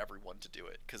everyone to do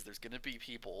it, because there's gonna be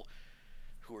people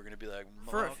who are gonna be like,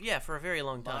 For a very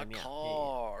long my time. Yeah.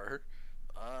 car.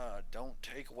 Don't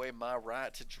take away my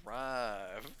right to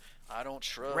drive. I don't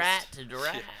trust. Rat to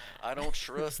drive. I don't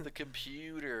trust the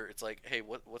computer. It's like, hey,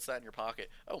 what's that in your pocket?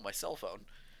 Oh, my cell phone.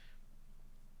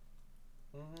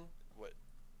 Mm-hmm. What?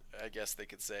 I guess they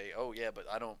could say, oh yeah, but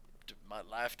I don't. My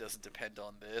life doesn't depend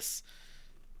on this.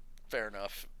 Fair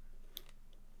enough.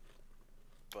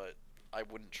 But I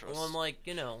wouldn't trust. Well, I'm like,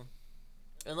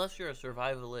 unless you're a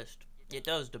survivalist, it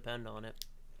does depend on it.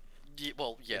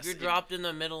 Well, yes. If you're dropped in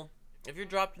the middle, if your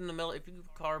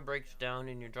car breaks down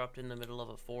and you're dropped in the middle of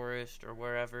a forest or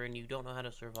wherever and you don't know how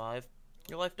to survive,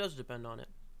 your life does depend on it.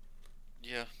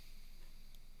 Yeah.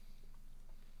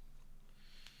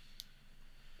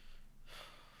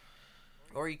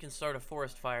 Or you can start a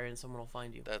forest fire and someone will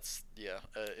find you. That's yeah.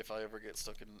 If I ever get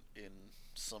stuck in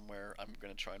somewhere, I'm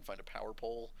gonna try and find a power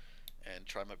pole, and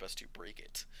try my best to break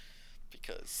it,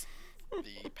 because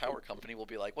the power company will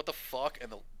be like, "What the fuck?" and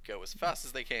they'll go as fast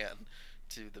as they can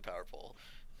to the power pole.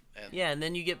 And Yeah, and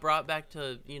then you get brought back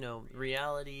to,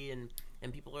 reality and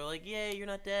people are like, "Yay, you're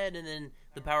not dead." And then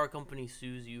the power company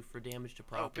sues you for damage to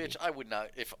oh, property. bitch, I would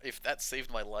not if that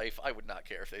saved my life. I would not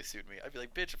care if they sued me. I'd be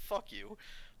like, "Bitch, fuck you."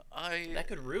 That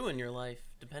could ruin your life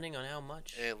depending on how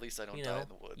much At least I don't die in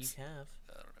the woods. you have.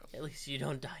 I don't know. At least you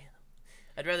don't die in them.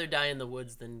 I'd rather die in the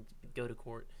woods than go to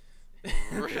court.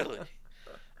 Really?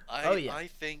 Oh, yeah. I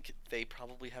think they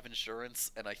probably have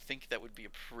insurance, and I think that would be a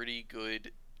pretty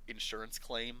good insurance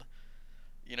claim.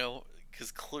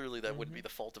 Because clearly that wouldn't be the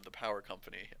fault of the power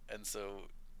company, and so,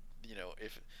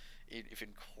 if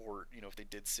in court, if they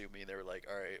did sue me, and they were like,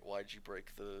 "All right, why'd you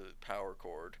break the power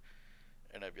cord?"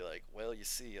 And I'd be like, "Well, you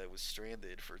see, I was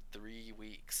stranded for 3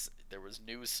 weeks. There was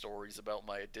news stories about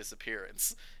my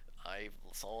disappearance. I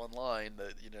saw online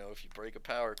that if you break a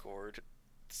power cord,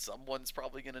 someone's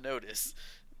probably gonna notice."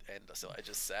 And so I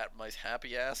just sat my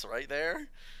happy ass right there,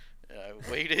 and I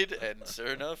waited, and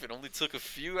sure enough, it only took a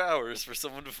few hours for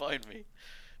someone to find me.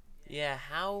 Yeah,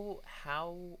 how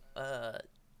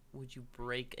would you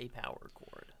break a power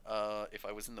cord? If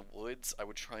I was in the woods, I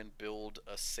would try and build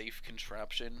a safe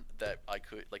contraption that I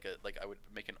could I would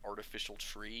make an artificial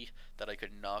tree that I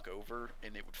could knock over,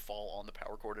 and it would fall on the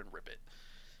power cord and rip it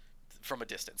from a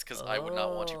distance, because I would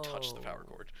not want to touch the power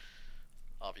cord.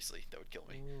 Obviously, that would kill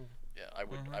me. Ooh. Yeah, I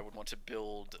would want to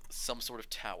build some sort of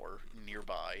tower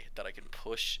nearby that I can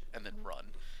push and then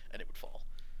run, and it would fall.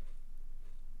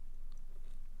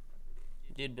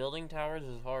 Dude, building towers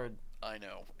is hard. I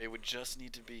know. It would just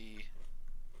need to be...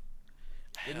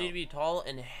 They need to be tall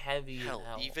and heavy as hell,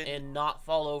 even... and not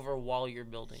fall over while you're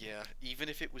building. Yeah, even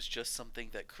if it was just something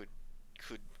that could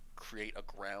create a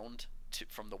ground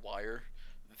from the wire,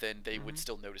 then they would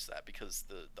still notice that, because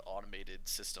the automated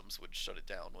systems would shut it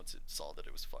down once it saw that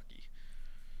it was fucky.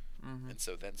 And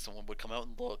so then someone would come out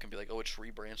and look and be like, oh, a tree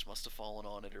branch must have fallen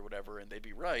on it or whatever, and they'd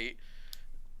be right,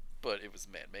 but it was a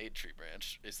man-made tree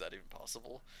branch. Is that even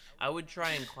possible? I would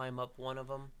try and climb up one of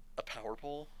them. A power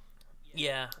pole?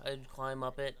 Yeah, I'd climb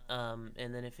up it, and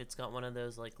then if it's got one of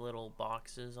those like little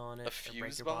boxes on it, a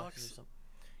fuse box? Or something,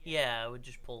 yeah, I would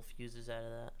just pull fuses out of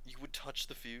that. You would touch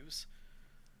the fuse?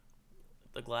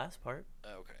 The glass part.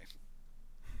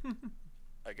 Okay.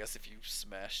 I guess if you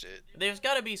smashed it. There's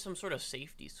got to be some sort of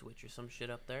safety switch or some shit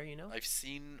up there, you know? I've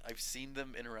seen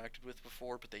them interacted with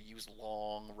before, but they use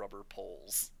long rubber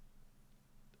poles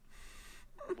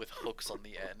with hooks on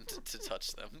the end to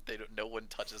touch them. No one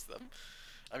touches them.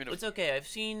 I mean, it's okay. I've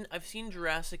seen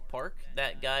Jurassic Park.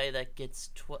 That guy that gets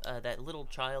that little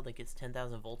child that gets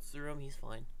 10,000 volts through him. He's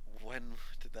fine. When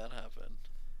did that happen?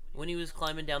 When he was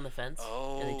climbing down the fence.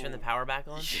 Oh. And they turned the power back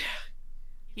on. Yeah.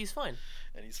 He's fine.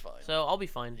 And he's fine. So I'll be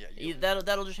fine. Yeah,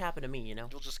 that'll just happen to me, you know.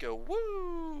 You'll just go,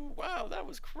 woo! Wow, that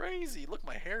was crazy. Look,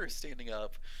 my hair is standing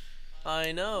up.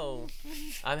 I know.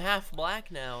 I'm half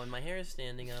black now, and my hair is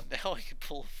standing up. Now I can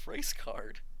pull a race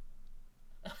card.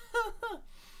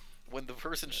 When the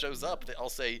person shows up, I'll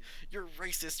say, "You're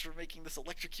racist for making this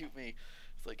electrocute me."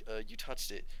 It's like, you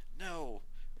touched it. No,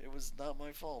 it was not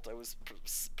my fault. I was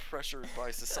pressured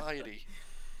by society.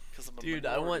 Dude,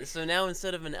 minority. So now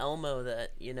instead of an Elmo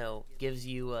that, you know, gives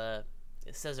you it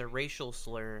says a racial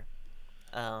slur,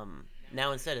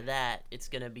 now instead of that, it's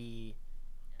gonna be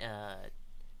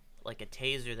like a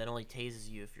taser that only tases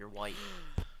you if you're white.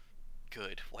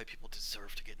 Good. White people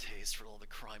deserve to get tased for all the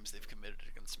crimes they've committed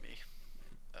against me.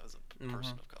 As a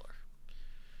person of color.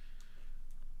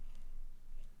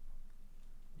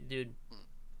 Dude,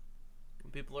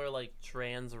 people are like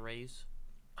trans race.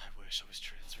 I wish I was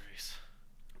trans race.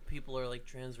 People are like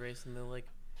trans race and they're like,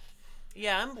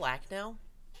 yeah, I'm black now.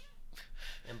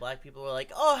 And black people are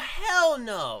like, oh, hell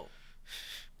no.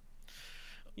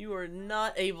 You are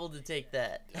not able to take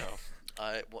that.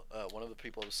 No. One of the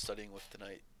people I was studying with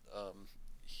tonight,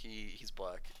 he's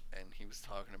black, and he was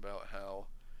talking about how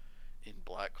in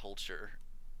black culture,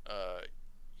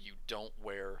 you don't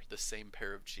wear the same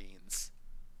pair of jeans,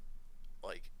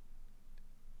 like,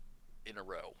 in a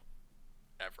row,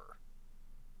 ever,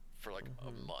 for like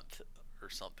a month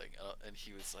or something. And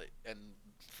he was like, and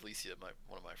Felicia,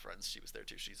 one of my friends, she was there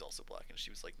too. She's also black, and she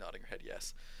was like nodding her head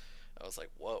yes. I was like,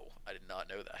 whoa, I did not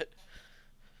know that.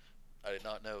 I did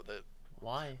not know that.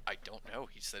 Why? I don't know.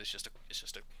 He said it's just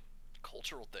a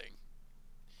cultural thing.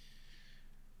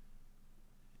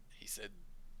 He said,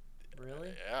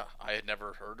 really? Yeah, I had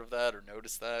never heard of that or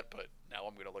noticed that, but now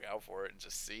I'm going to look out for it and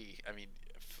just see. I mean,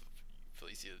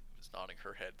 Felicia was nodding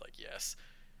her head like yes.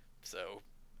 So,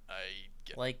 I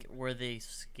get... Like, were they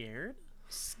scared?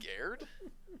 Scared?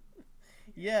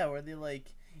 Yeah, were they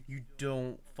like, you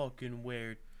don't fucking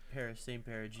wear same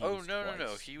pair of jeans Oh, no, twice.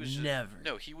 no. He was just... Never.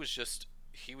 No, he was just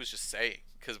saying,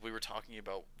 because we were talking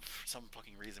about, for some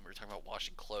fucking reason, we were talking about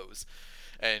washing clothes.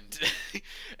 And,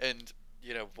 and...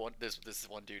 You know, this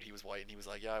one dude, he was white, and he was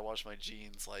like, yeah, I wash my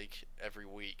jeans, like, every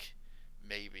week,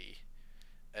 maybe.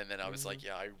 And then I was like,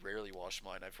 yeah, I rarely wash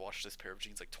mine. I've washed this pair of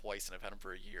jeans, like, twice, and I've had them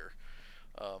for a year.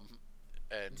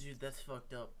 And dude, that's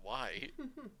fucked up. Why?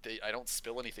 I don't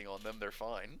spill anything on them. They're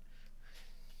fine.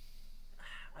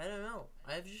 I don't know.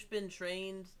 I've just been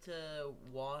trained to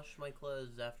wash my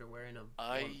clothes after wearing them.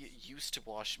 I used to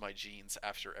wash my jeans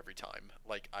after every time.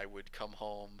 Like, I would come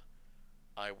home...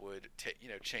 I would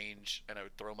change, and I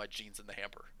would throw my jeans in the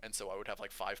hamper, and so I would have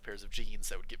like 5 pairs of jeans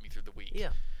that would get me through the week. Yeah.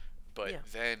 But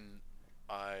then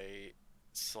I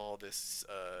saw this.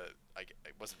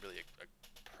 It wasn't really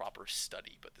a proper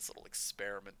study, but this little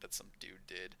experiment that some dude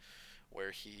did,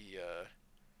 where he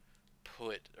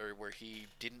where he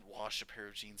didn't wash a pair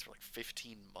of jeans for like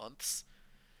 15 months,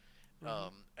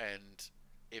 and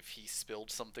if he spilled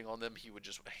something on them, he would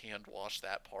just hand wash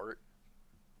that part.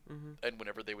 And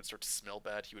whenever they would start to smell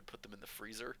bad, he would put them in the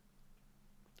freezer,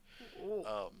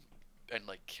 and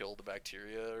like kill the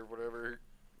bacteria or whatever.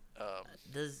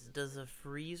 Does a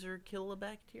freezer kill a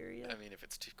bacteria? I mean, if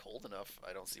it's too cold enough,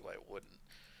 I don't see why it wouldn't.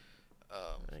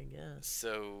 I guess.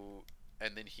 So,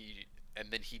 and then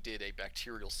he did a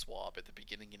bacterial swab at the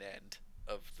beginning and end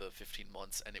of the 15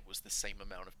 months, and it was the same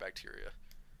amount of bacteria.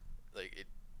 Like, it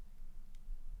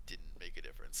didn't make a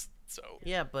difference. So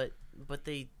Yeah, but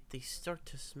they start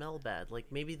to smell bad.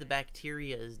 Like maybe the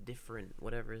bacteria is different,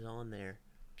 whatever's on there.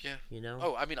 yeah. You know?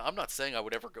 Oh, I mean, I'm not saying I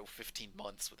would ever go 15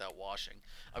 months without washing.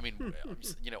 I mean,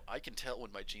 I can tell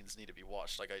when my jeans need to be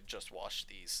washed. Like I just washed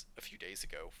these a few days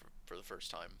ago for the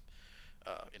first time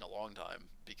in a long time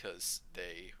because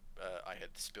I had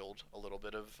spilled a little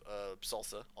bit of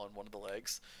salsa on one of the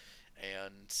legs,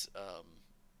 and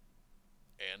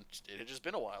and it had just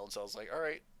been a while, and so I was like, all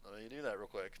right, let me do that real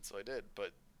quick, and so I did.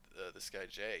 But this guy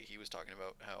Jay, he was talking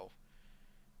about how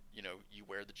you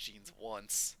wear the jeans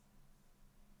once,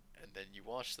 and then you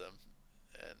wash them,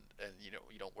 and you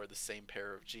don't wear the same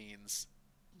pair of jeans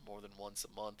more than once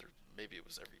a month, or maybe it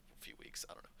was every few weeks,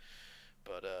 I don't know.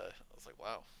 But I was like,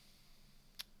 wow,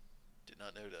 did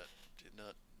not know that, did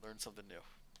not learn something new.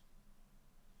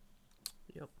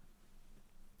 Yep.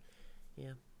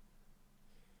 Yeah.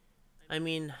 I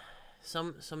mean,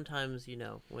 sometimes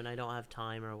when I don't have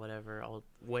time or whatever, I'll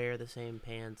wear the same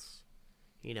pants,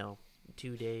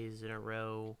 2 days in a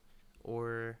row,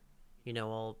 or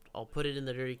I'll put it in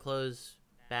the dirty clothes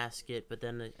basket, but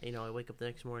then I wake up the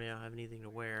next morning, I don't have anything to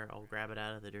wear, I'll grab it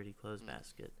out of the dirty clothes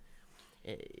basket.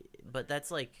 But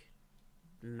that's like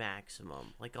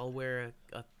maximum. Like I'll wear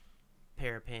a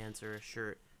pair of pants or a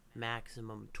shirt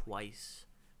maximum twice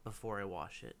before I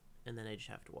wash it, and then I just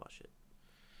have to wash it.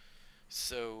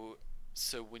 So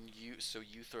when you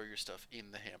throw your stuff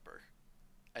in the hamper,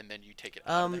 and then you take it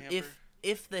out of the hamper.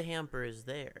 If the hamper is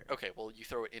there. Okay, well you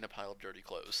throw it in a pile of dirty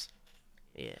clothes.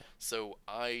 Yeah. So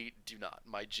I do not.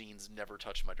 My jeans never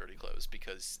touch my dirty clothes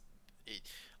because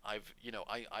I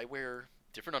wear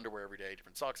different underwear every day,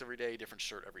 different socks every day, different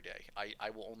shirt every day. I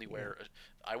will only wear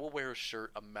I will wear a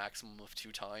shirt a maximum of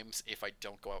 2 times if I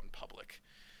don't go out in public.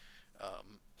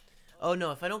 Oh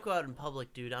no, if I don't go out in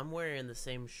public, dude, I'm wearing the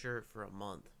same shirt for a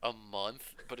month. A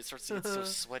month? But it starts to get so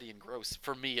sweaty and gross,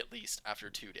 for me at least, after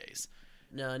 2 days.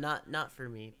 No, not for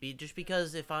me. Just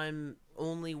because if I'm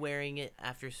only wearing it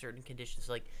after certain conditions,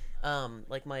 like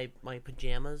my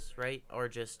pajamas, right, or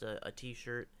just a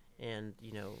t-shirt and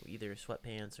either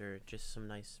sweatpants or just some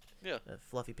nice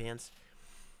fluffy pants.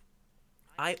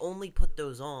 I only put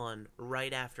those on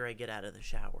right after I get out of the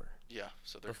shower. Yeah,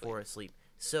 so they're before clean. I sleep.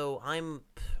 So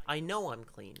I know I'm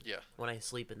clean. Yeah. When I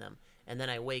sleep in them, and then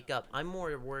I wake up, I'm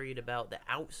more worried about the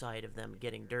outside of them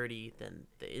getting dirty than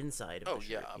the inside of the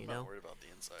shirt. I'm not worried about the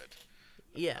inside.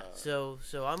 Yeah. So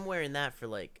I'm wearing that for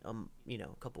like a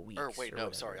couple weeks. Or wait, no,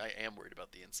 whatever. sorry, I am worried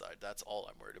about the inside. That's all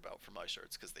I'm worried about for my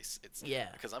shirts because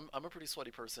because I'm a pretty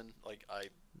sweaty person. Like I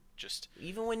just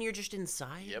even when you're just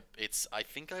inside. Yep. I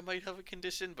think I might have a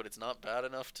condition, but it's not bad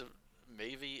enough to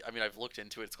maybe. I mean, I've looked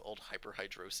into it. It's called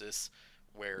hyperhidrosis,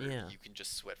 where you can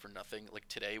just sweat for nothing. Like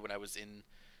today when I was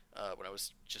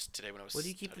What do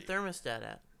you keep the thermostat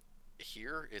at?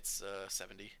 Here it's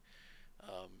 70.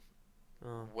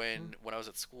 When I was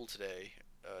at school today,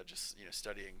 just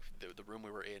studying, the room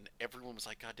we were in, everyone was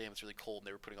like, "God damn, it's really cold," and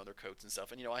they were putting on their coats and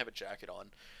stuff. And I have a jacket on,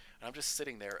 and I'm just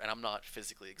sitting there, and I'm not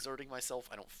physically exerting myself.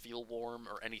 I don't feel warm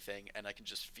or anything, and I can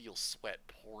just feel sweat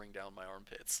pouring down my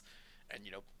armpits. And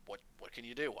what can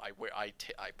you do? I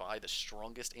buy the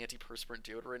strongest antiperspirant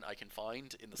deodorant I can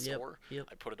find in the store. Yep.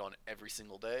 I put it on every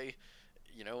single day.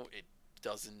 It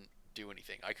doesn't do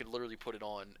anything. I could literally put it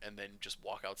on and then just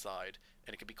walk outside,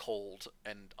 and it could be cold,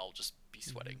 and I'll just be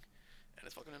sweating, and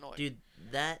it's fucking annoying. Dude,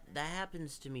 that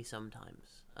happens to me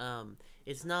sometimes.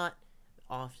 It's not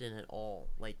often at all.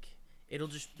 Like it'll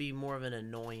just be more of an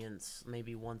annoyance,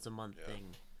 maybe once a month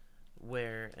thing,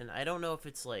 and I don't know if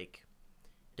it's like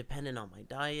dependent on my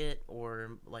diet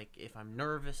or like if I'm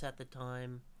nervous at the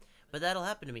time, but that'll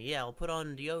happen to me. Yeah, I'll put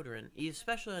on deodorant,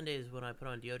 especially on days when I put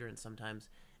on deodorant sometimes,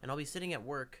 and I'll be sitting at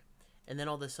work, and then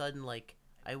all of a sudden, like,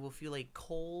 I will feel a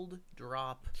cold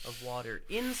drop of water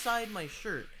inside my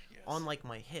shirt on like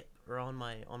my hip or on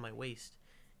my waist,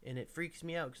 and it freaks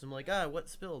me out because I'm like, what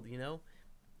spilled?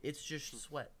 It's just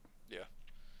sweat. Yeah.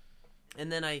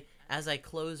 And then as I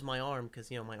close my arm,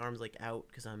 because my arm's like out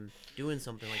because I'm doing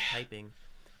something like typing,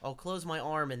 I'll close my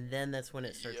arm, and then that's when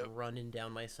it starts running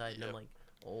down my side, and I'm like,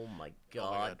 oh my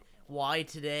god, why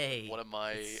today? One of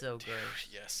my it's so gross.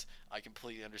 Yes, I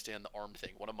completely understand the arm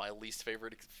thing. One of my least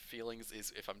favorite feelings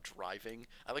is if I'm driving.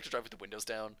 I like to drive with the windows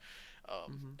down,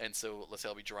 and so let's say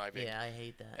I'll be driving. Yeah, I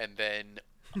hate that. And then,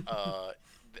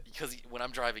 because when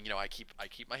I'm driving, I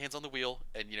keep my hands on the wheel,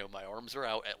 and my arms are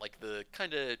out at like the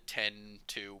kind of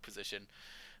 10-2 position,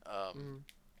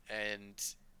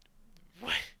 and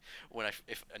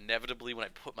if inevitably when I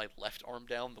put my left arm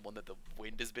down, the one that the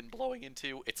wind has been blowing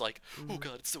into, it's like, oh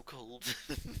god, it's so cold.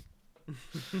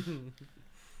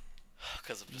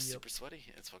 Because I'm just super sweaty.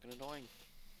 It's fucking annoying.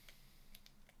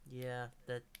 Yeah,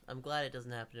 that I'm glad it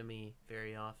doesn't happen to me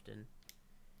very often.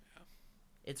 Yeah.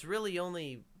 It's really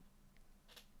only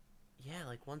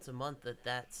like once a month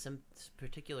that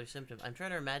particular symptom. I'm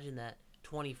trying to imagine that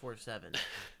 24/7.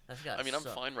 That's got. I mean, I'm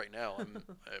suck. fine right now.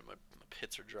 My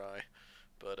pits are dry,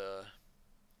 but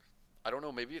I don't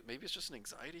know. Maybe it's just an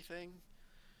anxiety thing.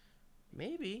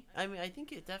 Maybe. I mean, I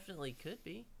think it definitely could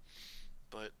be.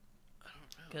 But I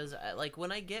don't know. Because like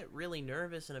when I get really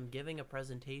nervous and I'm giving a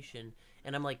presentation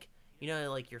and I'm like,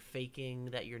 like you're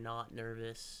faking that you're not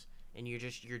nervous and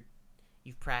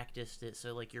you've practiced it,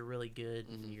 so like you're really good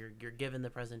and you're giving the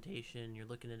presentation, you're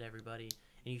looking at everybody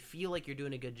and you feel like you're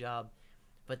doing a good job,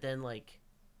 but then like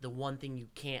the one thing you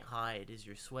can't hide is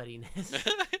your sweatiness.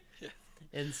 Yeah.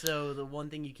 And so the one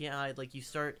thing you can't hide, like you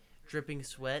start dripping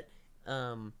sweat,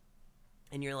 and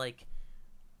you're like,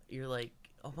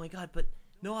 oh my god, but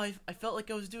no, I felt like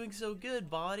I was doing so good,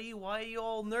 body. Why are you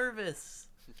all nervous?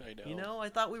 I know. I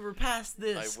thought we were past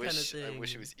this kind of thing. I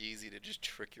wish it was easy to just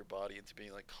trick your body into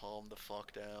being like, calm the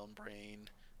fuck down, brain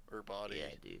or body.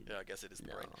 Yeah, dude. Yeah, I guess it is the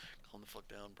brain. Calm the fuck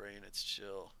down, brain. It's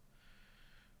chill.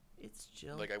 It's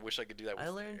chill. Like I wish I could do that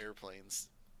with airplanes,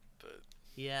 but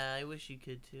yeah, I wish you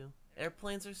could too.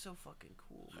 Airplanes are so fucking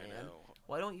cool, man. I know.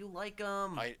 Why don't you like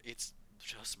them? It's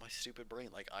just my stupid brain.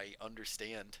 Like I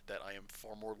understand that I am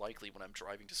far more likely when I'm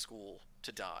driving to school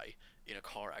to die in a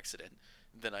car accident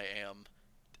than I am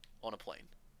on a plane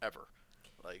ever.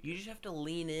 Like you just have to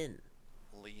lean in.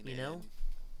 Lean in. You know?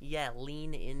 Yeah,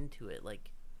 lean into it. Like,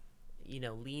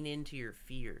 lean into your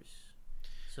fears.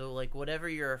 So like whatever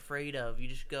you're afraid of, you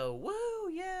just go,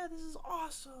 woo, yeah, this is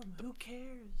awesome. Who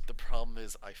cares? The problem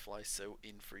is I fly so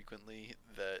infrequently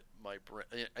that my brain,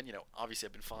 and obviously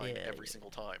I've been fine every single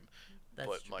time, but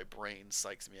true. My brain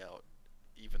psychs me out,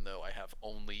 even though I have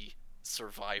only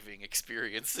surviving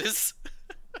experiences.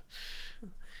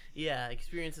 Yeah,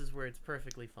 experiences where it's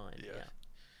perfectly fine. Yeah.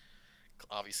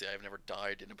 Obviously, I've never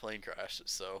died in a plane crash,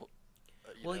 so.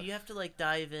 You have to like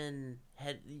dive in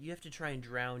head. You have to try and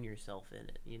drown yourself in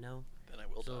it. Then I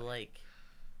will die. So like,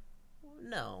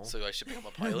 no. So I should become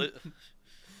a pilot.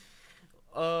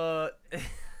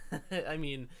 I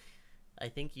mean, I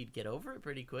think you'd get over it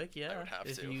pretty quick. Yeah. I would have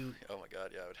to. Oh my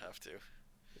god, yeah, I would have to.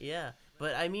 Yeah,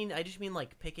 but I just mean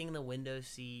like picking the window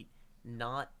seat,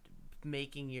 not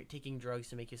taking drugs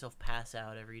to make yourself pass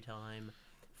out every time,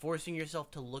 forcing yourself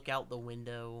to look out the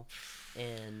window,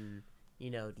 and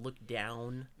look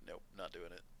down. Nope, not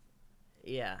doing it.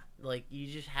 Yeah, like you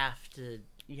just have to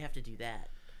do that,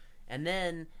 and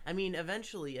then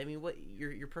eventually, what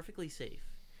you're perfectly safe.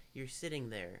 You're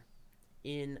sitting there,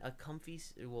 in a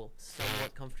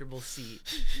somewhat comfortable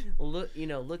seat,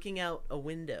 looking out a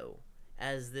window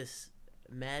as this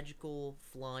magical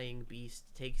flying beast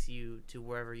takes you to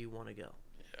wherever you want to go.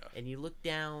 Yeah. And you look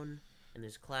down, and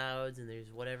there's clouds, and there's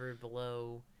whatever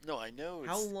below. No, I know.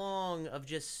 How long of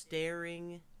just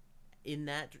staring in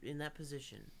that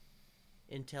position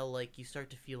until like you start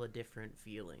to feel a different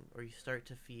feeling, or you start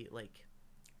to feel like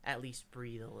at least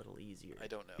breathe a little easier? I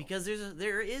don't know. Because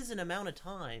there is an amount of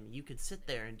time you could sit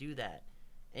there and do that,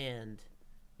 and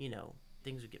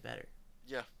things would get better.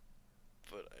 Yeah,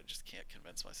 but I just can't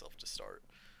convince myself to start.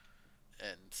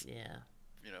 And yeah,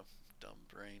 dumb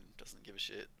brain doesn't give a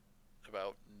shit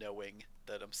about knowing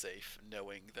that I'm safe,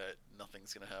 knowing that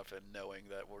nothing's gonna happen, knowing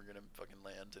that we're gonna fucking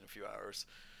land in a few hours.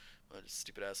 But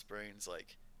stupid ass brain's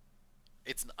like,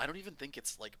 I don't even think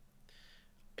it's like,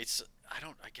 I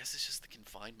guess it's just the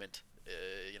confinement,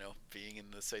 being in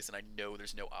this place, and I know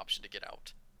there's no option to get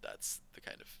out. That's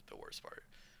the worst part.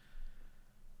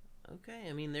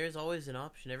 Okay, there's always an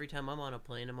option. Every time I'm on a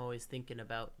plane, I'm always thinking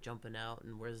about jumping out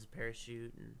and where's the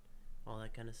parachute and all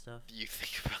that kind of stuff. You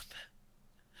think about that?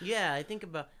 Yeah, I think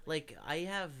about, like, I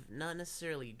have not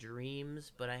necessarily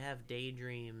dreams, but I have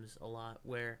daydreams a lot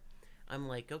where I'm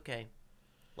like, okay,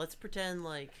 let's pretend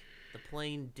like the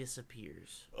plane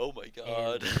disappears. Oh my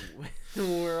god.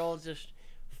 And we're all just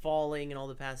falling and all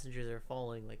the passengers are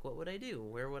falling. Like, what would I do?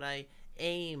 Where would I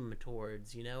aim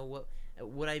towards? What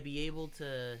would I be able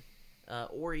to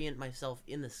orient myself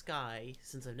in the sky,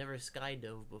 since I've never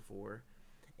skydove before,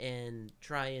 and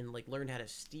try and like learn how to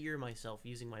steer myself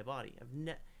using my body?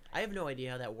 I have no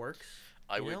idea how that works.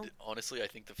 Honestly, I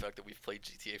think the fact that we've played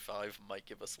GTA 5 might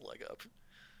give us a leg up.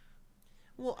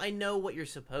 Well, I know what you're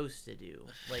supposed to do.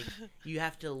 Like, you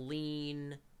have to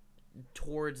lean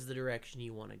towards the direction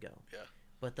you want to go. Yeah.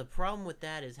 But the problem with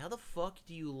that is, how the fuck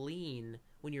do you lean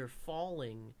when you're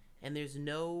falling and there's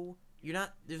no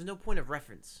point of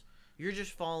reference? You're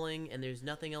just falling and there's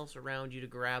nothing else around you to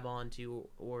grab onto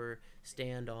or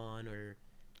stand on, or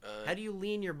how do you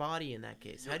lean your body in that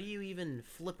case? How do you even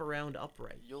flip around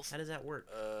upright? How does that work?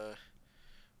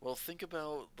 Well, think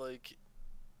about like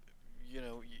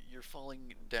you're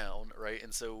falling down, right?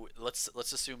 And so let's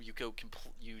assume you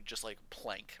you just like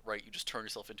plank, right? You just turn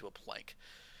yourself into a plank.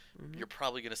 Mm-hmm. You're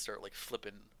probably gonna start like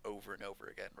flipping over and over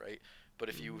again, right? But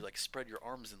if you Mm-hmm. like spread your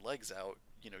arms and legs out,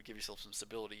 give yourself some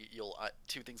stability, you'll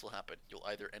two things will happen. You'll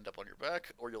either end up on your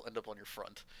back or you'll end up on your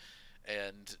front.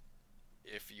 And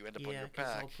if you end up on Yeah, your because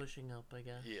all back, pushing up, I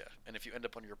guess. yeah, and if you end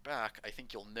up on your back, I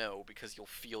think you'll know because you'll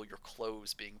feel your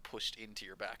clothes being pushed into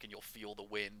your back, and you'll feel the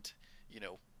wind, you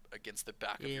know, against the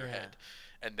back of your Yeah. head,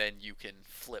 and then you can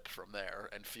flip from there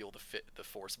and feel the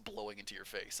force blowing into your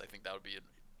face. I think that would be an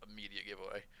immediate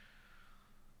giveaway.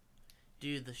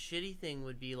 Dude, the shitty thing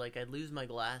would be like I'd lose my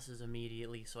glasses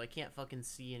immediately, so I can't fucking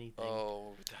see anything.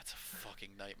 Oh, that's a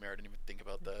fucking nightmare. I didn't even think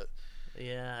about that.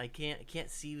 Yeah, I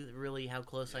can't see really how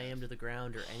close I Yeah. am to the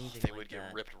ground or anything They like would get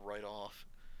that. ripped right off.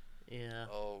 Yeah.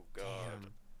 Oh god.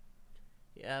 Damn.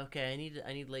 Yeah, okay, I need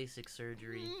LASIK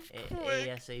surgery Quick.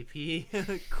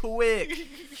 ASAP. Quick.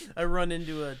 I run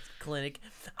into a clinic.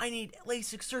 I need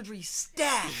LASIK surgery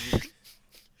stat.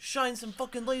 Shine some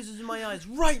fucking lasers in my eyes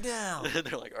right now. And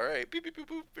they're like, all right, beep beep boop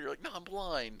boop. But you're like, no, I'm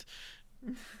blind.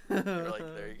 You're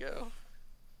like, there you go.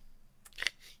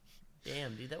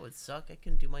 Damn, dude, that would suck. I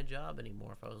couldn't do my job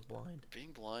anymore if I was blind.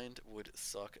 Being blind would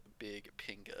suck big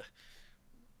pinga.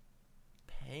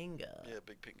 Panga. Yeah,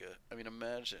 big pinga. I mean,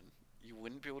 imagine you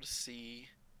wouldn't be able to see.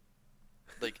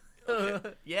 Like,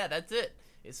 okay, Yeah, that's it.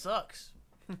 It sucks.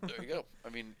 there you go. I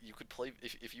mean, you could play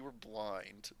if you were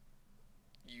blind.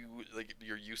 You like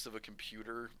your use of a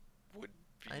computer would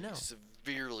I be know.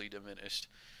 severely diminished.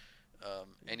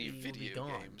 Any You'll be video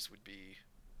gone. games would be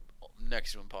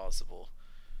next to impossible.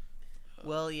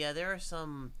 Well, yeah, there are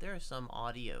some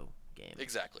audio games.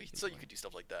 Exactly. you can So you play. could do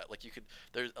stuff like that. Like you could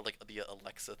there's like the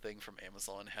Alexa thing from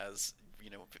Amazon has,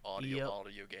 audio Yep.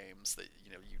 audio games that,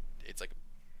 it's like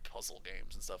puzzle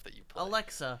games and stuff that you play.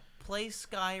 Alexa, play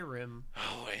Skyrim.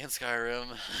 Oh, and Skyrim.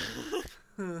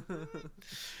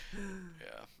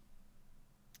 Yeah.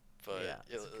 But Yeah,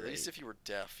 it's at least great. if you were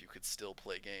deaf, you could still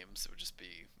play games. It would just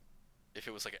be if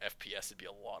it was like an FPS, it'd be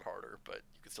a lot harder, but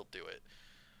you could still do it.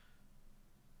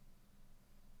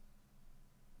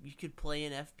 You could play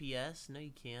an FPS? No,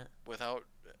 you can't. Without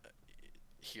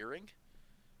hearing?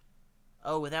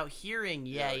 Oh, without hearing?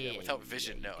 Yeah. Without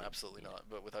vision, you no, could, absolutely yeah. not.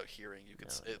 But without hearing, you could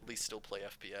No. at least still play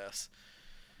FPS.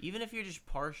 Even if you're just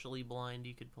partially blind,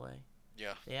 you could play.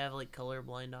 Yeah, They have like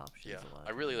colorblind options. yeah. A lot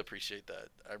I of really times. appreciate that.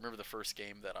 I remember the first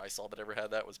game that I saw that ever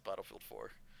had that was Battlefield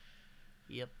 4.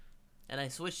 Yep. And I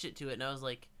switched it to it, and I was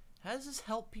like, how does this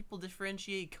help people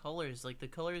differentiate colors? Like the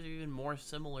colors are even more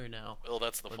similar now. Well,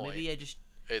 that's the But point. maybe I just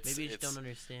It's don't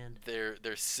understand.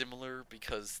 they're similar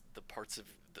because the parts of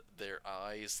their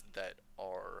eyes that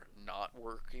are not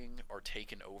working are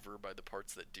taken over by the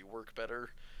parts that do work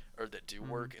better or that do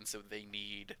work, and so they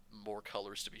need more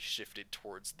colors to be shifted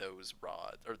towards those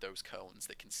rods or those cones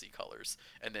that can see colors,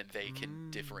 and then they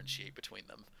can differentiate between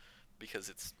them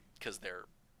because they're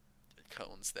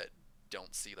cones that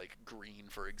don't see like green,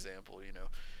 for example.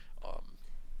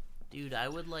 Dude, I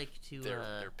would like to.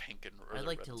 They're pink and or I'd they're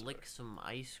like red to and lick whatever. some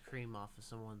ice cream off of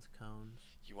someone's cones.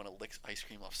 You want to lick ice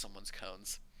cream off someone's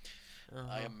cones? Uh-huh.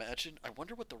 I imagine. I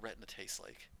wonder what the retina tastes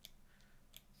like.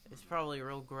 It's probably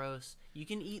real gross. You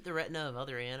can eat the retina of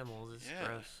other animals. It's Yeah,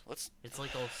 gross. let's. It's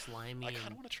like all slimy I kind of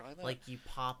and want to try that. like you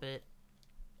pop it.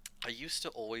 I used to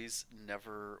always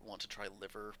never want to try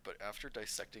liver, but after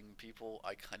dissecting people,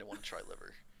 I kind of want to try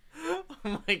liver. Oh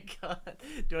my god.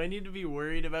 Do I need to be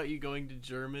worried about you going to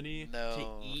Germany No.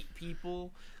 to eat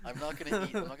people? I'm not gonna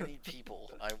eat. I'm not gonna eat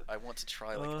people. I want to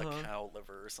try like Uh-huh. a cow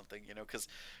liver or something. Because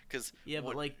Yeah,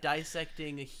 but like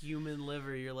dissecting a human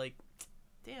liver, you're like,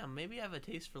 damn, maybe I have a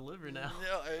taste for liver now.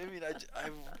 No, I mean I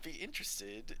would be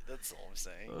interested. That's all I'm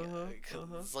saying. Uh-huh, 'Cause,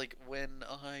 uh-huh. like when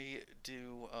I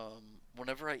do,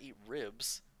 whenever I eat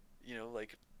ribs,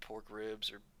 like pork ribs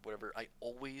or whatever, I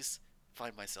always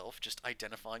find myself just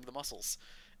identifying the muscles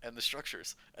and the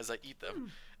structures as I eat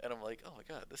them, and I'm like, oh my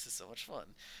god, this is so much fun.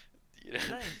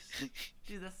 Nice.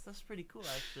 Dude, that's pretty cool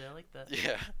actually. I like that.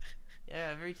 Yeah. Yeah,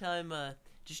 every time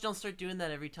just don't start doing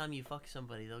that every time you fuck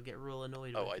somebody. They'll get real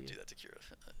annoyed Oh, with I you. do that to Kira.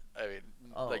 I mean,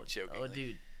 Oh, like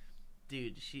jokingly. oh,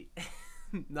 dude, she,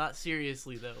 not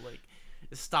seriously though. Like,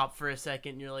 stop for a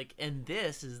second. And you're like, and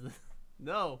this is the,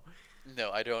 no.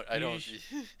 No, I don't. I You don't. just-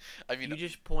 I mean, You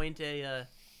just point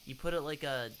you put it like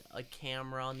a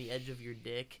camera on the edge of your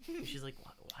dick. And she's like,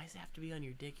 why does it have to be on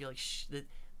your dick? You're like, shh.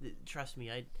 Trust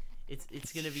me,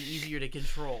 it's gonna be easier to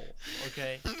control.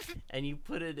 Okay, and you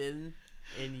put it in.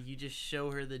 And you just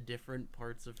show her the different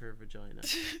parts of her vagina.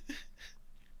 yes.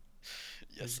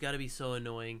 It's got to be so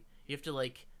annoying. You have to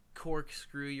like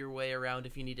corkscrew your way around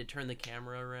if you need to turn the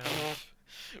camera around.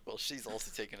 Well, she's also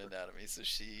taken anatomy, so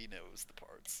she knows the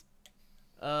parts.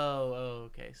 Oh,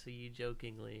 okay. So you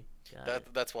jokingly got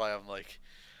it. That's why I'm like,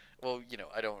 well,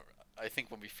 I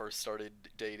think when we first started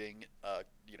dating, I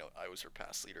was her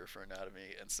pass leader for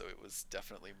anatomy, and so it was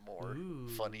definitely more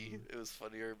funny. It was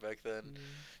funnier back then.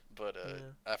 But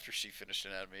after she finished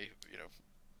anatomy,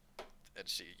 and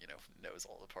she, knows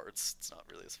all the parts, it's not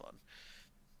really as fun.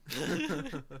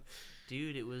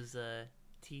 Dude, it was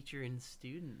teacher and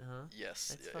student, huh? Yes,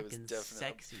 that's it fucking was definitely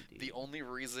sexy, dude. The only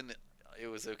reason it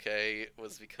was okay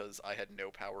was because I had no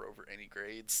power over any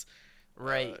grades.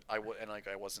 Right. I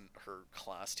wasn't her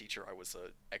class teacher. I was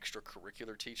a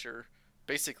extracurricular teacher,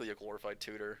 basically a glorified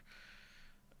tutor.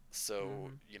 So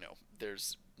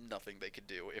there's nothing they could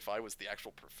do. If I was the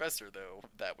actual professor, though,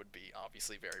 that would be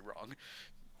obviously very wrong.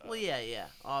 Well, yeah,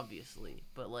 obviously,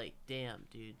 but like, damn,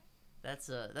 dude, that's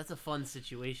a fun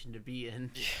situation to be in.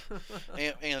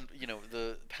 Yeah, and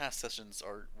the past sessions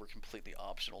were completely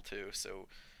optional too. So,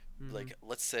 like,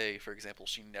 let's say for example,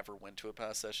 she never went to a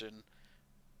past session.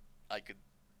 I could,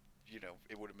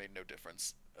 it would have made no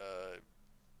difference,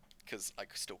 because I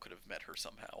still could have met her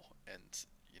somehow, and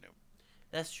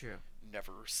that's true.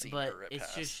 Never seen but her at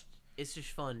pass. It's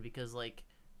just fun because like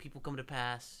people come to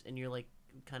pass and you're like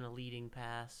kind of leading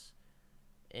pass,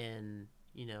 and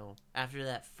after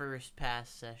that first pass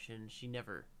session, she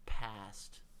never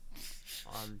passed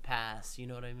on pass. You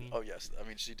know what I mean? Oh yes, I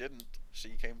mean she didn't.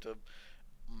 She came to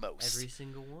most. Every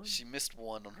single one. She missed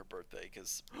one on her birthday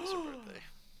because it was her birthday.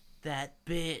 That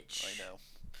bitch. I know.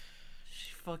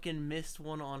 She fucking missed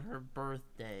one on her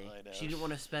birthday. I know. She didn't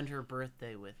want to spend her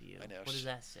birthday with you. I know. What does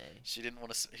that say? She didn't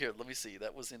want to. Here, let me see.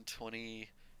 That was in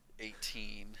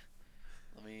 2018.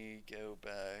 Let me go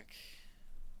back.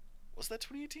 Was that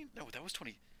 2018? No, that was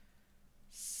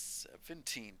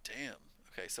 2017. Damn.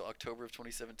 Okay, so October of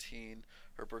 2017.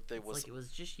 Her birthday was. Like it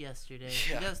was just yesterday.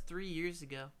 Yeah. That was 3 years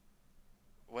ago.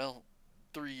 Well,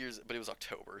 3 years, but it was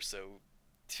October, so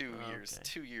 2 years. Okay.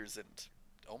 2 years and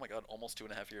oh my god, almost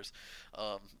 2.5 years.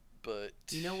 But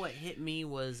you know what hit me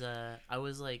was I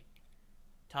was like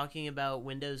talking about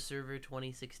Windows Server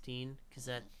 2016 because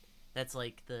that's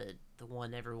like the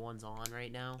one everyone's on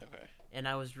right now. Okay. And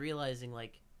I was realizing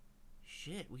like,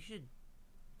 shit, we should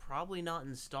probably not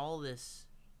install this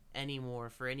anymore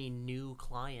for any new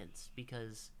clients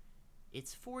because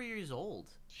it's 4 years old.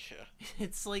 Yeah.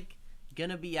 It's like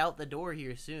gonna be out the door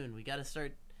here soon. We gotta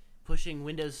start pushing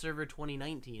Windows Server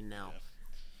 2019 now. Yeah.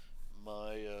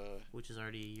 Which is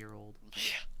already a year old.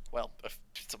 Yeah. Well,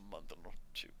 it's a month and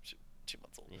 2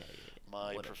 months old. Yeah.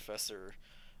 My Whatever. professor,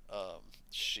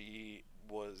 she's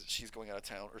going out of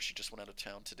town, or she just went out of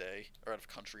town today, or out of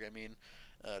country, I mean,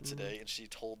 today, and she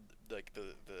told like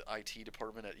the IT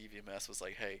department at EVMS was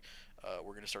like, hey,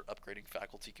 we're gonna start upgrading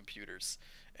faculty computers,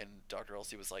 and Dr.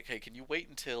 Elsie was like, hey, can you wait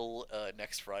until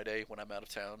next Friday when I'm out of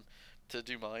town to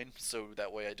do mine, so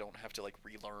that way I don't have to like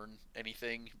relearn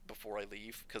anything before I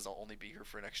leave, because I'll only be here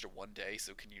for an extra 1 day,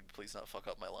 so can you please not fuck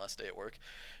up my last day at work?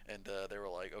 And they were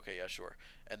like, okay, yeah, sure.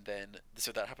 And then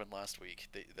so that happened last week.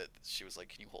 That she was like,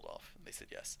 can you hold off? And they said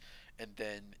yes. And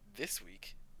then this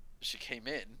week she came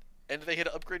in and they had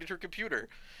upgraded her computer,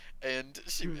 and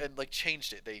she and like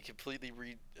changed it. They completely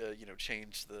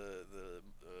changed the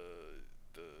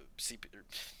CPU,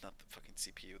 not the fucking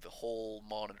CPU, the whole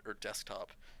monitor or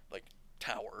desktop like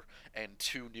tower, and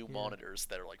 2 new monitors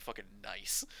that are like fucking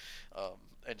nice.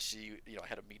 And she, I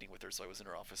had a meeting with her, so I was in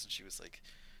her office, and she was like,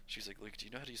 Luke, do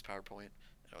you know how to use PowerPoint?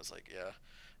 And I was like, yeah.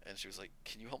 And she was like,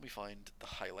 can you help me find the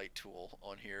highlight tool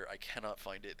on here? I cannot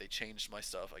find it. They changed my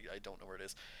stuff. I don't know where it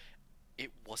is.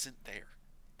 It wasn't there.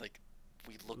 Like,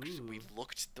 we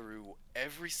looked through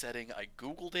every setting. I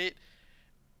Googled it,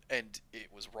 and it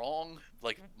was wrong.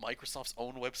 Like, Microsoft's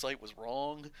own website was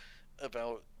wrong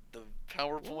about the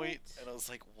PowerPoint. What? And I was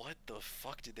like, what the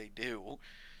fuck did they do?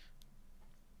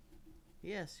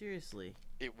 Yeah, seriously.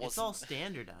 It's all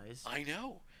standardized. I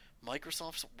know.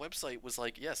 Microsoft's website was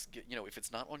like, yes, if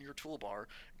it's not on your toolbar,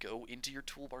 go into your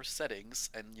toolbar settings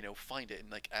and, find it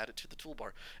and, like, add it to the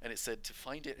toolbar. And it said to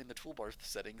find it in the toolbar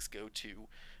settings, go to,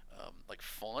 like,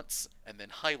 fonts and then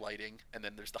highlighting, and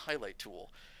then there's the highlight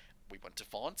tool. We went to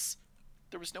fonts.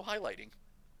 There was no highlighting.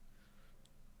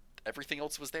 Everything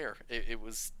else was there. It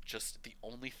was just the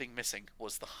only thing missing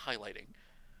was the highlighting.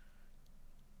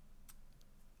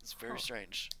 It's very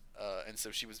strange. And so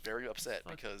she was very upset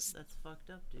because that's fucked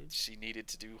up, dude. she needed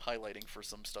to do highlighting for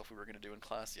some stuff we were going to do in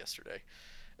class yesterday,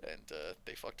 and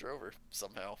they fucked her over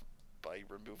somehow by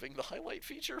removing the highlight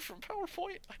feature from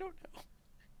PowerPoint. I don't know.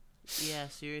 Yeah,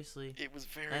 seriously. It was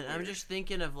very And weird. I'm just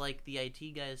thinking of like the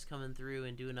IT guys coming through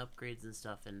and doing upgrades and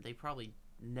stuff, and they probably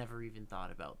never even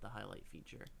thought about the highlight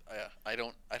feature. I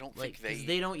don't Like, think because they.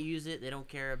 they don't use it, they don't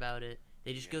care about it.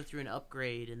 They just Yeah. go through an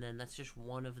upgrade, and then that's just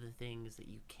one of the things that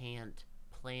you can't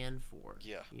plan for.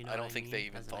 Yeah, You know I don't what think mean? they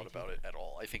even As an thought IT about guy. it at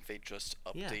all. I think they just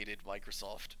Yeah. updated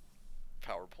Microsoft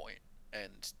PowerPoint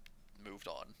and moved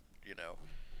on. You know,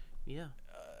 Yeah.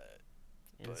 uh,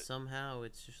 And but somehow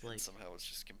it's just and like somehow it's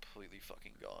just completely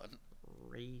fucking gone.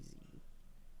 crazy.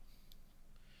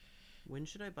 When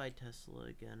should I buy Tesla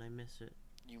again? I miss it.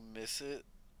 You miss it.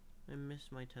 I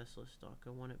miss my Tesla stock. I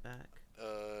want it back.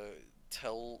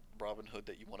 Tell Robinhood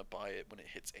that you want to buy it when it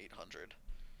hits 800.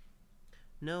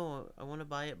 No, I want to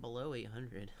buy it below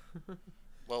 800.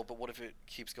 Well, but what if it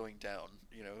keeps going down?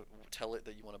 You know, tell it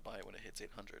that you want to buy it when it hits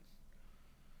 800.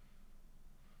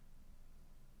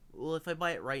 Well, if I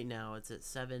buy it right now, it's at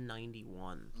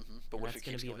 791. But And what if that's it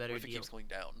gonna keeps be a going? better What if it deal. keeps going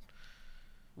down?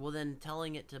 Well, then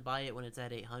telling it to buy it when it's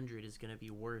at 800 is going to be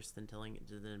worse than telling it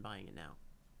to then buying it now.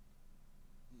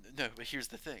 No, but here's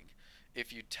the thing.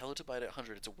 If you tell it to buy it at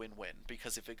 100, it's a win-win,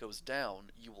 because if it goes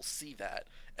down, you will see that,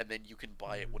 and then you can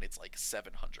buy it when it's like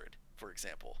 700, for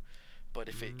example. But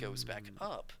if it goes back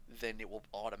up, then it will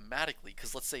automatically,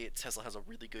 because let's say Tesla has a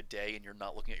really good day and you're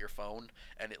not looking at your phone,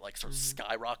 and it like starts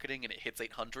skyrocketing and it hits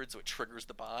 800, so it triggers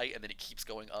the buy, and then it keeps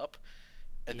going up.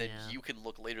 And then Yeah. you can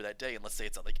look later that day, and let's say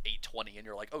it's at like 820, and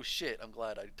you're like, oh shit, I'm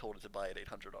glad I told it to buy at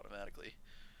 800 automatically.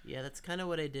 Yeah, that's kind of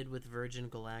what I did with Virgin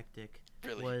Galactic.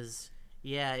 Really?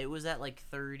 Yeah, it was at like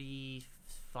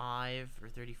 35 or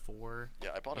 34. Yeah,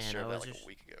 I bought a And share I of that was like just- a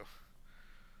week ago.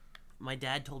 My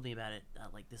dad told me about it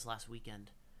like this last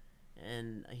weekend.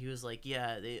 And he was like,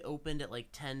 yeah, they opened at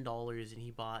like $10 and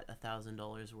he bought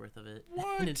 $1,000 worth of it.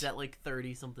 What? And it's at like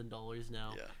 30 something dollars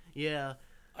now. Yeah. Yeah.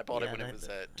 I bought it Yeah, when it that- was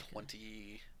that- at okay.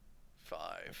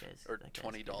 25 That guy's- or that guy's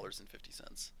good.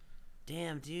 $20.50.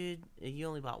 Damn, dude. You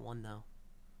only bought one though.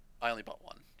 I only bought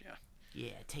one, yeah.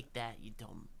 Yeah, take that, you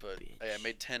dumb But bitch. hey, I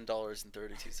made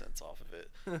 $10.32 off of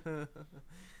it.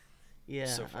 Yeah,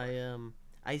 So far.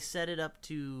 I set it up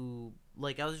to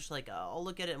like I was just like I'll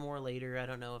look at it more later. I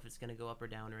don't know if it's gonna go up or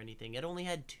down or anything. It only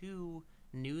had 2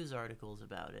 news articles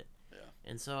about it. Yeah.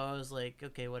 And so I was like,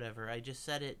 okay, whatever. I just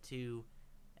set it to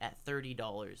at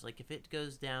 $30. Like if it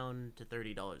goes down to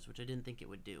 $30, which I didn't think it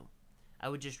would do, I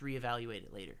would just reevaluate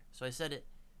it later. So I set it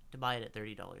to buy it at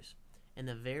 $30. And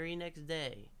the very next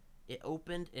day, it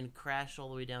opened and crashed all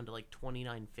the way down to like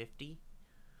 $29.50.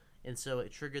 And so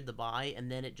it triggered the buy,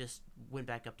 and then it just went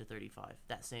back up to 35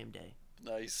 that same day.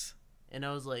 Nice. And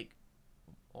I was like,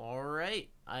 all right,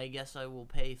 I guess I will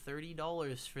pay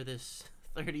 $30 for this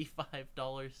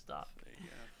 $35 stock. Yeah.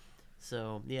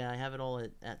 So yeah, I have it all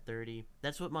at 30.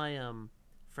 That's what my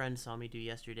friend saw me do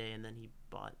yesterday, and then he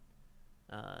bought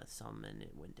some, and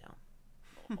it went down.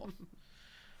 Well,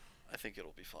 I think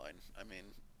it'll be fine. I mean,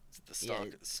 Yeah,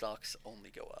 stocks only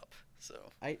go up,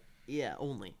 so. Yeah,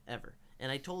 only ever.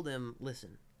 And I told him,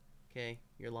 listen, okay,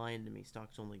 you're lying to me.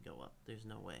 Stocks only go up. There's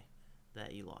no way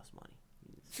that you lost money.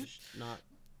 It's just not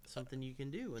something you can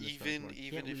do in the stock market.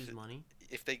 You can't lose money.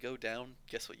 If they go down,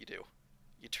 guess what you do?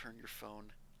 You turn your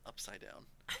phone upside down.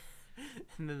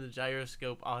 And then the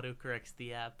gyroscope auto-corrects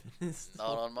the app.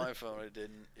 Not on my phone, it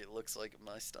didn't. It looks like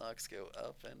my stocks go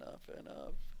up and up and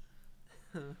up.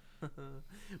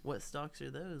 What stocks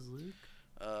are those, Luke?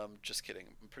 Just kidding.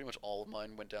 Pretty much all of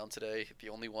mine went down today. The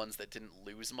only ones that didn't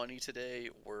lose money today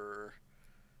were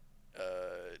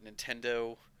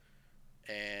Nintendo,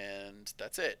 and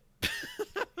that's it.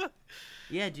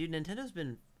 Yeah, dude, Nintendo's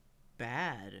been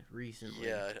bad recently.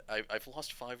 Yeah, I've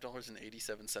lost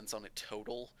 $5.87 on it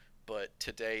total, but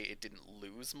today it didn't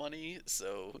lose money,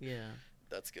 so Yeah.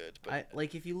 that's good. But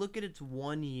Like if you look at its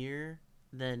 1 year,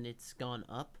 then it's gone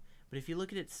up. But if you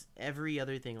look at its every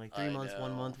other thing, like 3 months,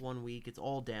 1 know. month, 1 week, it's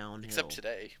all downhill. except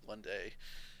today, one day.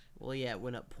 Well, yeah, it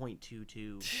went up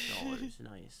 $0.22.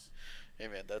 Nice. Hey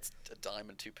man, that's a dime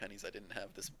and 2 pennies I didn't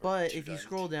have this. or But two if you dimes.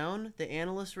 scroll down, the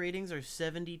analyst ratings are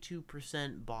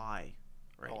 72% buy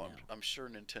right now. I'm sure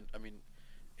Nintendo. I mean,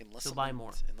 unless So buy something-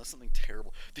 more. Unless something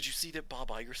terrible. Did you see that Bob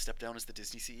Iger stepped down as the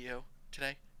Disney CEO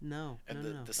today? No, And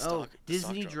no. the stock- the stock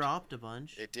Disney dropped. dropped a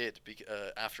bunch. It did.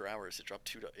 After hours, it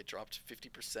dropped It dropped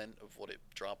 50% of what it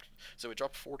dropped. So it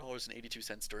dropped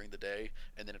 $4.82 during the day,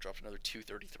 and then it dropped another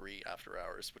 $2.33 after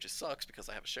hours, which sucks because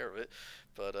I have a share of it.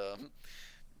 But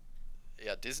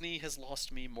yeah, Disney has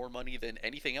lost me more money than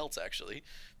anything else actually.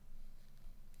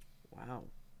 Wow.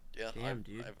 Yeah, Damn,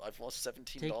 dude. I've lost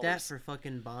 $17. Take that for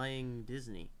fucking buying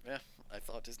Disney. Yeah, I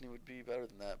thought Disney would be better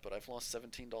than that, but I've lost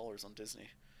 $17 on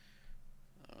Disney.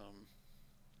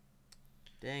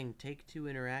 Dang, Take-Two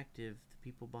Interactive, the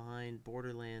people behind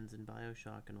Borderlands and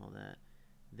BioShock and all that,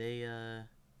 they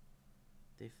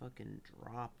fucking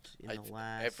dropped in the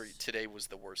last... Today was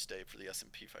the worst day for the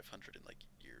S&P 500 in, like,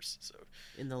 years, so...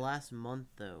 In the last month,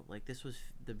 though, like, this was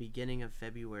the beginning of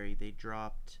February, they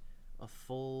dropped a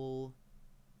full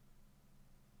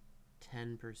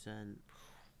 10%.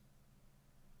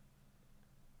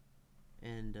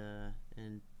 And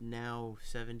now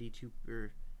 72...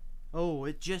 Oh,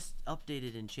 it just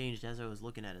updated and changed as I was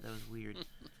looking at it. That was weird.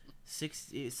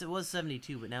 It was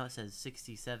 72, but now it says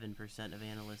 67% of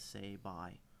analysts say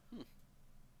buy.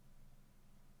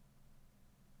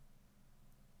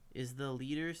 Is the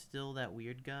leader still that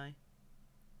weird guy?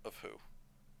 Of who?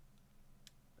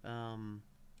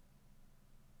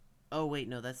 Oh, wait,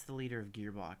 no, that's the leader of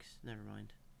Gearbox. Never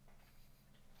mind.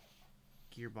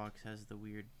 Gearbox has the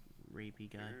weird,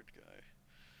 rapey guy. Weird guy.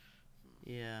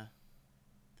 Yeah.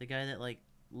 The guy that, like,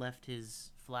 left his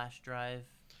flash drive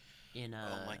in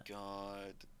oh my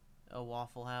god, a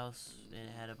Waffle House, and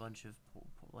it had a bunch of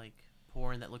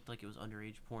porn that looked like it was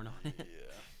underage porn on it.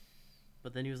 Yeah.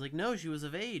 But then he was like, "No, she was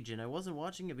of age, and I wasn't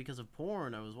watching it because of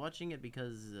porn. I was watching it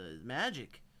because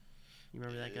magic." You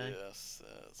remember that guy? Yes,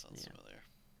 that sounds familiar.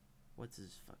 What's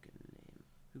his fucking name?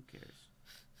 Who cares?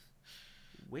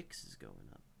 Wix is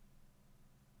going up.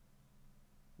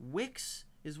 Wix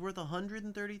is worth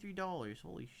 $133.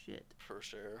 Holy shit. Per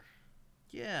share.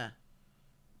 Yeah.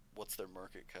 What's their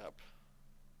market cap?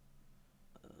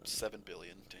 7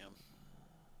 billion. Damn.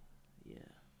 Yeah.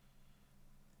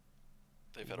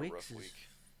 They've had Wix a rough week.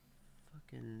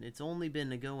 Fucking, it's only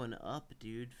been going up,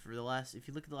 dude. For the last, if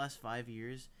you look at the last 5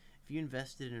 years, if you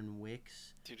invested in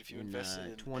Wix, dude, if you invested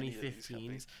in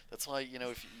 2015, that's why, you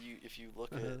know, if you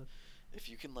look at, if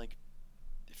you can, like,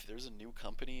 if there's a new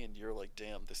company and you're like,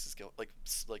 damn, this is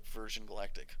like Virgin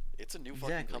Galactic, it's a new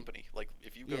fucking company. Like,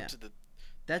 if you go to the,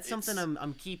 that's something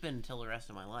I'm keeping until the rest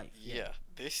of my life. Yeah,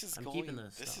 this is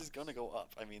gonna go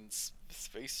up. I mean,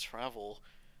 space travel,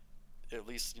 at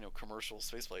least, you know, commercial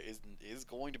spaceflight is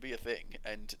going to be a thing,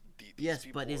 and yes,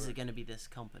 but is it going to be this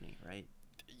company, right?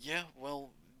 Yeah,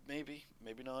 well, maybe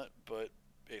not, but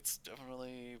it's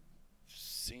definitely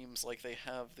seems like they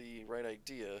have the right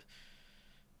idea.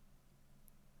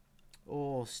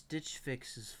 Oh, Stitch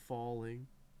Fix is falling.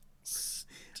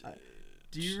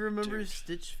 Do you remember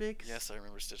Stitch Fix? Yes, I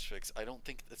remember Stitch Fix. I don't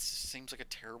think that seems like a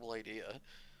terrible idea.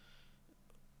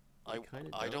 I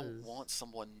don't want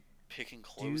someone picking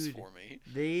clothes for me.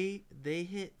 They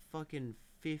hit fucking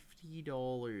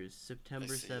 $50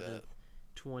 September 7th,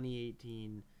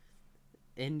 2018,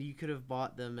 and you could have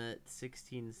bought them at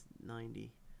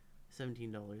 $16.90,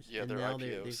 $17. Yeah, and their now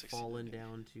IPO they've fallen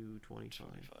down to $25.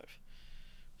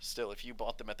 Still, if you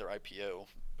bought them at their IPO,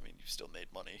 I mean, you still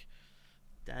made money.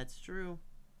 That's true.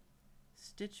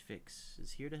 Stitch Fix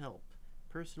is here to help.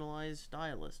 Personalized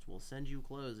stylist will send you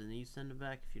clothes, and you send them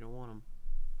back if you don't want them.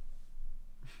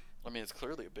 I mean, it's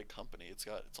clearly a big company. It's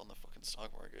on the fucking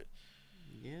stock market.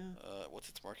 Yeah. What's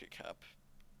its market cap?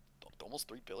 Almost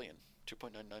 $3 billion.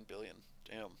 $2.99 billion.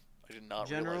 Damn. I did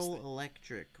not realize. General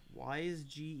Electric. Why is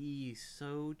GE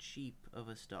so cheap of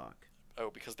a stock? Oh,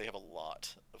 because they have a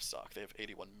lot of stock. They have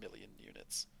 81 million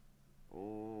units.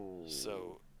 Oh.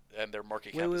 So, and their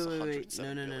market cap is $107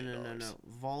 billion. No.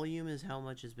 Volume is how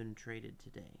much has been traded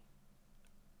today.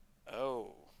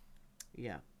 Oh.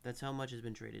 Yeah, that's how much has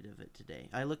been traded of it today.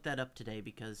 I looked that up today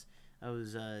because I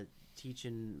was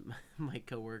teaching my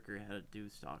coworker how to do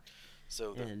stock.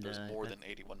 So there's more than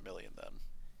 81 million then.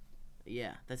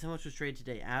 Yeah, that's how much was traded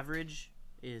today. Average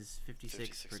is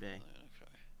 56 per day. Million,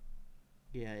 okay.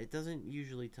 Yeah, it doesn't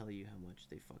usually tell you how much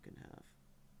they fucking have.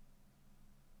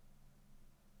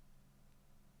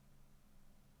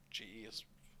 GE is,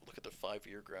 look at the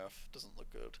 5-year graph. Doesn't look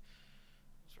good.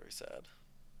 It's very sad.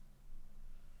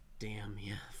 Damn,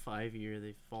 yeah, 5-year,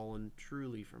 they've fallen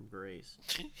truly from grace.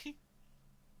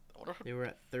 They were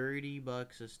at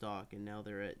 $30 a stock, and now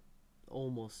they're at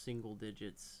almost single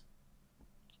digits.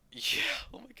 Yeah,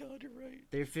 oh my god, you're right.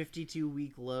 Their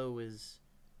 52-week low is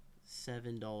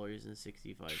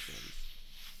 $7.65.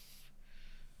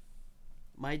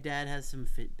 My dad has some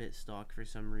Fitbit stock for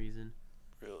some reason.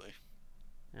 Really?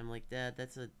 And I'm like, Dad,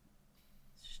 it's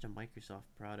just a Microsoft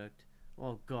product.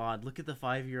 Oh god, look at the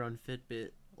 5-year on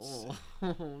Fitbit. Oh,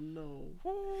 oh no.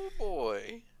 Oh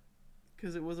boy.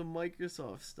 Because it was a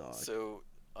Microsoft stock. So,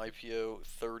 IPO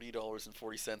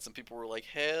 $30.40, and people were like,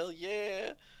 hell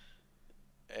yeah.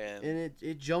 And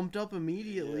it jumped up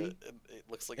immediately. Yeah, it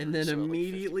looks like and then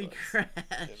immediately crashed.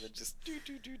 And then just and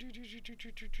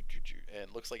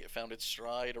it looks like it found its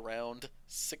stride around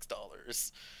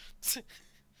 $6.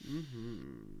 Mm-hmm.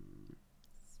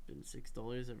 It's been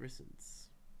 $6 ever since.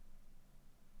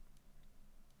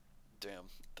 Damn,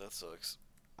 that sucks.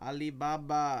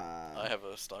 Alibaba. I have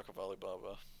a stock of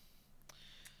Alibaba.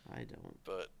 I don't.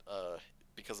 But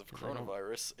because of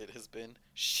coronavirus, it has been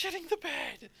shitting the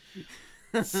bed.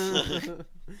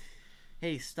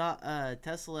 Hey,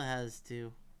 Tesla has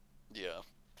too. Yeah.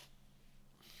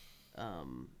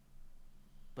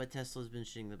 But Tesla's been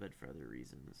shitting the bed for other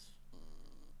reasons.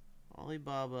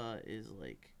 Alibaba is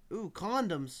like, ooh,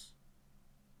 condoms.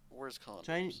 Where's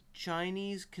condoms?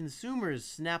 Chinese consumers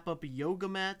snap up yoga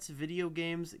mats, video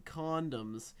games,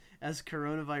 condoms as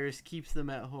coronavirus keeps them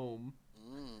at home.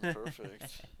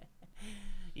 Perfect.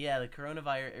 Yeah, the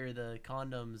coronavirus or the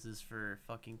condoms is for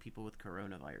fucking people with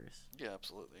coronavirus. Yeah,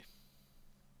 absolutely.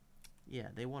 Yeah,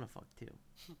 they want to fuck too.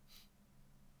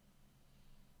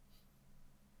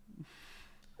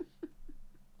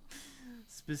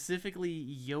 Specifically,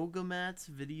 yoga mats,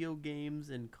 video games,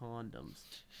 and condoms.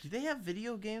 Do they have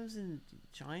video games in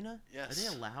China? Yes. Are they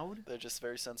allowed? They're just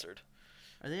very censored.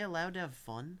 Are they allowed to have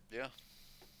fun? Yeah,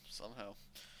 somehow.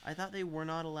 I thought they were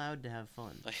not allowed to have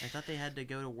fun. I thought they had to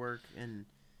go to work and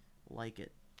like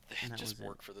it. They just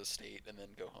work for the state and then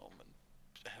go home and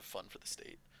have fun for the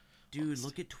state. Dude, honestly.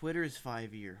 Look at Twitter's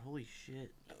 5-year. Holy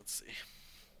shit. Let's see.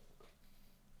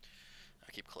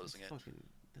 I keep closing it.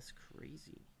 That's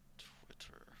crazy.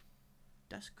 Twitter.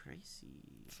 That's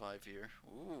crazy. 5-year.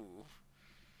 Ooh.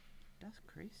 That's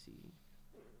crazy.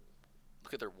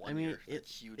 Look at their 1 year.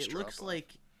 Huge it looks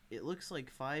like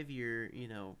 5-year,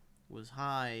 was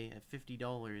high at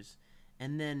 $50,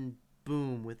 and then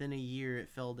boom, within a year it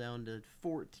fell down to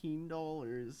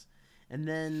 $14, and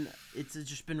then it's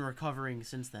just been recovering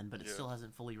since then, but it still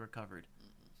hasn't fully recovered.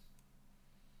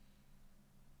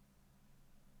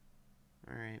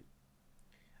 All right,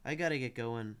 I gotta get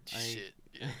going. Shit.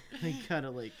 Yeah. I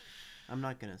gotta I'm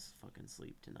not gonna fucking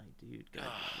sleep tonight, dude. God.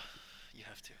 You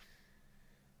have to.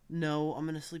 No, I'm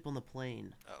gonna sleep on the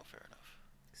plane. Oh, fair enough.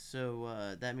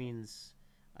 So that means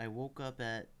I woke up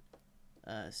at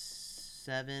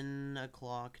 7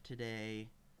 o'clock today,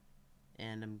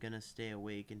 and I'm gonna stay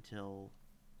awake until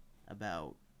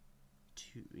about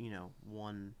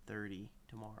 1:30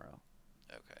 tomorrow.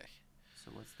 Okay.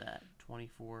 So what's that?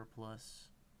 24 plus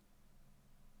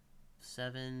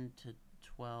 7 to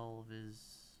 12 is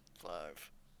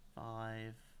 5.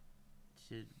 5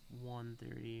 to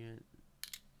 1:30.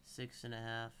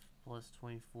 6.5 plus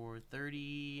 24,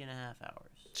 30.5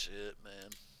 hours. Shit, man.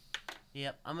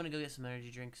 Yep, I'm gonna go get some energy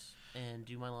drinks and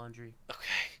do my laundry.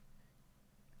 Okay.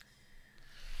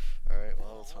 Alright,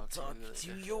 well, I'll talk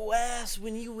to your ass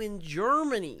when you in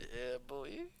Germany. Yeah,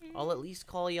 boy. I'll at least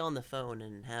call you on the phone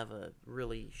and have a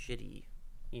really shitty,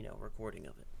 recording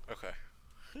of it. Okay.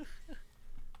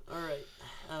 Alright.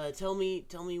 Tell me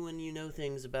when you know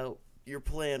things about your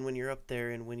plan when you're up there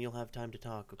and when you'll have time to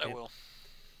talk, okay? I will.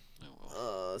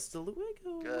 Hasta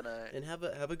luego. Good night. And have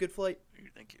a good flight.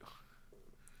 Thank you.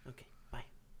 Okay, bye.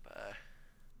 Bye.